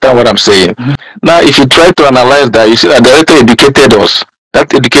you understand what I'm saying. Now, if you try to analyze that, you see that the director educated us.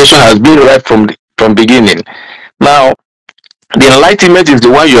 That education has been right from beginning. Now, the enlightenment is the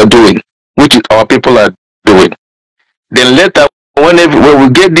one you are doing, which our people are doing. Then later, when we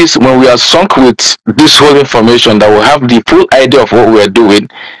get this, when we are sunk with this whole information, that we have the full idea of what we are doing,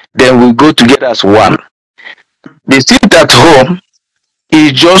 then we go together as one. The sit at home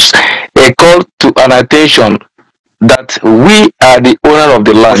is just a call to an attention that we are the owner of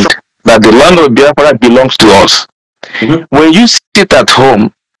the land, that the land of Biafra belongs to us. When you sit at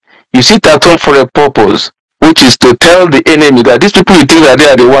home, you sit at home for a purpose, which is to tell the enemy that these people you think that they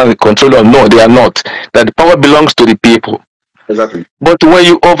are the one in control of. No, they are not. That the power belongs to the people. Exactly. But when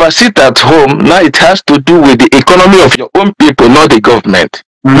you oversit at home, now it has to do with the economy of your own people, not the government.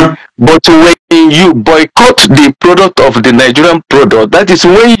 But when you boycott the product of the Nigerian product, that is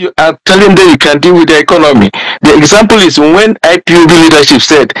when you are telling them you can deal with the economy. The example is when IPOB leadership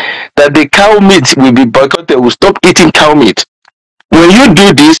said that the cow meat will be boycotted, will stop eating cow meat. When you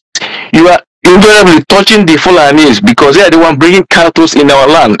do this, you are invariably touching the Fulanis because they are the one bringing cattle in our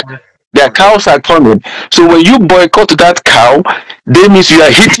land. Their cows are coming. So when you boycott that cow, that means you are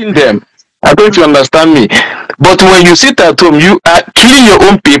hitting them. I don't know if you understand me. But when you sit at home, you are killing your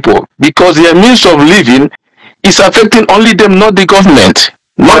own people because their means of living is affecting only them, not the government,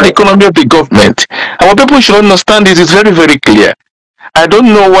 not the economy of the government. Our people should understand this. It's very, very clear. I don't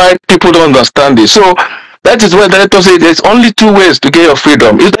know why people don't understand this. So that is why the director said there's only two ways to get your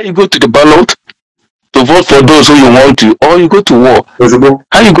freedom. Either you go to the ballot to vote for those who you want to, or you go to war.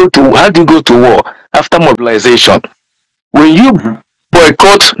 How do you go to war? After mobilization. When you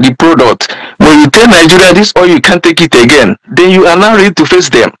boycott the product, when you tell Nigeria this or you can't take it again, then you are now ready to face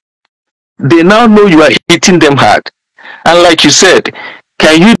them. They now know you are hitting them hard. And like you said,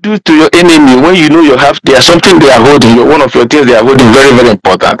 can you do to your enemy when you know you have there's something they are holding, one of your things they are holding very, very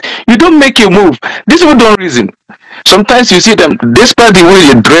important. You don't make a move. These people don't reason. Sometimes you see them, despite the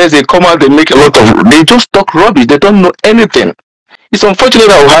way they dress, they come out, they make a lot of, they just talk rubbish. They don't know anything. It's unfortunate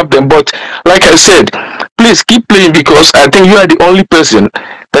that we have them, but like I said, please keep playing because I think you are the only person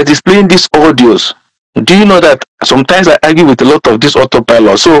that is playing these audios. Do you know that sometimes I argue with a lot of these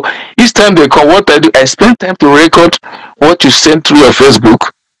autopilot? So each time they come, what I do, I spend time to record what you send through your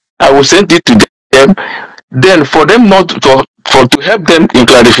Facebook. I will send it to them. Then for them not to help them in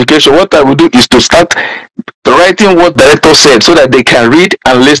clarification, what I will do is to start writing what the director said so that they can read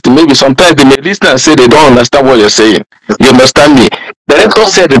and listen. Maybe sometimes they may listen and say they don't understand what you're saying. You understand me? The director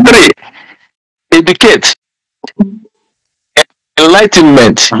said three: educate,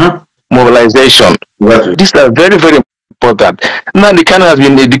 enlightenment, mobilization. These are very, very important. Now the Kanu has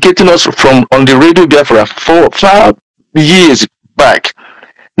been educating us from on the radio Biafra for 5 years back.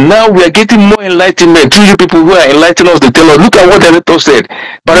 Now we are getting more enlightenment through you people who are enlightening us. They tell us, look at what the director said.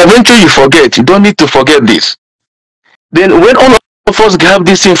 But eventually you forget. You don't need to forget this. Then when all of us have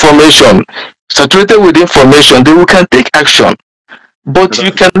this information, saturated with information, then we can take action. But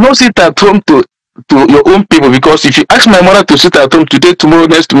you cannot sit at home to your own people, because if you ask my mother to sit at home today, tomorrow,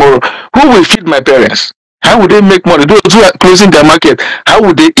 next tomorrow, who will feed my parents? How would they make money? Those who are closing their market, how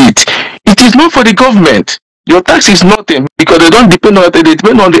would they eat? It is not for the government. Your tax is nothing because they don't depend on it, they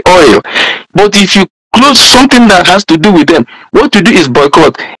depend on the oil. But if you close something that has to do with them, what you do is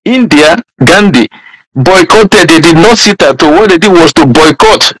boycott. India, Gandhi boycotted, they did not sit at home. What they did was to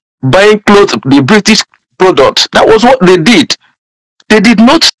boycott buying clothes, the British products. That was what they did. They did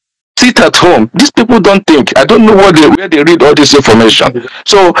not sit at home. These people don't think. I don't know where they read all this information.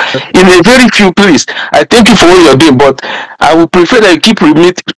 So, in a very few, please, I thank you for what you're doing, but I would prefer that you keep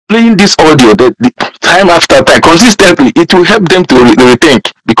playing this audio the time after time consistently. It will help them to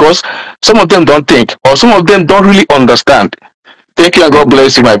rethink, because some of them don't think, or some of them don't really understand. Thank you, and God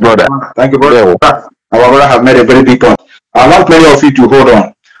bless you, my brother. Thank you, brother. Our brother has made a very big point. I want many of you to hold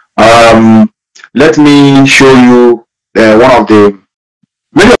on. Let me show you one of the.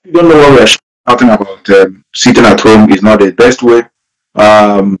 Many of you don't know what we are shouting about. Sitting at home is not the best way.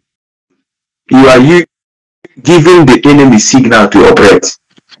 You are giving the enemy signal to operate.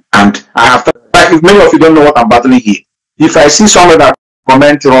 And I have to, if many of you don't know what I'm battling here, if I see someone that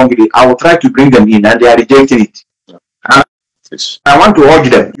comment wrongly, I will try to bring them in, and they are rejecting it. And I want to urge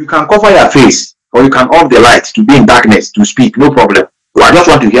them. You can cover your face, or you can off the light to be in darkness to speak. No problem. I just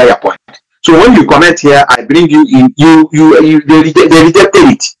want to hear your point. So when you comment here, I bring you in. They rejected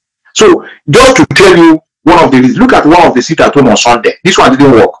it. So just to tell you one of the reasons, look at one of the sit at home on Sunday. This one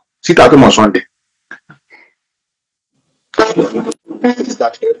didn't work. Sit at home on Sunday. Is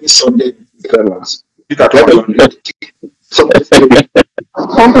that every Sunday? Sit at home on Sunday. Sit at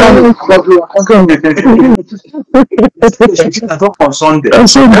home on Sunday.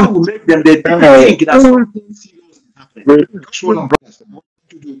 That will make them think that something serious is happening.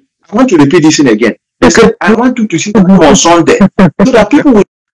 I want to repeat this thing again. They said, I want you to sit at home on Sunday so that people will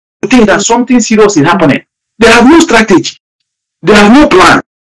think that something serious is happening. They have no strategy. They have no plan.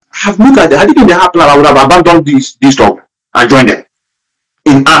 I have looked at it. I think they have plan. I would have abandoned this struggle and joined them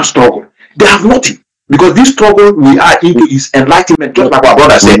in armed struggle. They have nothing, because this struggle we are into is enlightenment, just like our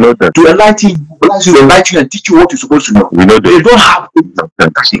brother said. To enlighten you, and teach you what you're supposed to know. We know they don't have.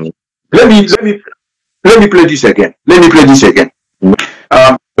 Let me play this again.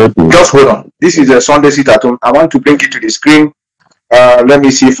 Just hold on. This is a Sunday sit at home. I want to bring it to the screen. Let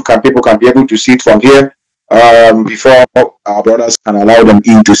me see if people can be able to see it from here before our brothers can allow them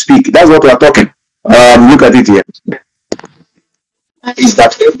in to speak. That's what we are talking. Look at it here. Is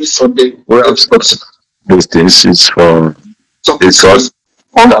that every Sunday? Those things is for because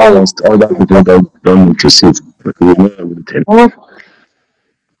other people don't need to see it. We know everything.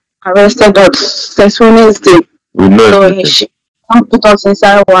 Arrested us since Wednesday. We know So everything. she put us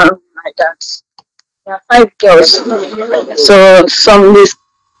inside one room like that. There are 5 girls. So some list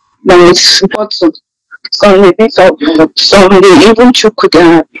them with bottle, some they beat up, some they even choke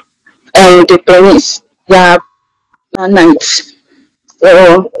the penis. Their night.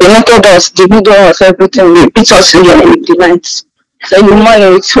 So they naked us, they video us, everything. They beat us in the night. So in the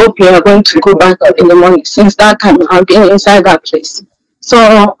morning, we hope we are going to go back up in the morning. Since that time, I've been inside that place. So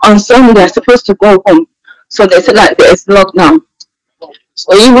on Sunday, they're supposed to go home. So they said that there's lockdown.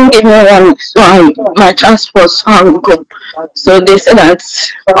 So even gave me one, so my transport, so I will go. So they said that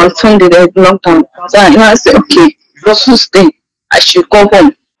on Sunday there's lockdown. So I said, okay, Tuesday, I should go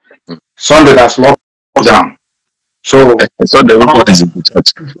home. Sunday, that's lockdown. So everybody is in the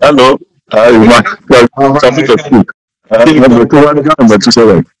church. Hello. Something to speak.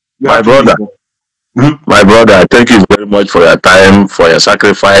 My brother. My brother, I thank you very much for your time, for your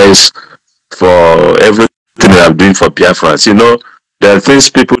sacrifice, for everything you have done for Biafrans. You know, there are things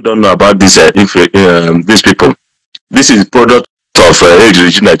people don't know about these people. This is product of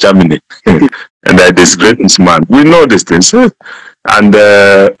Regina Germany and disgrace this man. We know these things. And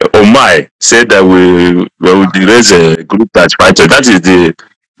Omai said that we will raise a group that's fighter. That is the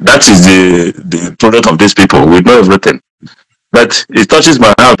product of these people. We know everything. But it touches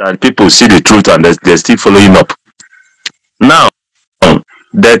my heart that people see the truth and they're still following up. Now,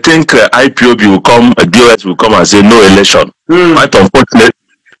 they think IPOB will come, DOS will come and say no election.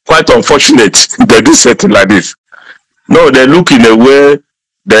 Quite unfortunate. They do something like this. No, they look in a way,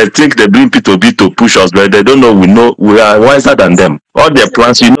 they think they bring P2B to push us, but they don't know we are wiser than them. All their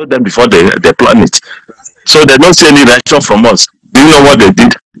plans, you know them before they plan it. So they don't see any reaction from us. Do you know what they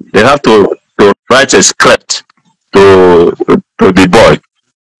did? They have to write a script to the boy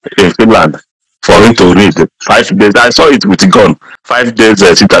in Finland for him to read. 5 days. I saw it with gun. 5 days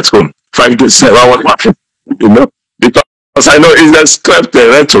sit at home. 5 days what happened? You know? Because I know it's a script they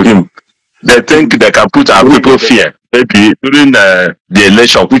read to him. They think they can put our people fear. Maybe during the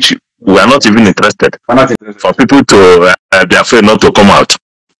election, which we are not even interested. For people to be afraid not to come out.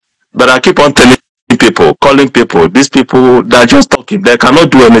 But I keep on telling people, calling people, these people, they're just talking. They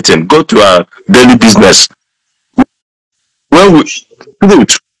cannot do anything. Go to our daily business. When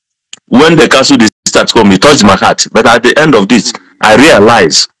the council starts home, it touched my heart. But at the end of this, I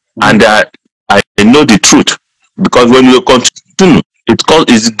realize and I know the truth. Because when we continue, it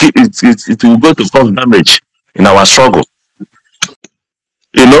will go to cause damage in our struggle.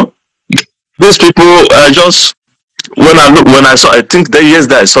 You know, these people are just when I saw, I think that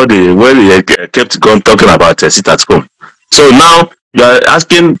yesterday I saw the where he kept going talking about sit at home. So now you are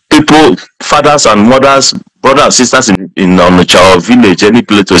asking people, fathers and mothers, brothers and sisters in Onitsha or village, any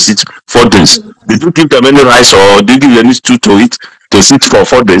place to sit 4 days. Did you give them any rice or did you give any stew to eat to sit for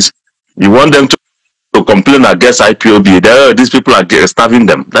 4 days? You want them to complain against IPOB? These people are starving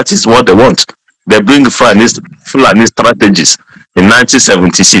them. That is what they want. They bring Fulani strategies in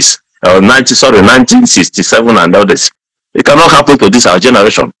 1976 or 1967 and others. It cannot happen to this our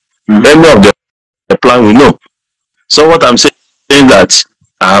generation. Any of the plan we know. So what I'm saying is that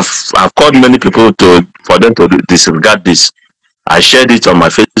I've called many people for them to disregard this. I shared it on my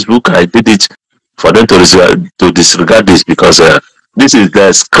Facebook. I did it for them to disregard this because this is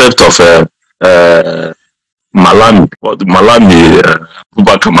the script of Malami,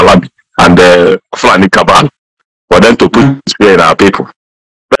 Abubakar Malami, and Fulani Cabal for them to put fear in our people.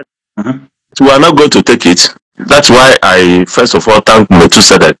 But we are not going to take it. That's why I first of all thank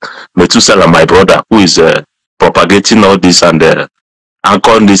Methuselah, my brother, who is propagating all this and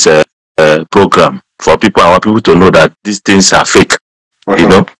anchoring this program for our people to know that these things are fake. You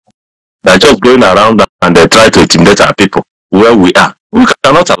know, they're just going around and they try to intimidate our people where we are. We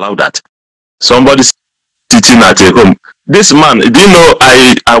cannot allow that. Somebody sitting at a home. This man, do you know,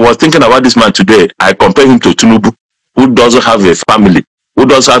 I was thinking about this man today. I compare him to Tinubu, who doesn't have a family, who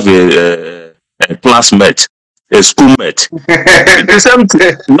doesn't have a classmate, a schoolmate. The same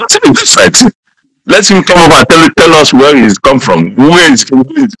thing, nothing different. Let him come over and tell us where he's come from. Who is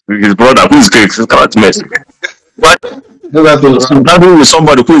his brother? Who is his classmate? But that with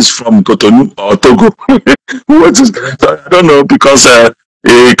somebody who is from Cotonou or Togo. I don't know, because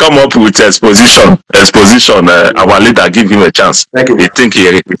he come up with exposition. Our leader give him a chance. He think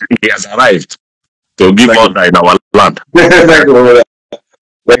he has arrived to give order in our land.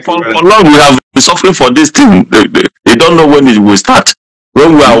 For long we have been suffering for this thing. They don't know when it will start.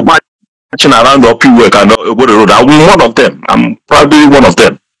 When we are marching around the work and go the road, I'm one of them. I'm probably one of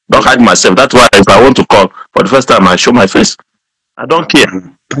them. Don't hide myself. That's why if I want to call for the first time, I show my face. I don't care.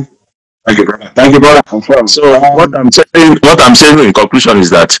 Thank you, brother. Thank you, brother. So what I'm saying in conclusion is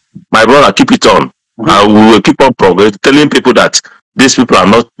that, my brother, keep it on. We will keep on telling people that these people are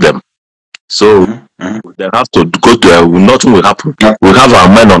not them. So they have to go to nothing will happen. We have our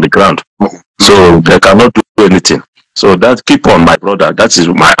men on the ground, so they cannot do anything. So that keep on, my brother. That is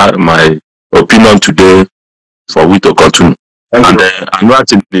my opinion today for we to continue. And another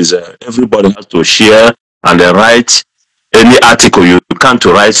thing is everybody has to share and write any article you can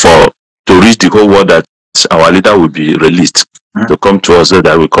to write to reach the whole world that our leader will be released to come to us so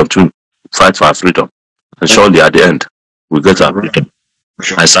that we continue fight for our freedom. And surely at the end we get our freedom.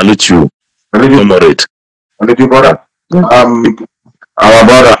 I salute you. Comrade. Thank you, brother. Our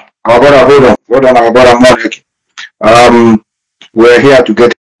brother, hold on, our brother Marek. We're here to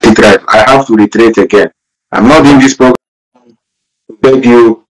get it right. I have to reiterate again. I'm not doing this program to beg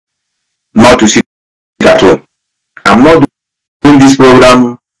you not to sit at home. I'm not doing this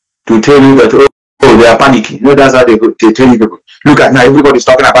program to tell you that they are panicking. You know, that's how they tell you people. Look at now, everybody's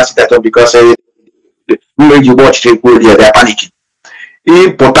talking about sit at home because when you watch they are panicking.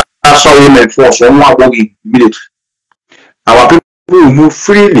 If our people will move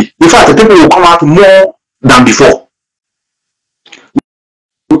freely. In fact, the people will come out more than before.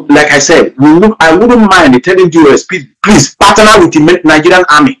 Like I said, I wouldn't mind telling US, please partner with the Nigerian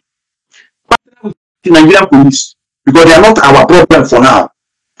army, partner with the Nigerian police, because they are not our problem for now.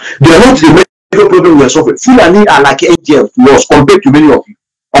 They are not the major problem we are solving. Fulani are like angels to us compared to many of you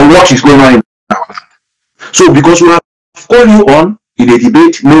on what is going on in our land. So because we have called you on in a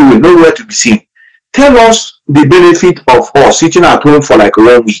debate, nowhere to be seen. Tell us the benefit of us sitting at home for like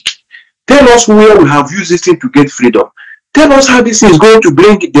 1 week. Tell us where we have used this thing to get freedom. Tell us how this is going to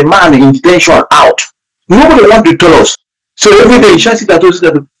bring the man in detention out. Nobody wants to tell us. So every day you shout it at us,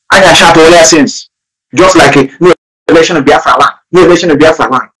 and I shout all their sins. Just like a no election of Biafra land, no election of Biafra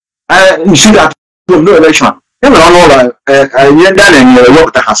land. You see that no election.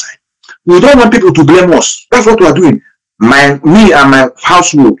 We don't want people to blame us. That's what we are doing. Me and my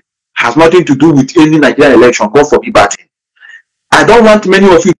household has nothing to do with any Nigerian election. God forbid that. I don't want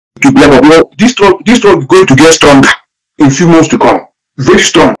many of you to blame us. This struggle is going to get stronger in few months to come. Very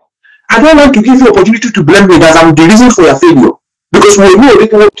strong. I don't want to give you opportunity to blame me that I'm the reason for your failure. Because we know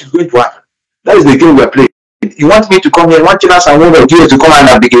already what is going to happen. That is the game we are playing. You want me to come here, want us and one of you to come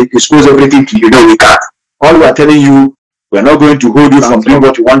and expose everything to you. No, we can't. All we are telling you, we are not going to hold you from doing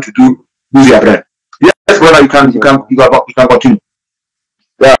what you want to do. Use your brain. Yes, brother, you can continue.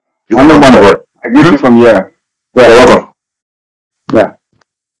 Yeah, you want one word. I give you from here. Yeah, welcome. Yeah.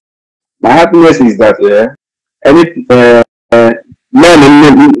 My happiness is that men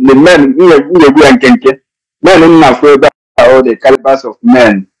in Africa all the calibers of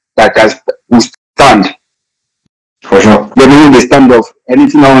men that can stand. For sure. They mean the stand of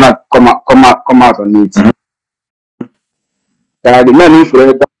anything I wanna come out on it. The men in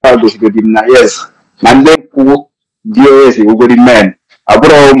Florida goes to the yes. And then cool DOS will go the men. I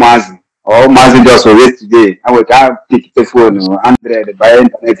brought all Mazi. All Mazi just always today. I will can't take the phone or 100 by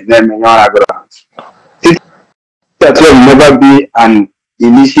internet name and all that will never be an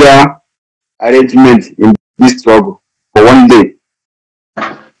initial arrangement in this struggle for 1 day.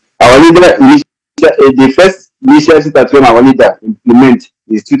 Our leader the first initial situation our leader implement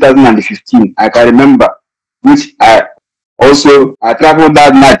is 2015. I can remember, which I traveled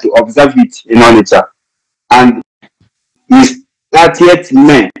that night to observe it in Onitsha. And his 30th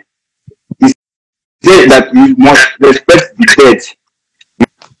May is said that you must respect the dead.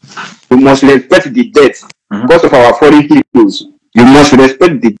 You must respect the dead because of our foreign heroes. You must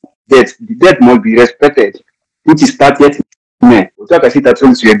respect the dead. The dead must be respected, which is 30th May. We'll talk about it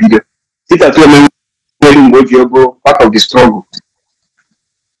to your video. Sit at home and part of the struggle.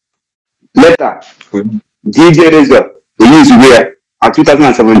 Later, DJ Razor, the use where at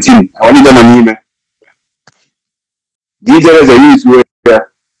 2017, I only done an email. DJ Razor use where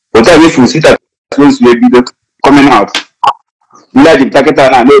what I wish to sit at home to your video coming out. Like the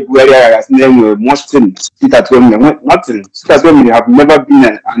Taketa and no area as name most things sit at home. Nothing. Sit at home have never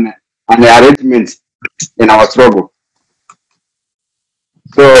been an arrangement in our struggle.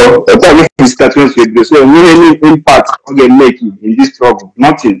 So that we start with this. So any impact we make in this struggle?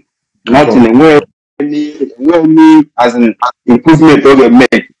 Nothing. Nothing. We as an improvement we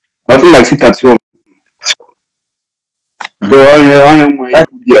make. Nothing like sit at home. So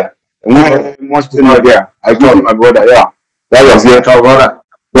most thing there. I told my brother, yeah. That was your brother.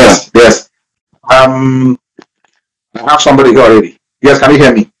 Yes. I have somebody here already. Yes, can you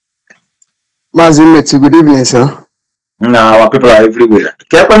hear me? Mazi Methuselah, good evening, sir. No, our people are everywhere.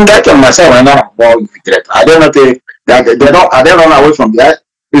 Myself, I know more threat. I don't know they don't run away from that.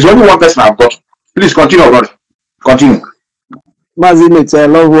 There's only one person I've got. Please continue, brother. Continue. Mazi Methuselah, I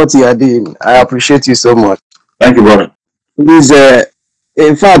love what you are doing. I appreciate you so much. Thank you, brother. Please,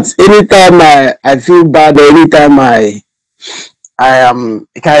 in fact, anytime I feel bad, anytime I am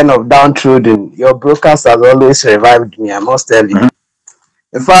kind of downtrodden, your broadcast has always revived me, I must tell you.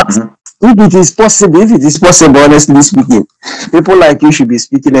 In fact, if it is possible, honestly speaking, people like you should be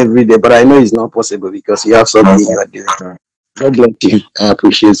speaking every day, but I know it's not possible because you have something you are doing. God bless you. I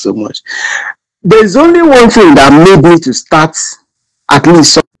appreciate so much. There's only one thing that made me to start, at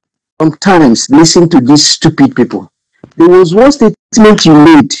least sometimes, listen to these stupid people. There was one statement you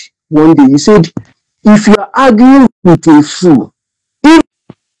made one day. You said, if you are arguing with a fool,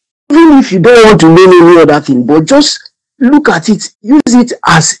 even if you don't want to know any other thing, but just look at it, use it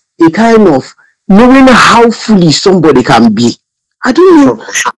as a kind of knowing how foolish somebody can be. I don't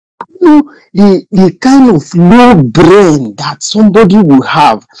know the kind of low brain that somebody will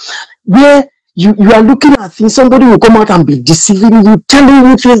have, where you are looking at things, somebody will come out and be deceiving you, telling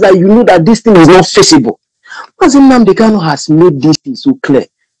you things that you know that this thing is not feasible. Because Nnamdi has made this thing so clear.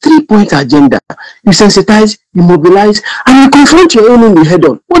 3-point agenda. You sensitize, you mobilize, and you confront your enemy head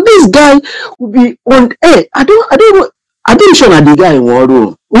on. But this guy will be on air. I don't sure that the guy in war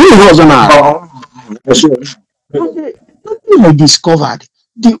room. Something I discovered.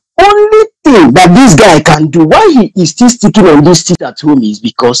 The only thing that this guy can do, why he is still sticking on this seat at home, is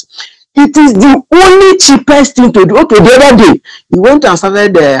because it is the only cheapest thing to do. Okay, the other day, he went and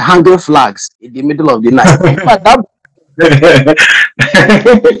started hanging flags in the middle of the night.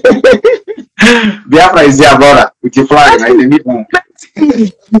 Biafra is there, brother, with the flag.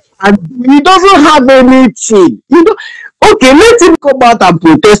 And he doesn't have anything. Okay, let him come out and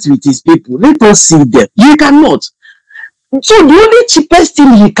protest with his people. Let us see them. He cannot. So the only cheapest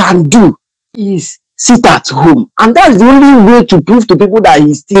thing he can do is sit at home. And that's the only way to prove to people that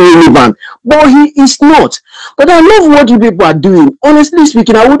he's still relevant. But he is not. But I love what you people are doing. Honestly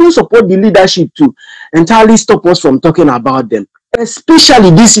speaking, I wouldn't support the leadership to entirely stop us from talking about them.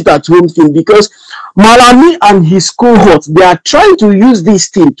 Especially this sit at home thing, because Malami and his cohort, they are trying to use this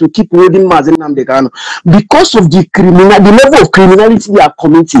thing to keep holding Mazi Nnamdi Kanu because of the level of criminality they are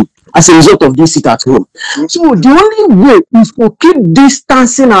committing as a result of this sit at home. So the only way is to keep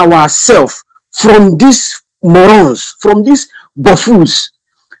distancing ourselves from these morons, from these buffoons,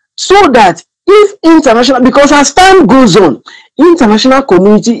 so that if international, because as time goes on, international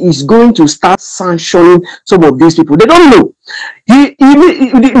community is going to start sanctioning some of these people. They don't know.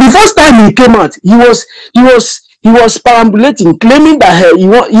 The first time he came out, he was perambulating, claiming that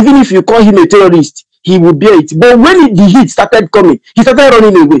even if you call him a terrorist, he would bear it. But when the heat started coming, he started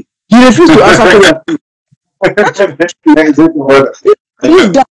running away. He refused to answer questions. This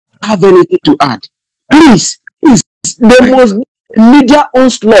guy have anything to add? Please, there must be media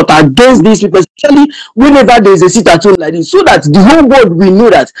onslaught against these people, especially whenever there is a sit at home like this, so that the whole world will know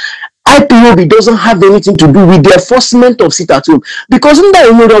that IPOB doesn't have anything to do with the enforcement of sit at home. Because in that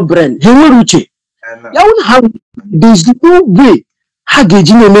another brand, he will reach it. There's no way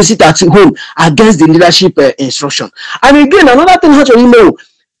Hagejin sit at home against the leadership instruction. And again, another thing how to know,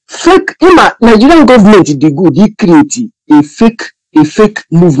 fake Nigerian government they good, he created a fake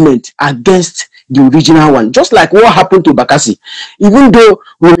movement against the original one, just like what happened to Bakassi. Even though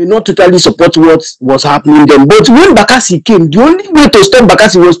we may not totally support what was happening then, but when Bakassi came, the only way to stop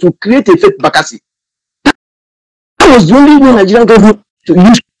Bakassi was to create a fake Bakassi. That was the only way Nigerian government to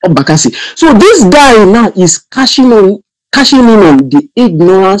use Bakassi. So this guy now is cashing in on the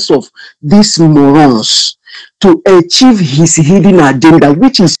ignorance of these morons to achieve his hidden agenda,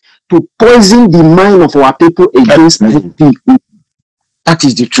 which is to poison the mind of our people against IPOB. That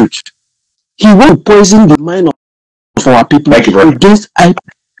is the truth. He will poison the mind of our people against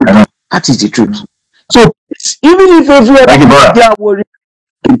IPOB. That is the truth. So even if everyone they are worried,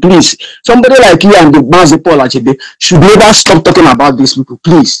 please, somebody like you and the Mazi Methuselah should never stop talking about these people.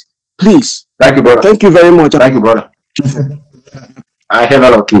 Please. Thank you, brother. Thank you very much. Thank you, brother. I have a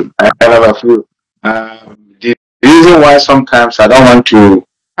lot of you. The reason why sometimes I don't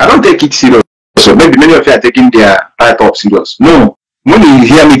take it serious. So maybe many of you are taking their write-up serious. No, when you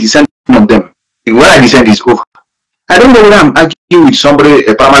hear me descend on them, when I descend is over. I don't know when I'm arguing with somebody,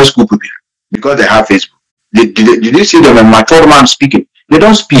 a primary school pupil, because they have Facebook. Did you see them, a mature man speaking? They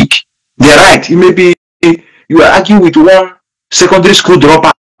don't speak. They're right. It may be you are arguing with one secondary school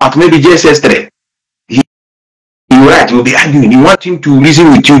dropout, maybe JSS3. You're right, you'll be arguing. You want him to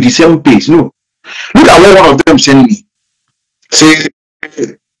reason with you the same pace. No. Look at what one of them sent me. Say,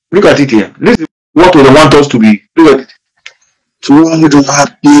 look at it here. This is what they want us to be. Look at it. To all the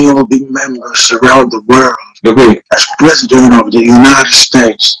IPOB members around the world, as President of the United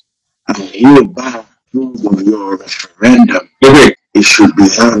States, I hereby approve of your referendum. It should be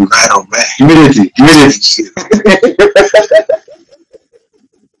done right away. Immediately.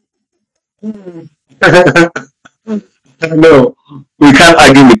 No, we can't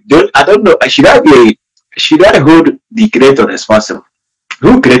argue with them. I don't know. Should I hold the creator responsible?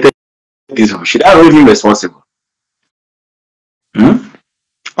 Who created this? Should I hold him responsible?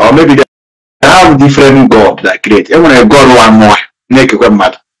 Or maybe they have different God that create. Even a God one more, make it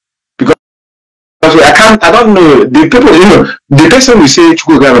matter. Because I don't know the people. The person will say I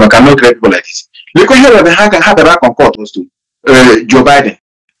cannot create people like this. Because here they have a back on court was to Joe Biden.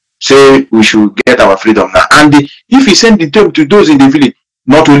 Say we should get our freedom now. And if he send the term to those in the village,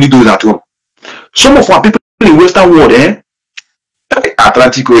 not only those at home. Some of our people in Western world,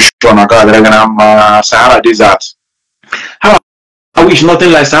 Atlantic Ocean, Sahara Desert. How I wish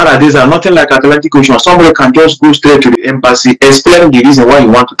nothing like Sahara Desert, nothing like Atlantic Ocean. Somebody can just go straight to the embassy, explain the reason why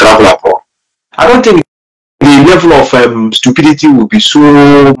you want to travel abroad. I don't think the level of stupidity will be so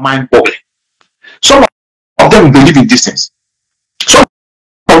mind-boggling. Some of them believe in distance. Some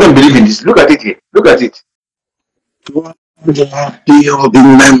of this. Look at it here. Look at it. To all the IPOB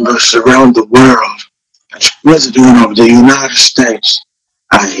members around the world, as President of the United States,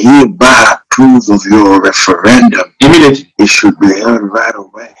 I hereby approve of your referendum. Immediately. It should be held right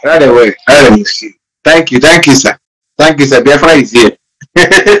away. Right away. Right away. Thank you. Thank you, sir. Thank you, sir. Biafra is here.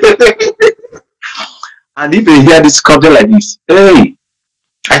 And if you hear this content like this, hey,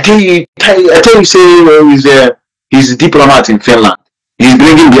 I tell you, say he's a diplomat in Finland. He's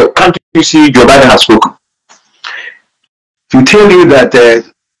bringing the country. See, Joe Biden has spoken. To tell you that,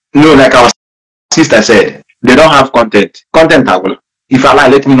 like our sister said, they don't have content. Content, if I lie,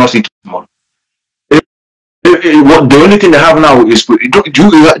 let me not see tomorrow. The only thing they have now is, do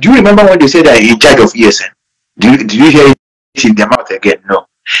you remember when they said they're in charge of ESN? Did you hear it in their mouth again? No.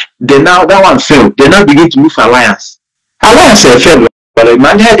 Then now that one failed. They now begin to look for alliance. Alliance failed. But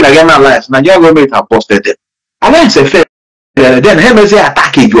Nigeria again alliance. Nigeria government have busted them. Alliance failed. Then him say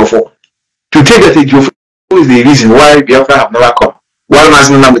attack Ejiofor. To take that Ejiofor is the reason why Biafra have never come. Why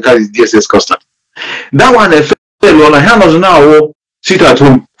Mazi Methuselah is DSS constant. That one failed. On hand was now sit at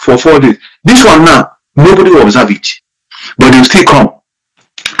home for 4 days. This one now, nobody will observe it. But they will still come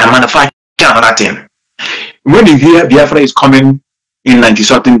and manufacture another thing. When you hear Biafra is coming in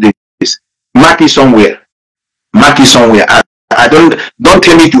 90-something days, mark it somewhere. Mark it somewhere. I don't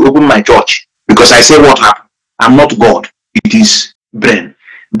tell me to open my church because I say what happened. I'm not God. It is brain.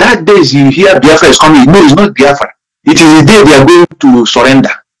 That days you hear Biafra is coming. No, it's not Biafra. It is the day they are going to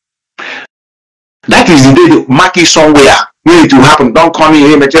surrender. That is the day they mark it somewhere. When it will happen. Don't call me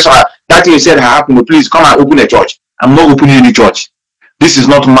here, Methuselah. That thing you said happened. Please come and open a church. I'm not opening any church. This is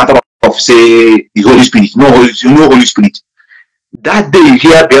not a matter of say the Holy Spirit. No Holy Spirit. That day you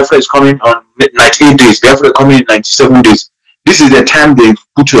hear Biafra is coming on 98 days. Biafra is coming in 97 days. This is the time they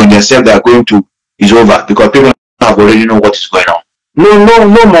put you on themselves they are going to is over because people have already know what is going on. No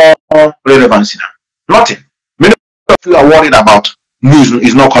more relevancy now. Nothing. Many of you are worried about news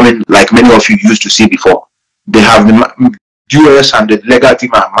is not coming like many of you used to see before. They have the US and the legal team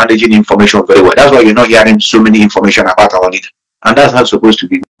are managing information very well. That's why you're not hearing so many information about our leader. And that's how it's supposed to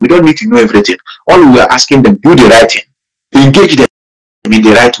be. We don't need to know everything. All we are asking them, do the right thing. Engage them in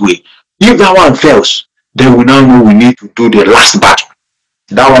the right way. If that one fails, then we now know we need to do the last battle.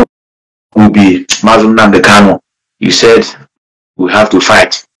 That one will be Nnamdi Kanu. He said, we have to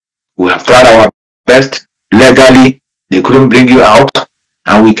fight. We have tried our best legally. They couldn't bring you out.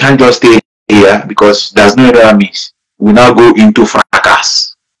 And we can't just stay here because there's no other means. We now go into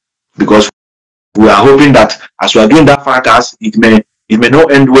fracas. Because we are hoping that as we are doing that fracas, it may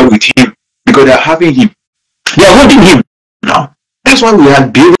not end well with him. Because they are having him. They are holding him now. That's why we are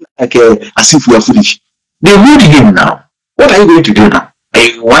behaving like as if we are foolish. They hold him now. What are you going to do now?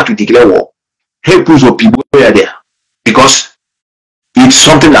 You want to declare war? Help us of people were there. Because it's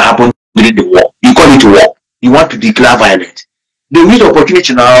something that happened during the war. You call it war. You want to declare violence. They use the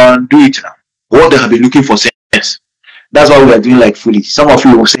opportunity now and do it now. What they have been looking for since. That's why we are doing like foolish. Some of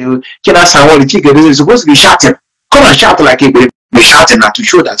you will say, can I sound the chicken? This is supposed to be shouting. Come and shout like a baby. Be shouting now to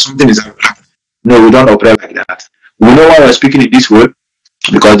show that something is happening. No, we don't operate like that. We know why we're speaking in this way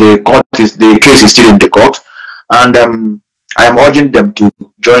because the case is still in the court. And I am urging them to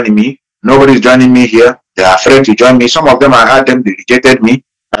join me. Nobody is joining me here. They are afraid to join me. Some of them, I had them, they rejected me.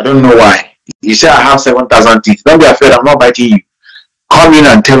 I don't know why. You say I have 7,000 teeth. Don't be afraid, I'm not biting you. Come in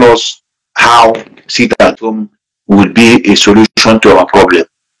and tell us how sit at home will be a solution to our problem.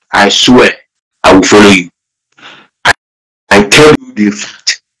 I swear, I will follow you. I tell you the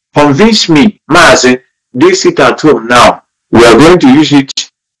fact. Convince me, Mazi, this sit at home now. We are going to use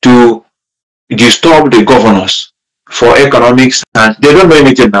it to disturb the governors for economics, and they don't know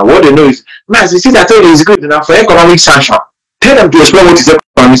anything now. What they know is, Mazi, sit at home is good enough for economic sanction. Tell them to explain what is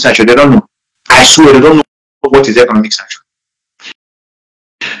economic sanction. They don't know. I swear, they don't know what is economic sanction.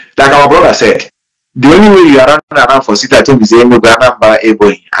 Like our brother said, the only way you are running around for sit at home is Enugu, Anambra,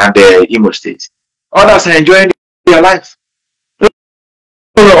 Ebonyi, and Imo State. Others are enjoying their life.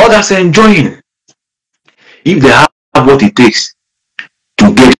 Others are enjoying. If they have what it takes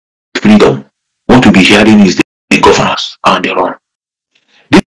to get freedom, what to be hearing is the governors on their own.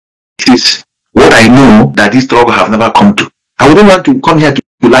 This is what I know that this struggle have never come to. I wouldn't want to come here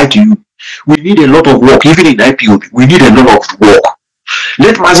to lie to you. We need a lot of work, even in IPOB. We need a lot of work.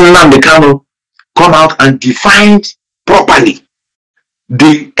 Let Mazi Methuselah come out and define properly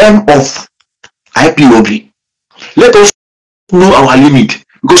the aim of IPOB. Let us know our limit.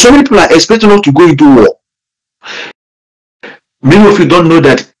 Because so many people are expecting us to go into war. Many of you don't know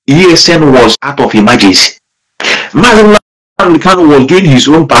that ESN was out of emergency. Mazi Methuselah was doing his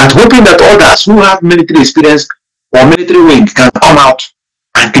own part, hoping that others who have military experience or military wing can come out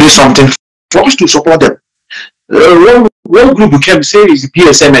and create something for us to support them. One group became say is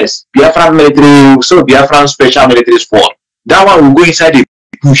PSMS, Biafran military, so Biafran special military squad. That one will go inside the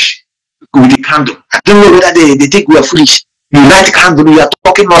bush with the candle. I don't know whether they think we are foolish. You light the candle, we are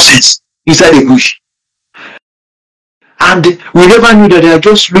talking nonsense inside the bush. And we never knew that they are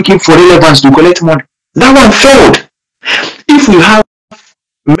just looking for relevance to collect money. That one failed. If we have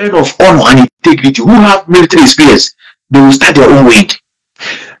men of honor and integrity who have military experience, they will start their own way.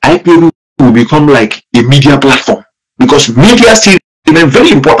 IPOB will become like a media platform because media still remain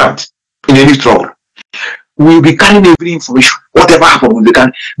very important in any struggle. We will be carrying every information, whatever happens, we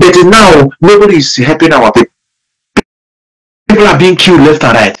can. But now nobody is helping our people. People are being killed left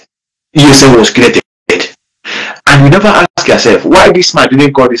and right. ESN was created. And we never ask yourself why this man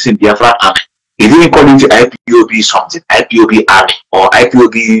didn't call this in Biafra army. He didn't call it IPOB something, IPOB army or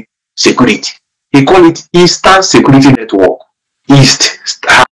IPOB security. He called it Eastern Security Network. East.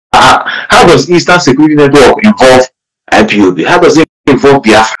 How does Eastern Security Network involve IPOB? How does it involve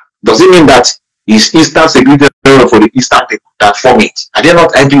Biafra? Does it mean that it's Eastern Security Network for the Eastern people that form it? Are they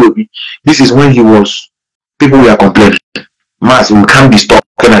not IPOB? This is when he was, people were complaining. Mass, we can't be stopped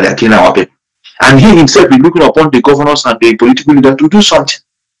and they're killing our people. And he himself is looking upon the governors and the political leaders to do something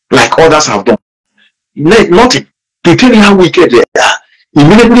like others have done. Nothing. To tell you how wicked they are.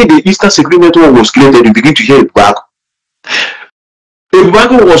 Immediately the Eastern Security Network was created, you begin to hear Ipob.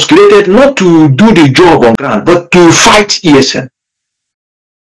 Ipob was created not to do the job on ground, but to fight ESN.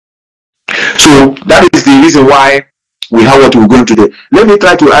 So that is the reason why we have what we're going to do. Let me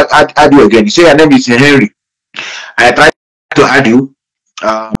try to add you again. You say your name is Henry. I try to add you.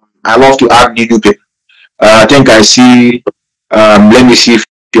 I love to add new people. I think I see. Let me see if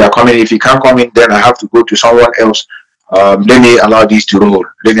you are coming. If you can't come in, then I have to go to someone else. Let me allow this to roll.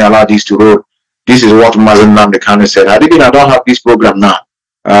 This is what Mazi Nnamdi said. I don't have this program now.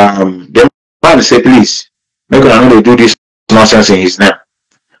 The man said, please, make sure I know they do this nonsense in his name.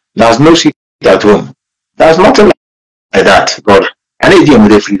 There's no seat at home. There's nothing like that, brother. I need him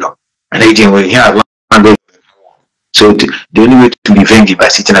with the freedom. I need him with here. So the only way to revenge it by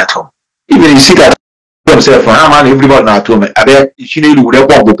sitting at home. Even if you sit at himself, everybody at home, I bet you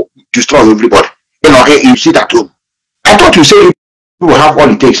will destroy everybody. You sit at home. I thought you said people have all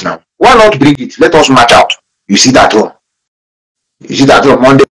it takes now. Why not bring it? Let us match out. You sit at home. You sit at home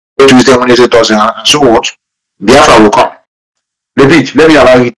Monday, Tuesday, Wednesday, Thursday, and so what? Biafra will come. Repeat, let me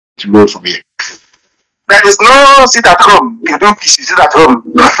allow you to go from here. There is no sit at home. You don't sit at home.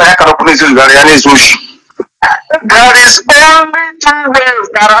 There is only two ways.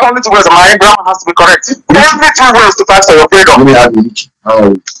 There are only two ways. My grammar has to be correct. Only two ways to fight for your freedom. Only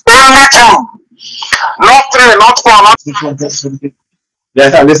two. Not three, not four, not five.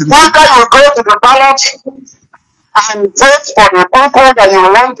 Either you go to the ballot and vote for the people that you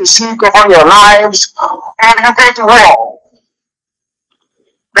want to see govern your lives, or you go to war.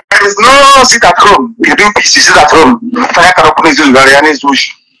 There is no sit at home. You do peace, you sit at home.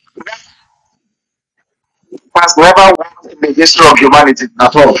 Has never worked in the history of humanity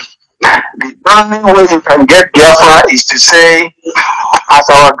at all. The only way you can get Biafra is to say, as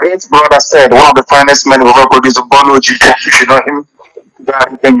our great brother said, one of the finest men who ever produced a Bonoji. If you know him,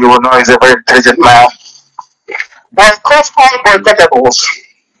 then you will know he's a very intelligent man. Boycott all boycottables,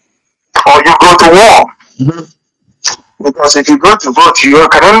 or you go to war. Because if you go to vote, you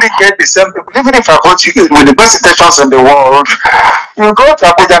can only get the same people. Even if I vote you with the best intentions in the world, you go to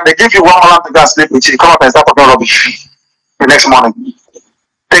Abuja and they give you 1 month to go sleep with you. Come up and start talking rubbish the next morning.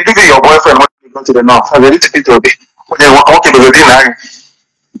 They give you your boyfriend when you go to the north. And they need to be to be. When they walk into the dinner,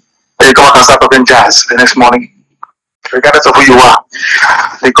 they come up and start talking jazz the next morning. Regardless of who you are.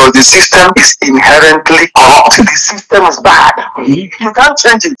 Because the system is inherently corrupt. The system is bad. You can't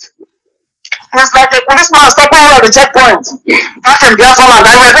change it. It's like a policeman stopping you at the checkpoint. Back in Biafra land,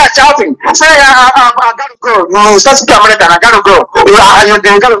 and you're there shouting, say, I gotta go. You start to American, I gotta go. You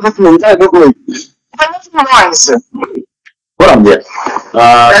gotta look me, you gotta look me. But nothing noise. What I'm there.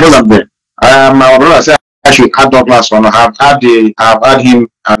 What I'm there. My brother said I should add Douglas on. I've had him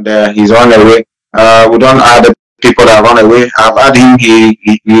and he's on the way. We don't add the people that run away. I've had him, he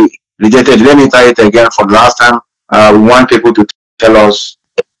rejected. Let me try it again for the last time. We want people to tell us,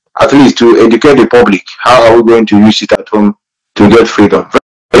 at least to educate the public, how are we going to use it at home to get freedom?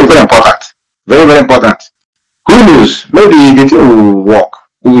 Very, very important. Very, very important. Who knows? Maybe the thing will work.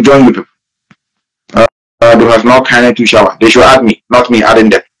 We will join you people. They have no kind to shower. They should add me, not me adding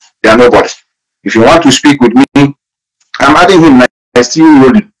them. They are nobody. If you want to speak with me, I'm adding him. I still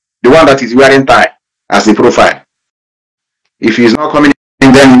rolling. The one that is wearing tie as the profile. If he's not coming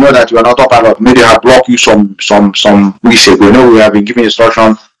then you know that you are not autopilot. Maybe I block you some weeks ago. You know, we have been given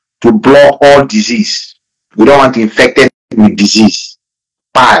instruction to block all disease. We don't want infected with disease.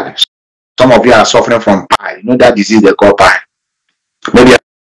 Pile. Some of you are suffering from pile. You know that disease they call pile. Maybe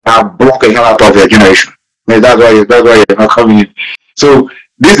I have blocked a hell out of your generation. Maybe that's why you're not coming in. So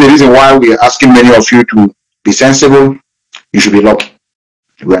this is the reason why we are asking many of you to be sensible. You should be lucky.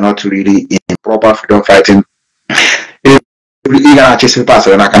 We are not really in proper freedom fighting. I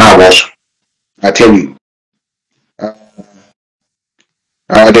tell you.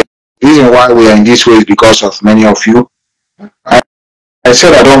 The reason why we are in this way is because of many of you. I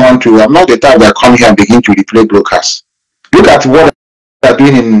said I don't want to. I'm not the type that come here and begin to replay broadcasts. Look at what I've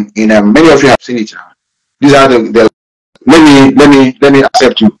been in many of you have seen it. These are the let me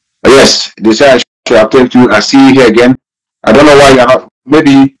accept you. Yes, they say I should accept you. I see you here again. I don't know why you're not.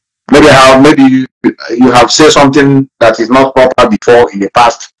 Maybe you have said something that is not proper before in the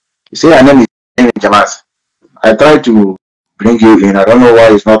past. You say your name is Jamas. I try to bring you in. I don't know why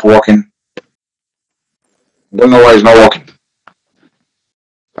it's not working. I don't know why it's not working.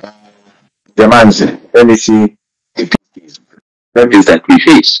 Jamas, let me see. That is that we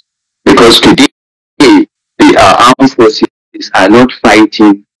face. Because today, the armed forces are not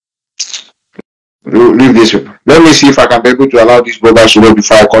fighting. Leave this. Let me see if I can be able to allow this brother to go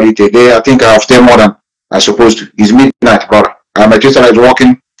before I call it a day. I think I have stayed more than I'm supposed to. It's midnight, brother. My Methuselah is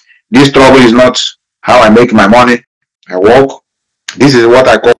working. This trouble is not how I make my money. I work. This is what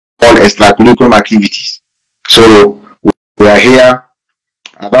I call extracurricular activities. So we are here.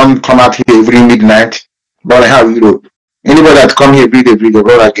 I don't come out here every midnight. But I have Europe. Anybody that come here every day,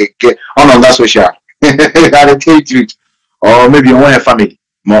 brother, get on that social. I tell you truth. Or maybe you want a family.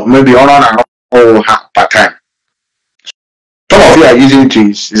 Maybe on part time. Some of you are using it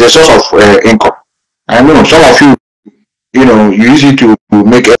as a source of income. I know some of you, you use it to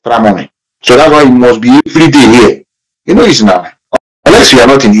make extra money. So that's why you must be every day here. You know it's now. Unless you are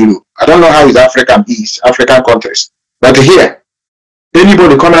not in Europe. I don't know how it's African countries. But here,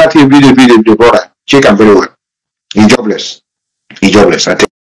 anybody coming out here every day, brother, check them very well. He's jobless. I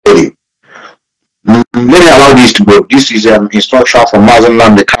tell you. Let me allow this to go. This is instruction from Mazi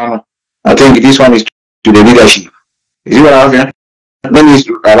Methuselah Kanu. I think this one is to the leadership. Is it what I have here? Let me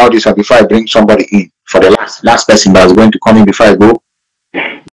allow this before I bring somebody in for the last person that's going to come in before I go.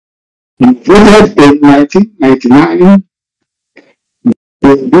 Voted in 1999.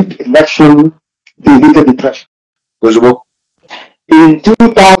 The big election defeated depression. In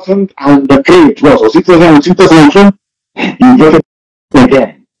 2003, it was 2002, he voted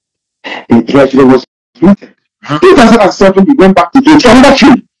again. The treasury was looted. 2007, he went back to do another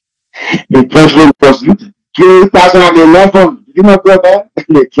thing. The treasury was looted. 2011, you know, brother,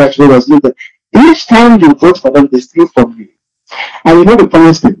 the treasury was looted. Each time you vote for them, they steal from you. And you know the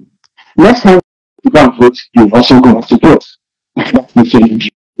funny thing. Next time you go and vote, you also go to vote. That's the thing.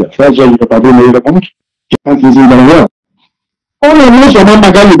 The treasury, you don't know the country. You can't use it very well. Oh, no, no, so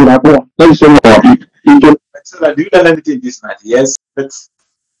Mama Gali will have one. Let me say more. So, do you learn anything this night? Yes, but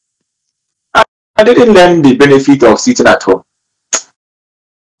I didn't learn the benefit of sitting at home.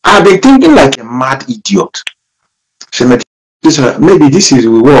 I've been thinking like a mad idiot. So maybe this is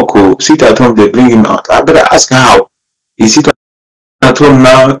we work or sit at home, they bring him out. I better ask how. Is it at home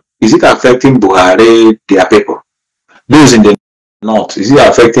now? Is it affecting Buhari, their people? Those in the north, is it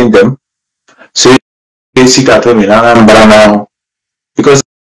affecting them? So they sit at home in Anambra now. Because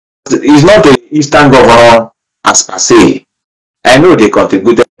it's not the Eastern governor as per se. I know they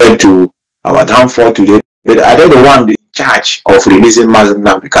contributed to our downfall today, but are they the one in charge of releasing Mazi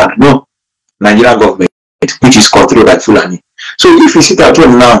Methuselah Ipob? No, Nigerian government, which is controlled by Fulani. So if you sit at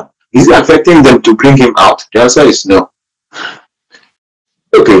home now, is it affecting them to bring him out? The answer is no.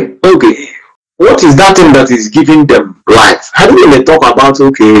 Okay. What is that thing that is giving them life? How do they talk about,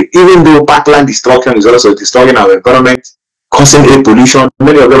 even though parkland destruction is also destroying our environment, causing air pollution,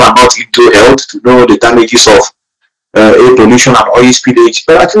 many of them are not into health to know the damages of air pollution and oil spillage,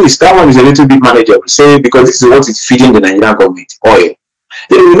 but at least that one is a little bit manageable. Say because this is what is feeding the Nigerian government, oil.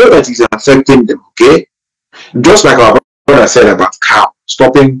 Then we know that it's affecting them, okay? Just like our brother said about cow,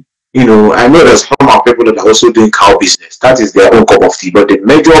 stopping, I know there's some of people that are also doing cow business. That is their own cup of tea. But the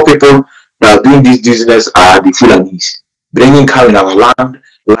major people that are doing this business are the Fulanis, bringing cow in our land,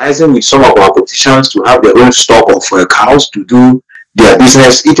 liaising with some of our politicians to have their own stock of cows to do their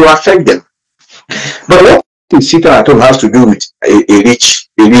business. It will affect them. But what the sitting at home has to do with a rich,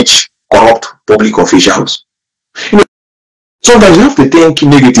 corrupt public officials. Sometimes you have to think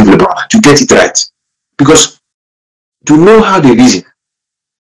negatively, brother, to get it right. Because to know how they reason,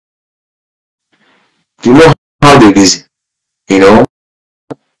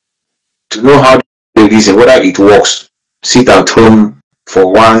 to know how they reason, whether it works. Sit at home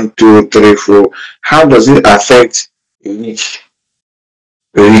for 1, 2, 3, 4. How does it affect a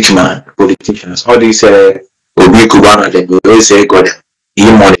rich man, politicians? All these Obi Kubana, they always say, God,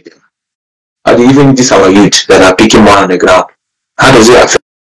 he money them. And even this our youth that are picking one on the ground, how does it affect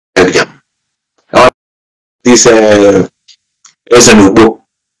them? All this SNUBO,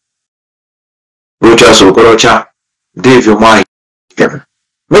 Rochas Okorocha, Dave Yomai,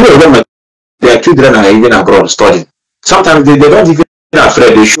 many of them, their children are even abroad studying. Sometimes they don't even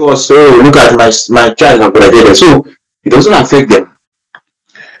afraid. They show us, oh, look at my child abroad. So it doesn't affect them.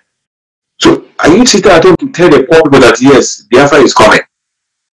 So are you sitting at home to tell the poor people that yes, Biafra is coming?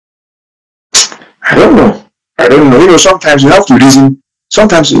 I don't know. You know, sometimes you have to reason.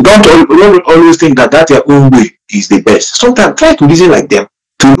 Sometimes you don't always think that their own way is the best. Sometimes try to reason like them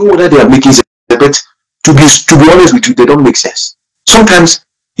to know whether they are making sense. But to be honest with you, they don't make sense. Sometimes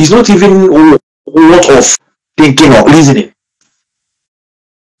it's not even what of thinking or reasoning.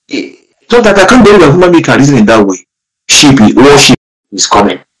 Sometimes I can't believe a human being can reason in that way. Worship is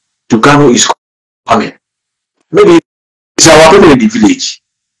coming. To Kanu is coming. Maybe it's our people in the village.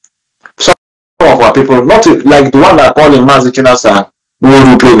 Some of our people, not like the one that called him Mazi Methuselah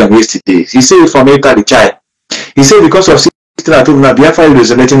Ipob program yesterday. He said from Eka the child. He said because of sitting at home now, Biafra is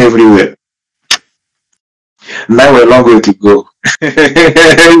resonating everywhere. Now we're a long way to go.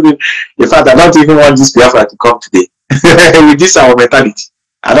 In fact, I don't even want this Biafra to come today. With this our mentality.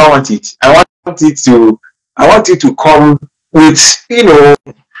 I don't want it. I want it to come with, you know,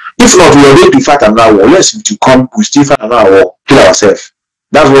 if not, we are ready to fight another war. Let's to come, we still fight another war, kill ourselves.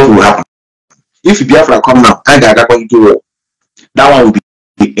 That's what will happen. If Biafra come now, I got going to war. That one will be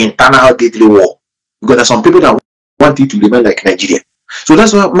the internal deadly war. Because there are some people that want it to remain like Nigeria. So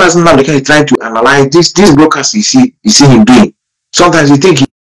that's what Mazi Nnamdi is trying to analyze this broadcast you see him doing. Sometimes you think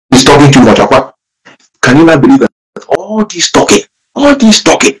he's talking too much. Can you not believe that all this talking,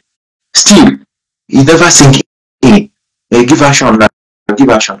 still he never sinking in. Give action now. Give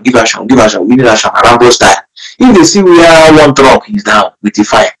action, we need action, Rambo style. If they see we are one truck is down with the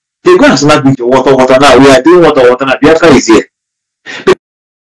fire, they go and snap with the water now. We are doing water now. Biafra is here.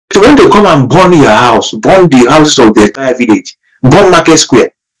 So when they come and burn your house, burn the houses of the entire village, burn Market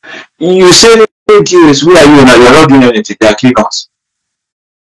Square, you say, Jesus, where are you now? You're not doing anything. They are killing us.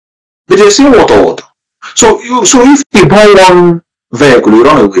 But they see water. So if you buy one vehicle, you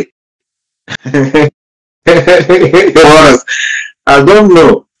run away. I don't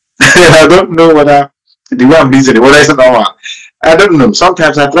know. I don't know whether the way I'm busy, whether it's normal. I don't know.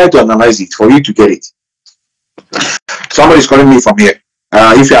 Sometimes I try to analyze it for you to get it. Somebody's calling me from here.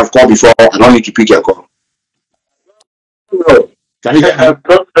 If you have called before, I don't need to pick your call. No. Can you I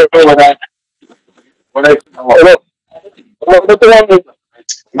don't know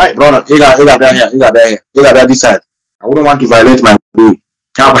my brother, he got there this side. I wouldn't want to violate my rule.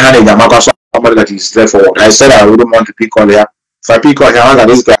 Somebody that is straightforward. I said I wouldn't want to pick on here. If I pick on here,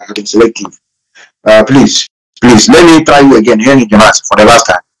 this guy I can selective. Please, let me try you again. Here in Jamas for the last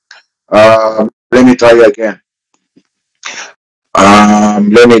time. Let me try you again.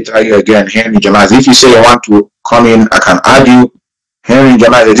 Here in Jamas. If you say you want to come in, I can add you. Here in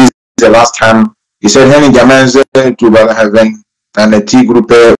Jamas, this is the last time. You said here in Jamas to Brother Heaven and the T group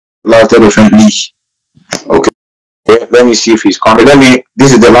last differently. Okay. Let me see if he's coming.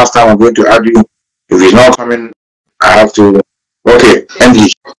 This is the last time I'm going to add you. If he's not coming, I have to. Okay,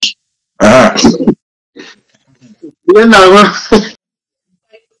 English.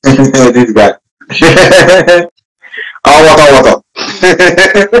 This guy. Water.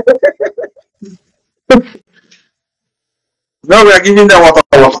 No, we are giving them water.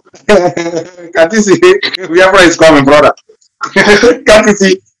 Can't you see? Biafra is coming, brother. Can't you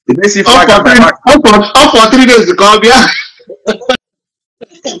see? Up for 3 days to come, yeah.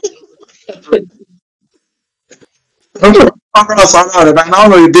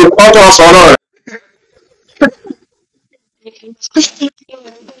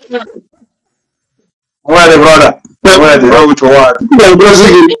 Where the brother? Where the road to what?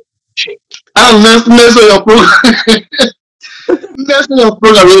 I'm messing your program. Messing your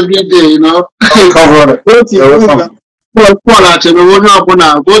program every day, you know. Come, brother. Go to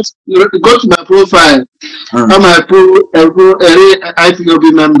my profile. I'm a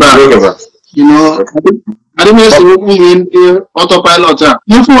IPOB member. You know, I don't know in autopilot.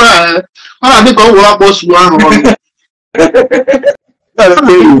 You for I think I will have boss one.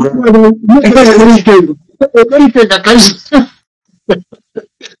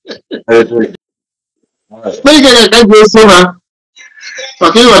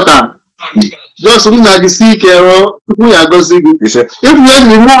 Because we are the sick, we are going to see. If we are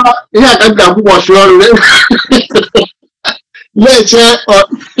not, we are going to wash your let's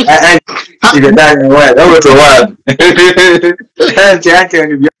if you die in word, that was a word. And Jack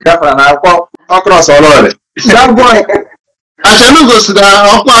and Biafra now across all of it. That boy, I shall not go to the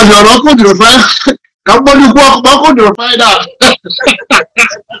uncle to find. Come on, you walk back on to find out.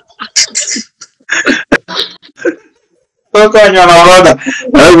 Look on your brother.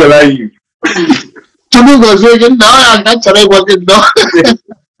 I will like you. To me, was again now, I'm not telling what it does.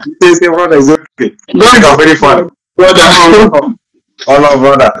 They say, brother is okay. Look how very fun. Brother, all of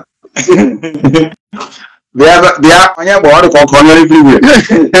brother. They are on your board for corner everywhere.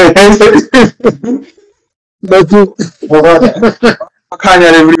 That's it. Can you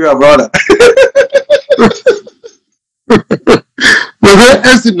everywhere, brother? But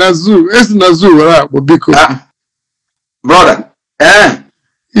Esinazu, brother.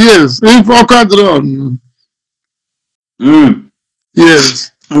 Yes, if Okadron.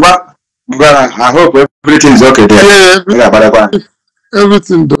 Yes. But I hope everything is okay there. Yeah,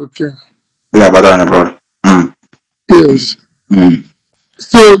 everything okay. Yeah, brother. Yes.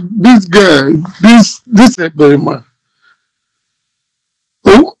 So this guy, this Eberima.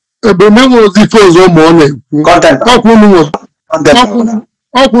 Oh, Eberima was the first morning. Content.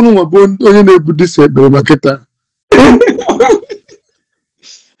 Ọkwụnụ nwa bụ onye na-ebu dịsa Eberima kịta.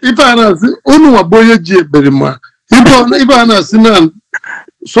 Ife a na-asị, unu nwa bụ onye ji Eberima. Ife a na-asị na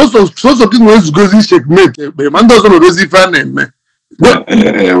sọsọ gị nwere ezugozi checkmate Eberima, ndị ọzọ na-edozi ife a na-eme.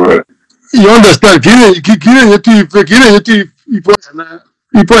 You understand? Ka ị na-enyetu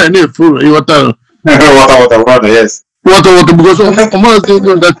ife ọya na-efu ụlọ ịghọtara. Water, yes. Water, because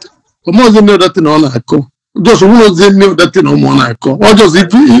ọmọzi know that thing on akọ. Just one of them know that thing on akọ. Or just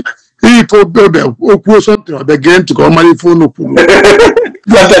if okwu something or begin to come money phone okwu.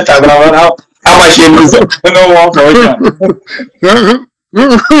 How much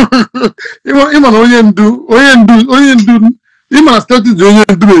Ịma na onye ndu ịma strategy onye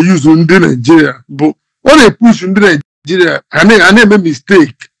ndu na-use ndị Nigeria bụ ọ na-epush ndị Nigeria a na-eme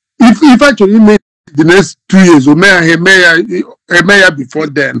mistake. If actually make the next 2 years or may before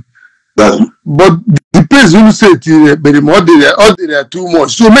then. But the place you say all there too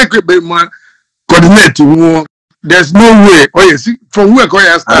much. So make it coordinate more. There's no way. Oh yes, from where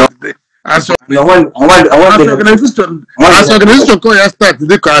Koya started. As organization Koya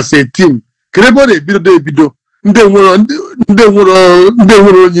started as a team. Everybody bido. It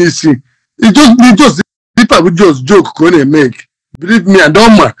just people would just joke gonna make. Believe me, I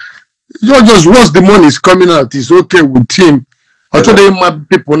don't. Just once the money is coming out, it's okay with him. I told him my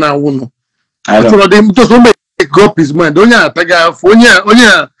people now. I told him just don't make up his mind. Only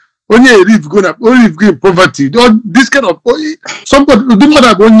live good poverty. This kind of somebody the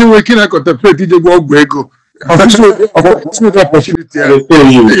matter when you waking up contemplate DJ go. Opportunity.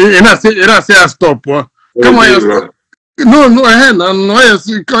 And I say I stop. Come on, no, I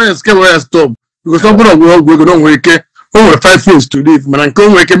stop because somebody will go don't wake over 5 years to live, man, and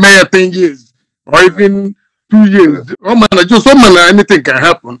come make a mayor 10 years or even 2 years. Oh man, anything can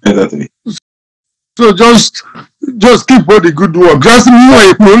happen. Exactly. So just keep all the good work. Just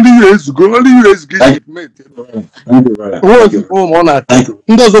only years to go, only years to get made. Thank you, brother.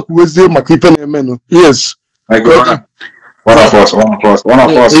 Yes. Thank you, brother. One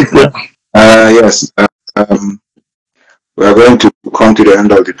of us. Yes. We are going to come to the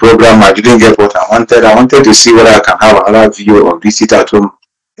end of the program. I didn't get what I wanted. I wanted to see whether I can have another view of this sit at home.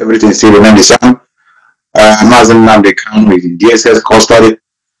 Everything still remains the same. Mazi Nnamdi Kanu is in DSS custody.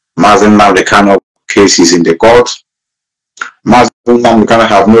 Mazi Nnamdi Kanu case is in the court. Mazi Nnamdi Kanu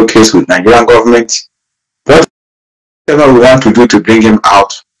have no case with Nigerian government. Whatever we want to do to bring him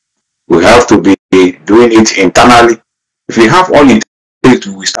out, we have to be doing it internally. If we have all it takes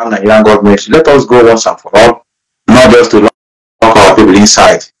to withstand Nigerian government, let us go once and for all. Not just to lock our people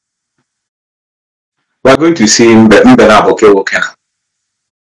inside. We are going to see him, but we're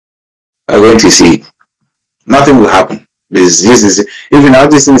going to see. Nothing will happen. This is even all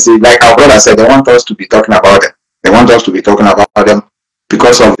these things, like our brother said, they want us to be talking about them. They want us to be talking about them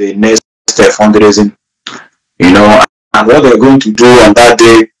because of the next fundraising, and what they're going to do on that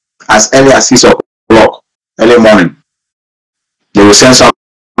day as early as 6 o'clock, early morning. They will send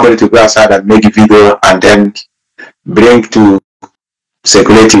somebody to go outside and make a video and then bring to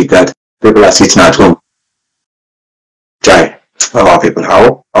security that people are sitting at home. Try. Our people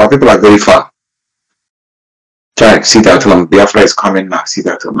are very far. Try. Sit at home. Biafra is coming now. Sit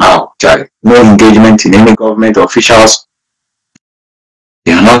at home. How? Try. No engagement in any government officials.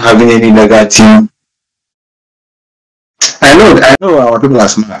 They are not having any legal team. I know our people are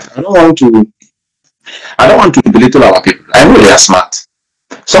smart. I don't want to I don't want to belittle our people. I know they are smart.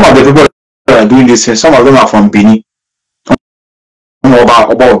 Some of the people that are doing this, some of them are from Benin.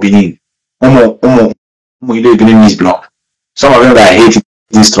 About Benin. Beninese blood. Some of them that hate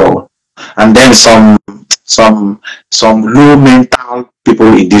this struggle. And then some low mental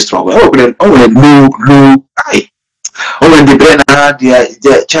people in this struggle. Low, aye. When the brain had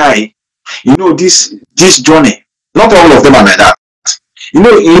their child, you know, this journey, not all of them are like that. You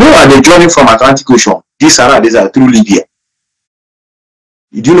know, at the journey from Atlantic Ocean, these are through Libya.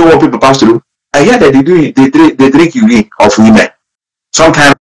 Do you know what people pass through? I hear that they drink urine of women.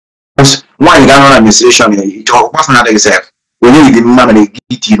 Sometimes one Ghana administration, it was not except when you the man they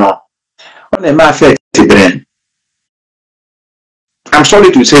get, you know. On the affect the brain. I'm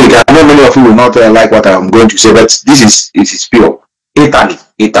sorry to say that I know many of you will not like what I'm going to say, but this is pure. Italy.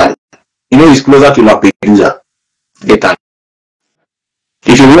 You know, it's closer to Lampedusa. Italy.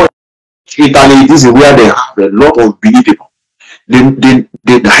 If you watch Italy, this is where they have a lot of Benin people.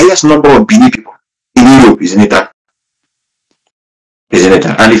 The highest number of Benin people in Europe is in Italy.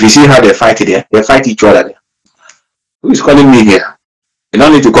 And if you see how they fight there, they fight each other there. Who is calling me here? You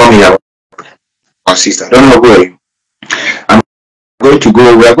don't need to call me here, or sister. I don't know who are you. I'm going to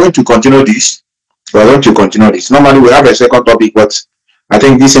go. We are going to continue this. Normally we have a second topic, but I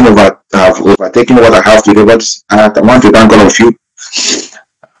think this thing have overtaken what I have today. But I want to thank all of you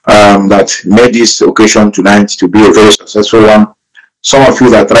that made this occasion tonight to be a very successful one. Some of you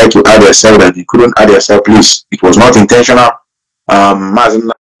that tried to add yourself that you couldn't add yourself, please. It was not intentional. Mazi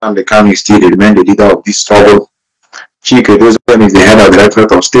Methuselah Kanu still remain the leader of this struggle. Chike Dozem is the head of the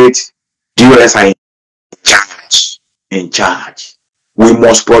Directorate of State. DOS are in charge. We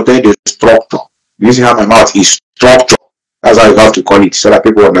must protect the structure. You see how my mouth is structure. That's how you have to call it, so that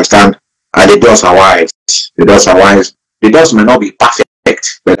people understand. And the doors are wise. The doors may not be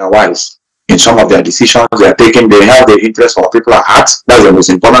perfect, but they're wise. In some of their decisions they are taking, they have the interest of people at heart. That's the most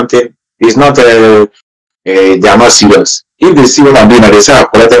important thing. It's not they are not serious. If they see what I'm doing, they say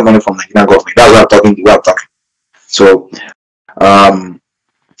I've collected money from the Nigerian government. That's what I'm talking. The way I'm talking. So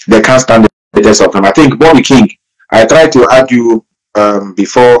they can't stand the test of time. I think Bobby King, I tried to add you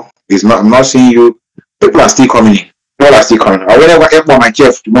before. I'm not seeing you. People are still coming in. People are still coming in. I will never help my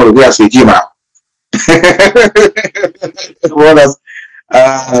chef tomorrow. We are saying Jim out. The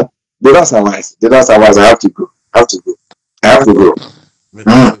doors are wise. I have to go.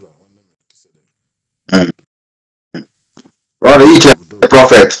 Brother, each a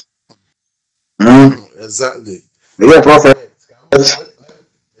prophet. Exactly. You're a prophet.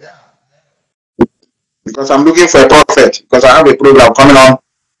 Because I'm looking for a prophet. Because I have a program coming on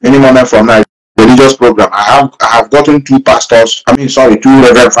any moment from now. Religious program. I have gotten two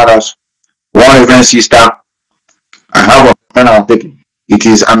reverend fathers, one reverend sister. I have a man I'm taking.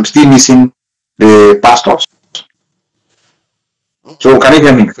 I'm still missing the pastors. So can you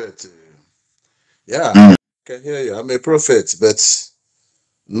hear me? Yeah, I can hear you. I'm a prophet, but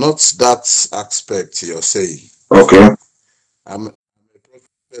not that aspect you're saying. Okay. I'm a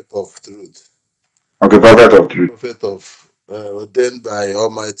prophet of truth. Okay, prophet of truth. Prophet of ordained by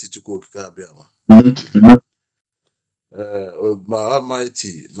Almighty Chukwukabiama. My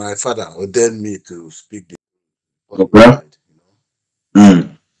Almighty, my Father ordained me to speak the word.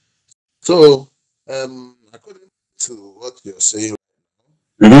 So, according to what you're saying,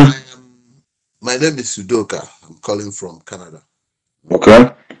 my name is Sudoka. I'm calling from Canada.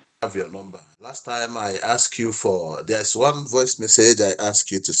 Okay. I have your number. Last time I asked you there's one voice message I asked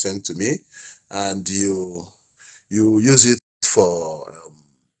you to send to me, and you use it for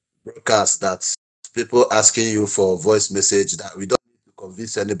broadcast. That's people asking you for voice message that we don't need to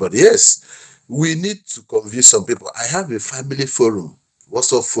convince anybody. Yes, we need to convince some people. I have a family forum,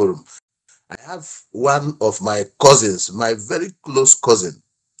 WhatsApp forum. I have one of my cousins, my very close cousin.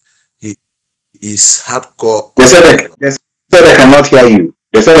 He is hardcore. They said they cannot hear you.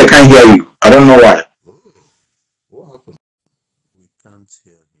 They said they can't hear you. I don't know why. What happened? We can't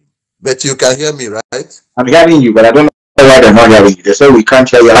hear him. But you can hear me, right? I'm hearing you, but I don't know why they're not hearing you. They said we can't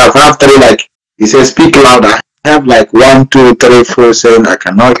hear you. I have three, he says speak louder. I have 1, 2, 3, 4 saying I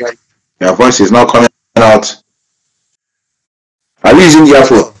cannot hear you. Your voice is not coming out. Are you using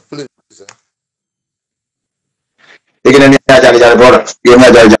earphone? Please.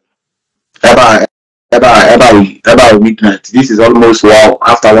 About midnight. This is almost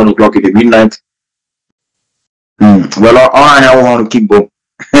after 1 o'clock in the midnight. Well, I want to keep going.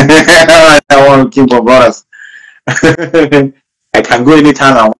 I want to keep on, brothers. I can go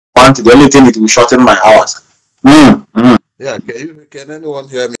anytime I want. The only thing it will shorten my hours. Yeah, can anyone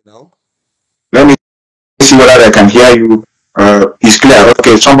hear me now? Let me see whether I can hear you. It's clear.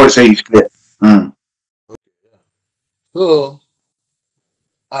 Okay, somebody say it's clear. So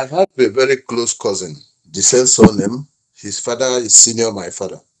I have a very close cousin, the same surname. His father is senior my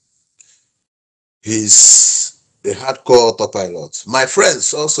father. He's a hardcore autopilot. My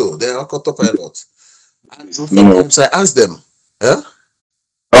friends also, they are autopilot. And sometimes I ask them, huh?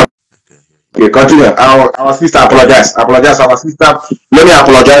 Okay, continue. Our sister apologize. Apologize. Our sister. Let me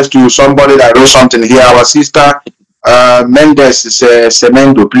apologize to somebody that wrote something here. Our sister Mendes is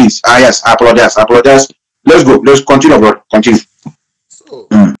Semendo, please. Yes, apologize. Apologize. Let's go. Let's continue, bro. Continue. So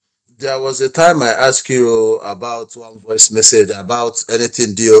there was a time I asked you about one voice message about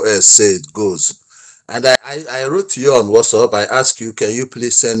anything DOS said goes. And I wrote to you on WhatsApp. I asked you, can you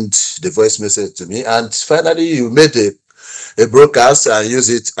please send the voice message to me? And finally, you made a broadcast and use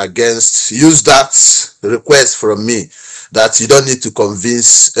that request from me that you don't need to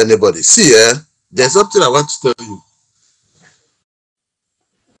convince anybody. See, there's something I want to tell you.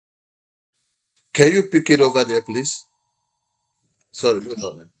 Can you pick it over there, please? Sorry, hold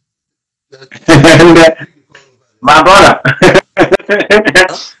on. My brother.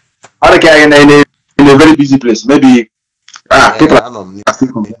 Okay, in a very busy place. Maybe people are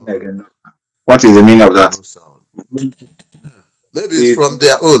still complaining again. What is the meaning of that? Maybe it's from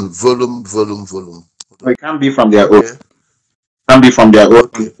their own volume. It can't be from their own. It can't be from their own.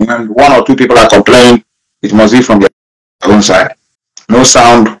 And one or two people are complaining. It must be from their own side. No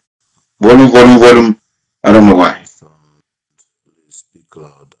sound. Volume. I don't know why. Speak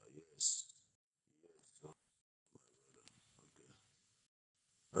louder. Yes.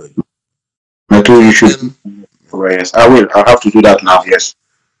 You should. Yes, I will. I'll have to do that now. Yes.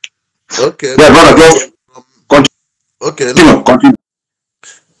 Okay. Yeah, brother, go. Continue. Continue.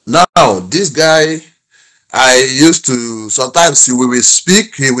 Now, this guy, I used to, sometimes we will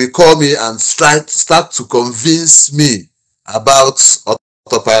speak, he will call me and start to convince me about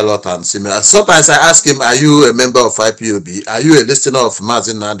autopilot and similar. Sometimes I ask him, are you a member of IPOB? Are you a listener of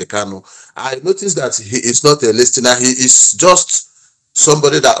Mazi Methuselah Kanu? I noticed that he is not a listener. He is just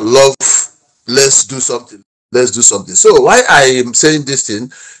somebody that loves, let's do something. So why I am saying this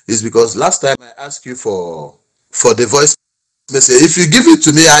thing is because last time I asked you for the voice message. If you give it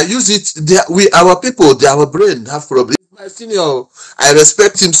to me, I use it. Our people, our brain have problems. My senior, I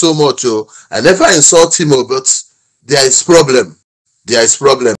respect him so much. I never insult him, but there is problem. There is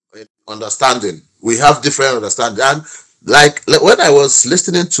problem in understanding. We have different understanding. And like when I was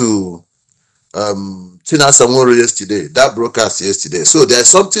listening to Tina Samoro yesterday, that broadcast yesterday. So there's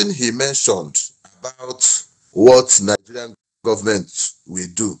something he mentioned about what Nigerian government will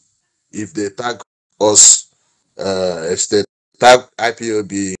do if they tag us, if they tag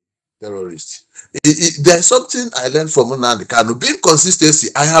IPOB terrorists. There's something I learned from Nnamdi Kanu. Being consistency.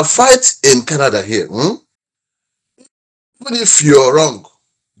 I have fight in Canada here. Even if you're wrong,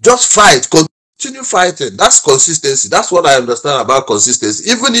 just fight. Continue fighting. That's consistency. That's what I understand about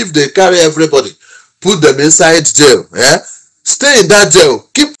consistency. Even if they carry everybody, put them inside jail. Stay in that jail.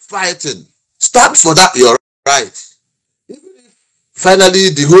 Keep fighting. Stand for that. You're right. Finally,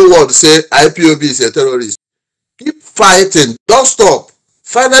 the whole world say IPOB is a terrorist. Keep fighting. Don't stop.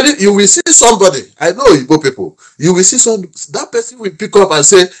 Finally, you will see somebody. I know Igbo people. You will see that person will pick up and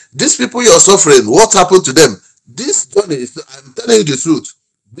say, these people you're suffering, what happened to them? This journey, I'm telling you the truth.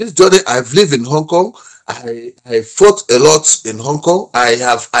 This journey, I've lived in Hong Kong. I fought a lot in Hong Kong. I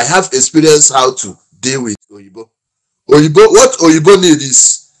have experienced how to deal with Oyibo. What Oyibo need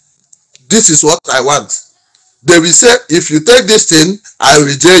is, this is what I want. They will say, if you take this thing, I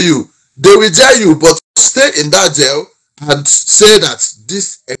will jail you. They will jail you, but stay in that jail and say that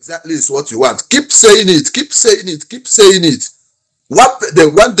this exactly is what you want. Keep saying it, keep saying it, keep saying it.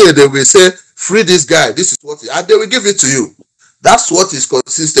 One day they will say, free this guy, this is what, and they will give it to you. That's what is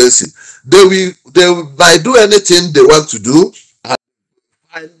consistency. They will by do anything they want to do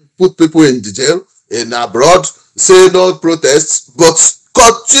and put people in the jail, in abroad, say no protests, but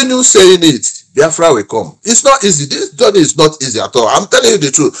continue saying it. Biafra will come. It's not easy. This journey is not easy at all. I'm telling you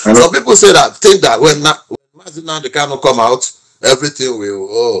the truth. Some people think that when Mazi Methuselah Ipob come out, everything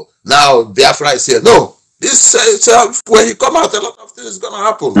will, now Biafra is here. No. When he come out, a lot of things is going to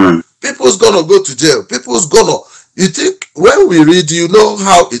happen. People's going to go to jail. You think, when we read, you know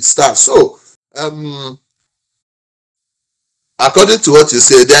how it starts. So, according to what you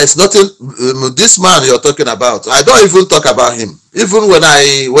say, there is nothing. This man you're talking about, I don't even talk about him. Even when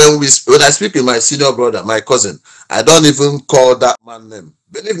I speak with my senior brother, my cousin, I don't even call that man name.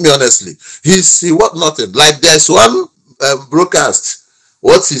 Believe me honestly, he what nothing. Like there's one broadcast.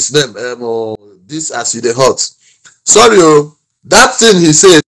 What's his name? This as you the hot. Sorry, that thing he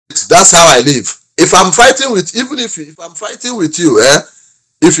said. That's how I live. If I'm fighting with, if I'm fighting with you,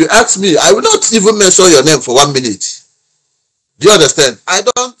 if you ask me, I will not even mention your name for 1 minute. Do you understand? I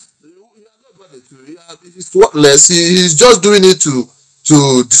don't. He's worthless. He's just doing it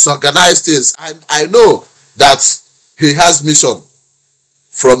to disorganize things. I know that he has mission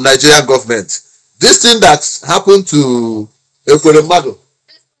from Nigerian government. This thing that happened to Ekweremadu.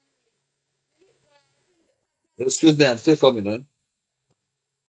 Excuse me, I'm still coming on.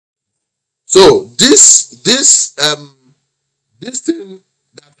 So this thing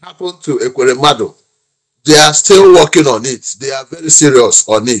that happened to Ekweremadu, they are still working on it. They are very serious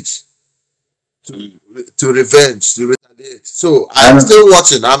on it to revenge, to retaliate. So I'm still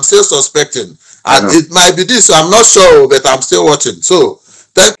watching. I'm still suspecting, and it might be this. I'm not sure, but I'm still watching. So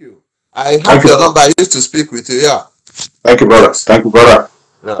thank you. I have your number. I used to speak with you. Yeah. Thank you, brother. Thank you, brother.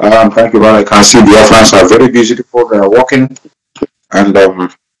 Yeah. Thank you, brother. I can see the Biafrans are very busy. People they are working and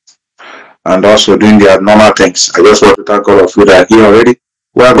also doing their normal things. I just want to thank all of you that are here already.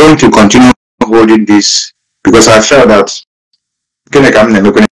 We are going to continue holding this because I felt that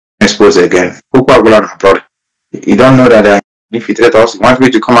can expose again. You don't know that they are infiltrators. You want me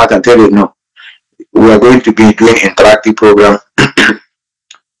to come out and tell you no. We are going to be doing interactive program.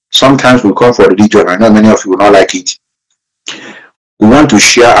 Sometimes we come for religion. I know many of you will not like it. We want to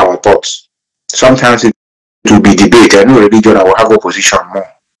share our thoughts. Sometimes it will be debate. I know religion I will have opposition more,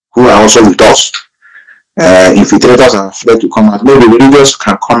 who are also with us. Infiltrators are afraid to come out. Maybe religious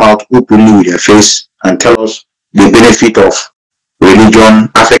can come out openly with their face and tell us the benefit of religion,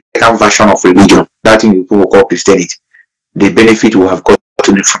 African version of religion. That thing people will call Christianity. The benefit we have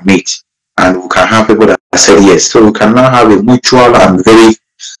gotten from it. And we can have people that say yes. So we can now have a mutual and very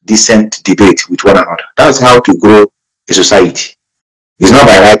decent debate with one another. That's how to grow a society. It's not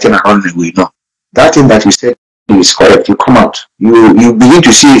by writing around the way, no. That thing that you said is correct. You come out. You begin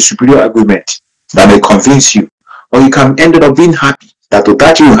to see a superior argument that may convince you. Or you can end up being happy that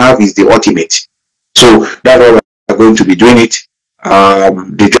that you have is the ultimate. So that's why we're going to be doing it.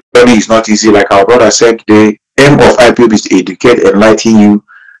 The journey is not easy. Like our brother said, the aim of IPOB is to educate, enlighten you,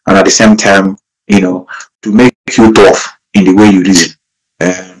 and at the same time, to make you tough in the way you reason.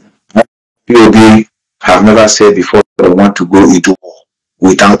 IPOB have never said before they want to go into war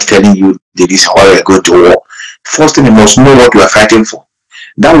without telling you that is how you go to war. First thing, you must know what you are fighting for.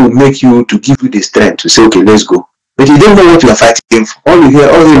 That will make you to give you the strength to say, okay, let's go. But you don't know what you are fighting for. All you hear,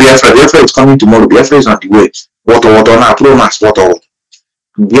 Biafra is coming tomorrow. Biafra is on the way. What, now, promise, what.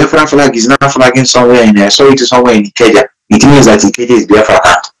 Biafra flag is not flagging somewhere in there. So it is somewhere in Ikeja. It means that Ikeja is Biafra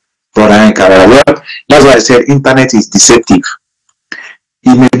land. Well, that's why I said internet is deceptive.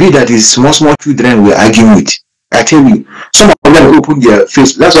 It may be that it's small children we're arguing with. I tell you, some of them open their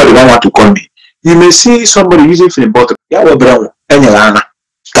face. That's why they don't want to call me. You may see somebody using film bottle.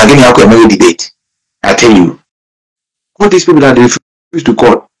 Debate. I tell you, all these people that they refuse to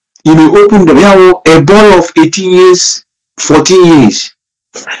call. You may open them. A ball of 18 years, 14 years.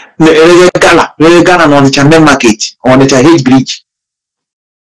 Ghana on the Channel Market, on the Hage Bridge.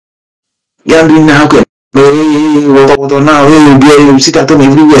 Now, sit at home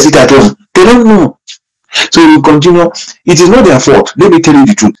everywhere, sit at home. They don't know. So we continue. It is not their fault. Let me tell you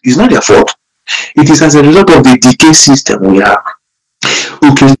the truth. It's not their fault. It is as a result of the decay system we have.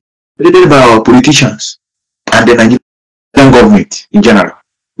 Okay, created by our politicians and the Nigerian government in general.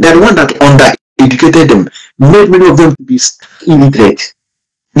 They are the one that under-educated them, made many of them to be illiterate.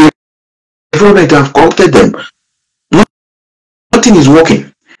 The government have corrupted them. Nothing is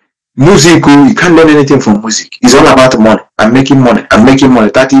working. Music, you can't learn anything from music. It's all about money. I'm making money.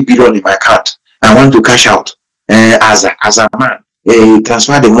 30 billion in my account. I want to cash out as a man.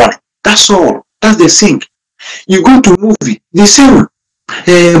 Transfer the money. That's all. That's the thing. You go to movie, the same.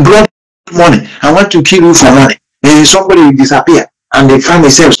 Blood money. I want to kill you for money. Somebody will disappear and they find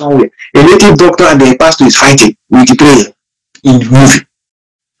themselves somewhere. A native doctor and the pastor is fighting with the prayer in the movie.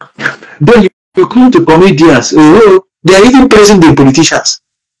 Then you come to comedians. They are even praising the politicians.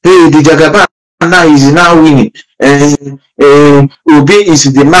 The Jagaban now is now winning. Obi is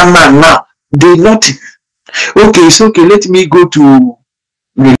the man now. They nothing. Okay, it's okay. Let me go to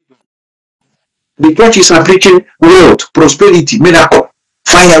the churches are preaching wealth, prosperity, miracle.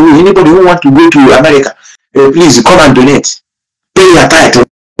 Fire away. Anybody who want to go to America, please come and donate. Pay your tithe,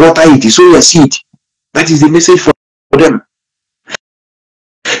 water it, sow your seed. That is the message for them.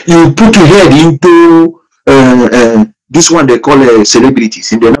 You put your head into this one they call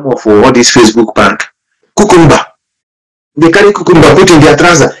celebrities in the name of all this Facebook bank. Cucumber. They carry cucumber, put in their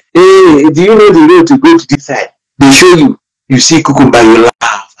trouser. Hey, do you know the road to go to this side? They show you. You see cucumber, you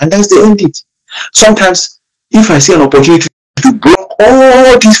laugh. And that's the end it. Sometimes, if I see an opportunity to block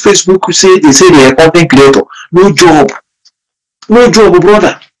all these Facebook who say they are content creator, no job,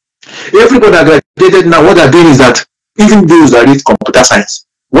 brother. Everybody that graduated now, what they're doing is that Even those that read computer science,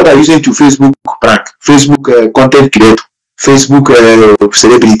 what are using to Facebook prank, Facebook content creator, Facebook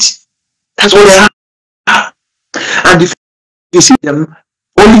celebrity. That's what they are. And if you see them,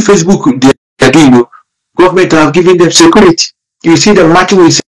 only Facebook they're doing, government have given them security. You see them matching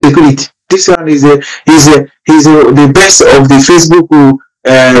with security. This one is the best of the Facebook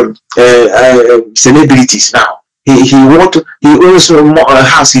celebrities now. He owns a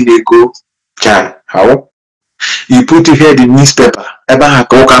house in the go. How? You put your head in newspaper.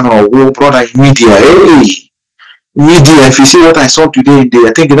 Brother in media. Hey, media. If you see what I saw today,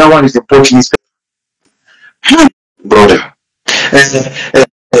 I think that one is the Punch newspaper. Brother, a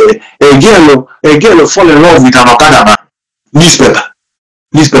girl fall in love with an Okada man.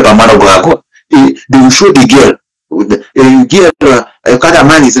 Newspaper man of God. They will show the girl. Okada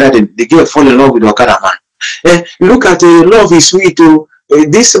man is riding. The girl fall in love with the Okada man. Look at love is sweet.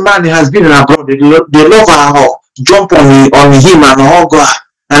 This man has been abroad. They love her. Jump on him and hug her.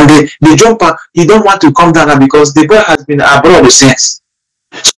 And the jumper, he don't want to come down because the boy has been abroad since.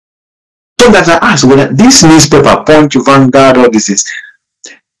 So that I asked, well, this newspaper, Punch, Vanguard, all this is,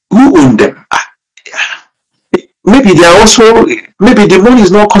 who own them? Maybe they are also, maybe the money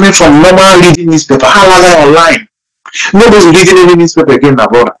is not coming from normal reading newspaper. How are they online? Nobody's reading any newspaper again, my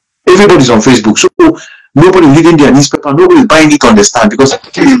brother. Everybody's on Facebook. So nobody's reading their newspaper. Nobody's buying it on the stand because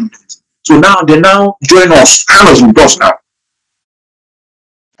so now they now join us, hands with us now.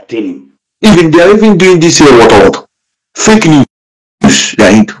 I tell you. Even they are even doing this here, what? Fake news they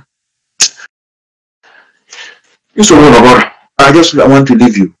are into. So, I want to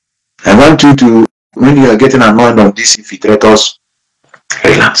leave you. I want you to, when you are getting annoyed on these infiltrators,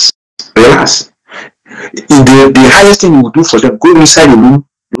 relax. The highest thing you will do for them, go inside the room,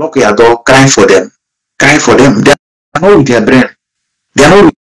 lock your door, cry for them. They are not with their brain.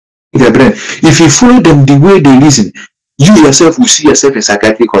 If you follow them the way they listen, you yourself will see yourself a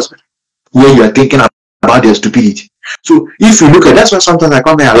psychiatric hospital where you are thinking about their stupidity. So if you look at, that's why sometimes I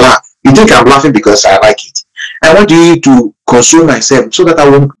come here and laugh. You think I'm laughing because I like it. I want you to console myself so that I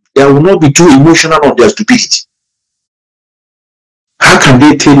will not be too emotional on their stupidity. How can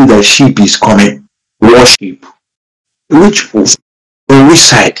they tell you that sheep is coming? Worship. On which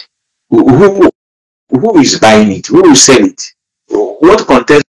side? Who is buying it? Who will sell it? What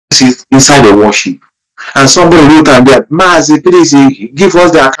context is inside the worship? And somebody wrote and that, Mazi, please give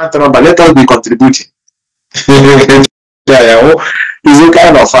us the account number. Let us be contributing. It's a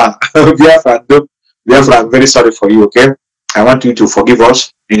kind of fun. Biafra, I'm very sorry for you, okay? I want you to forgive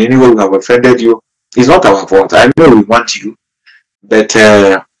us in any way we have offended you. It's not our fault. I know we want you, but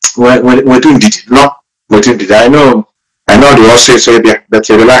we're doing it. No, we're doing it. I know they all say so, but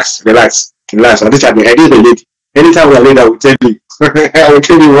relax. I think I did a lady. Anytime we're late, I will tell you. I will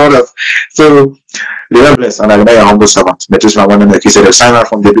tell you what of. So, the bless and I your humble servant. Methuselah Ipob, he said, a sign out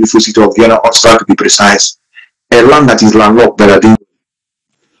from the beautiful city of Vienna, Austria, to be precise. A land that is landlocked, better than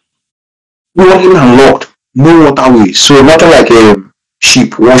we are landlocked, no waterways. So nothing like a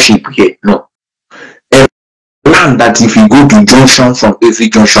sheep worship here. No. A land that if you go to junction from every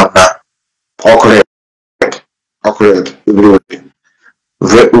junction now, occurred,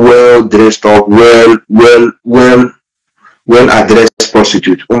 well dressed up, well addressed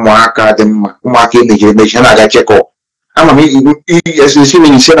prostitute. Umaka check up. I mean, as you see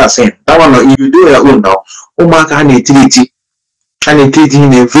when you say that same, that one you do your own now. Umaka and it is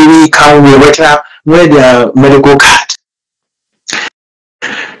in a very calm way, where their medical card.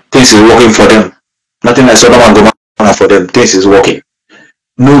 Things is working for them. Nothing like someone go for them. Things is working.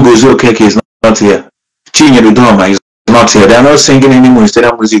 No Gozo Cake is not here. Chinya the Doma is not here. They are not singing any more instead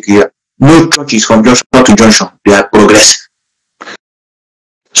of music here. No churches from junction to junction. They are progressing.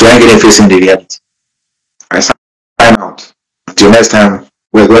 So I get facing the reality. I sign out. Until next time,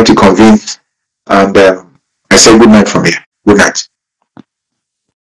 we're going to convene and I say good night from here. Good night.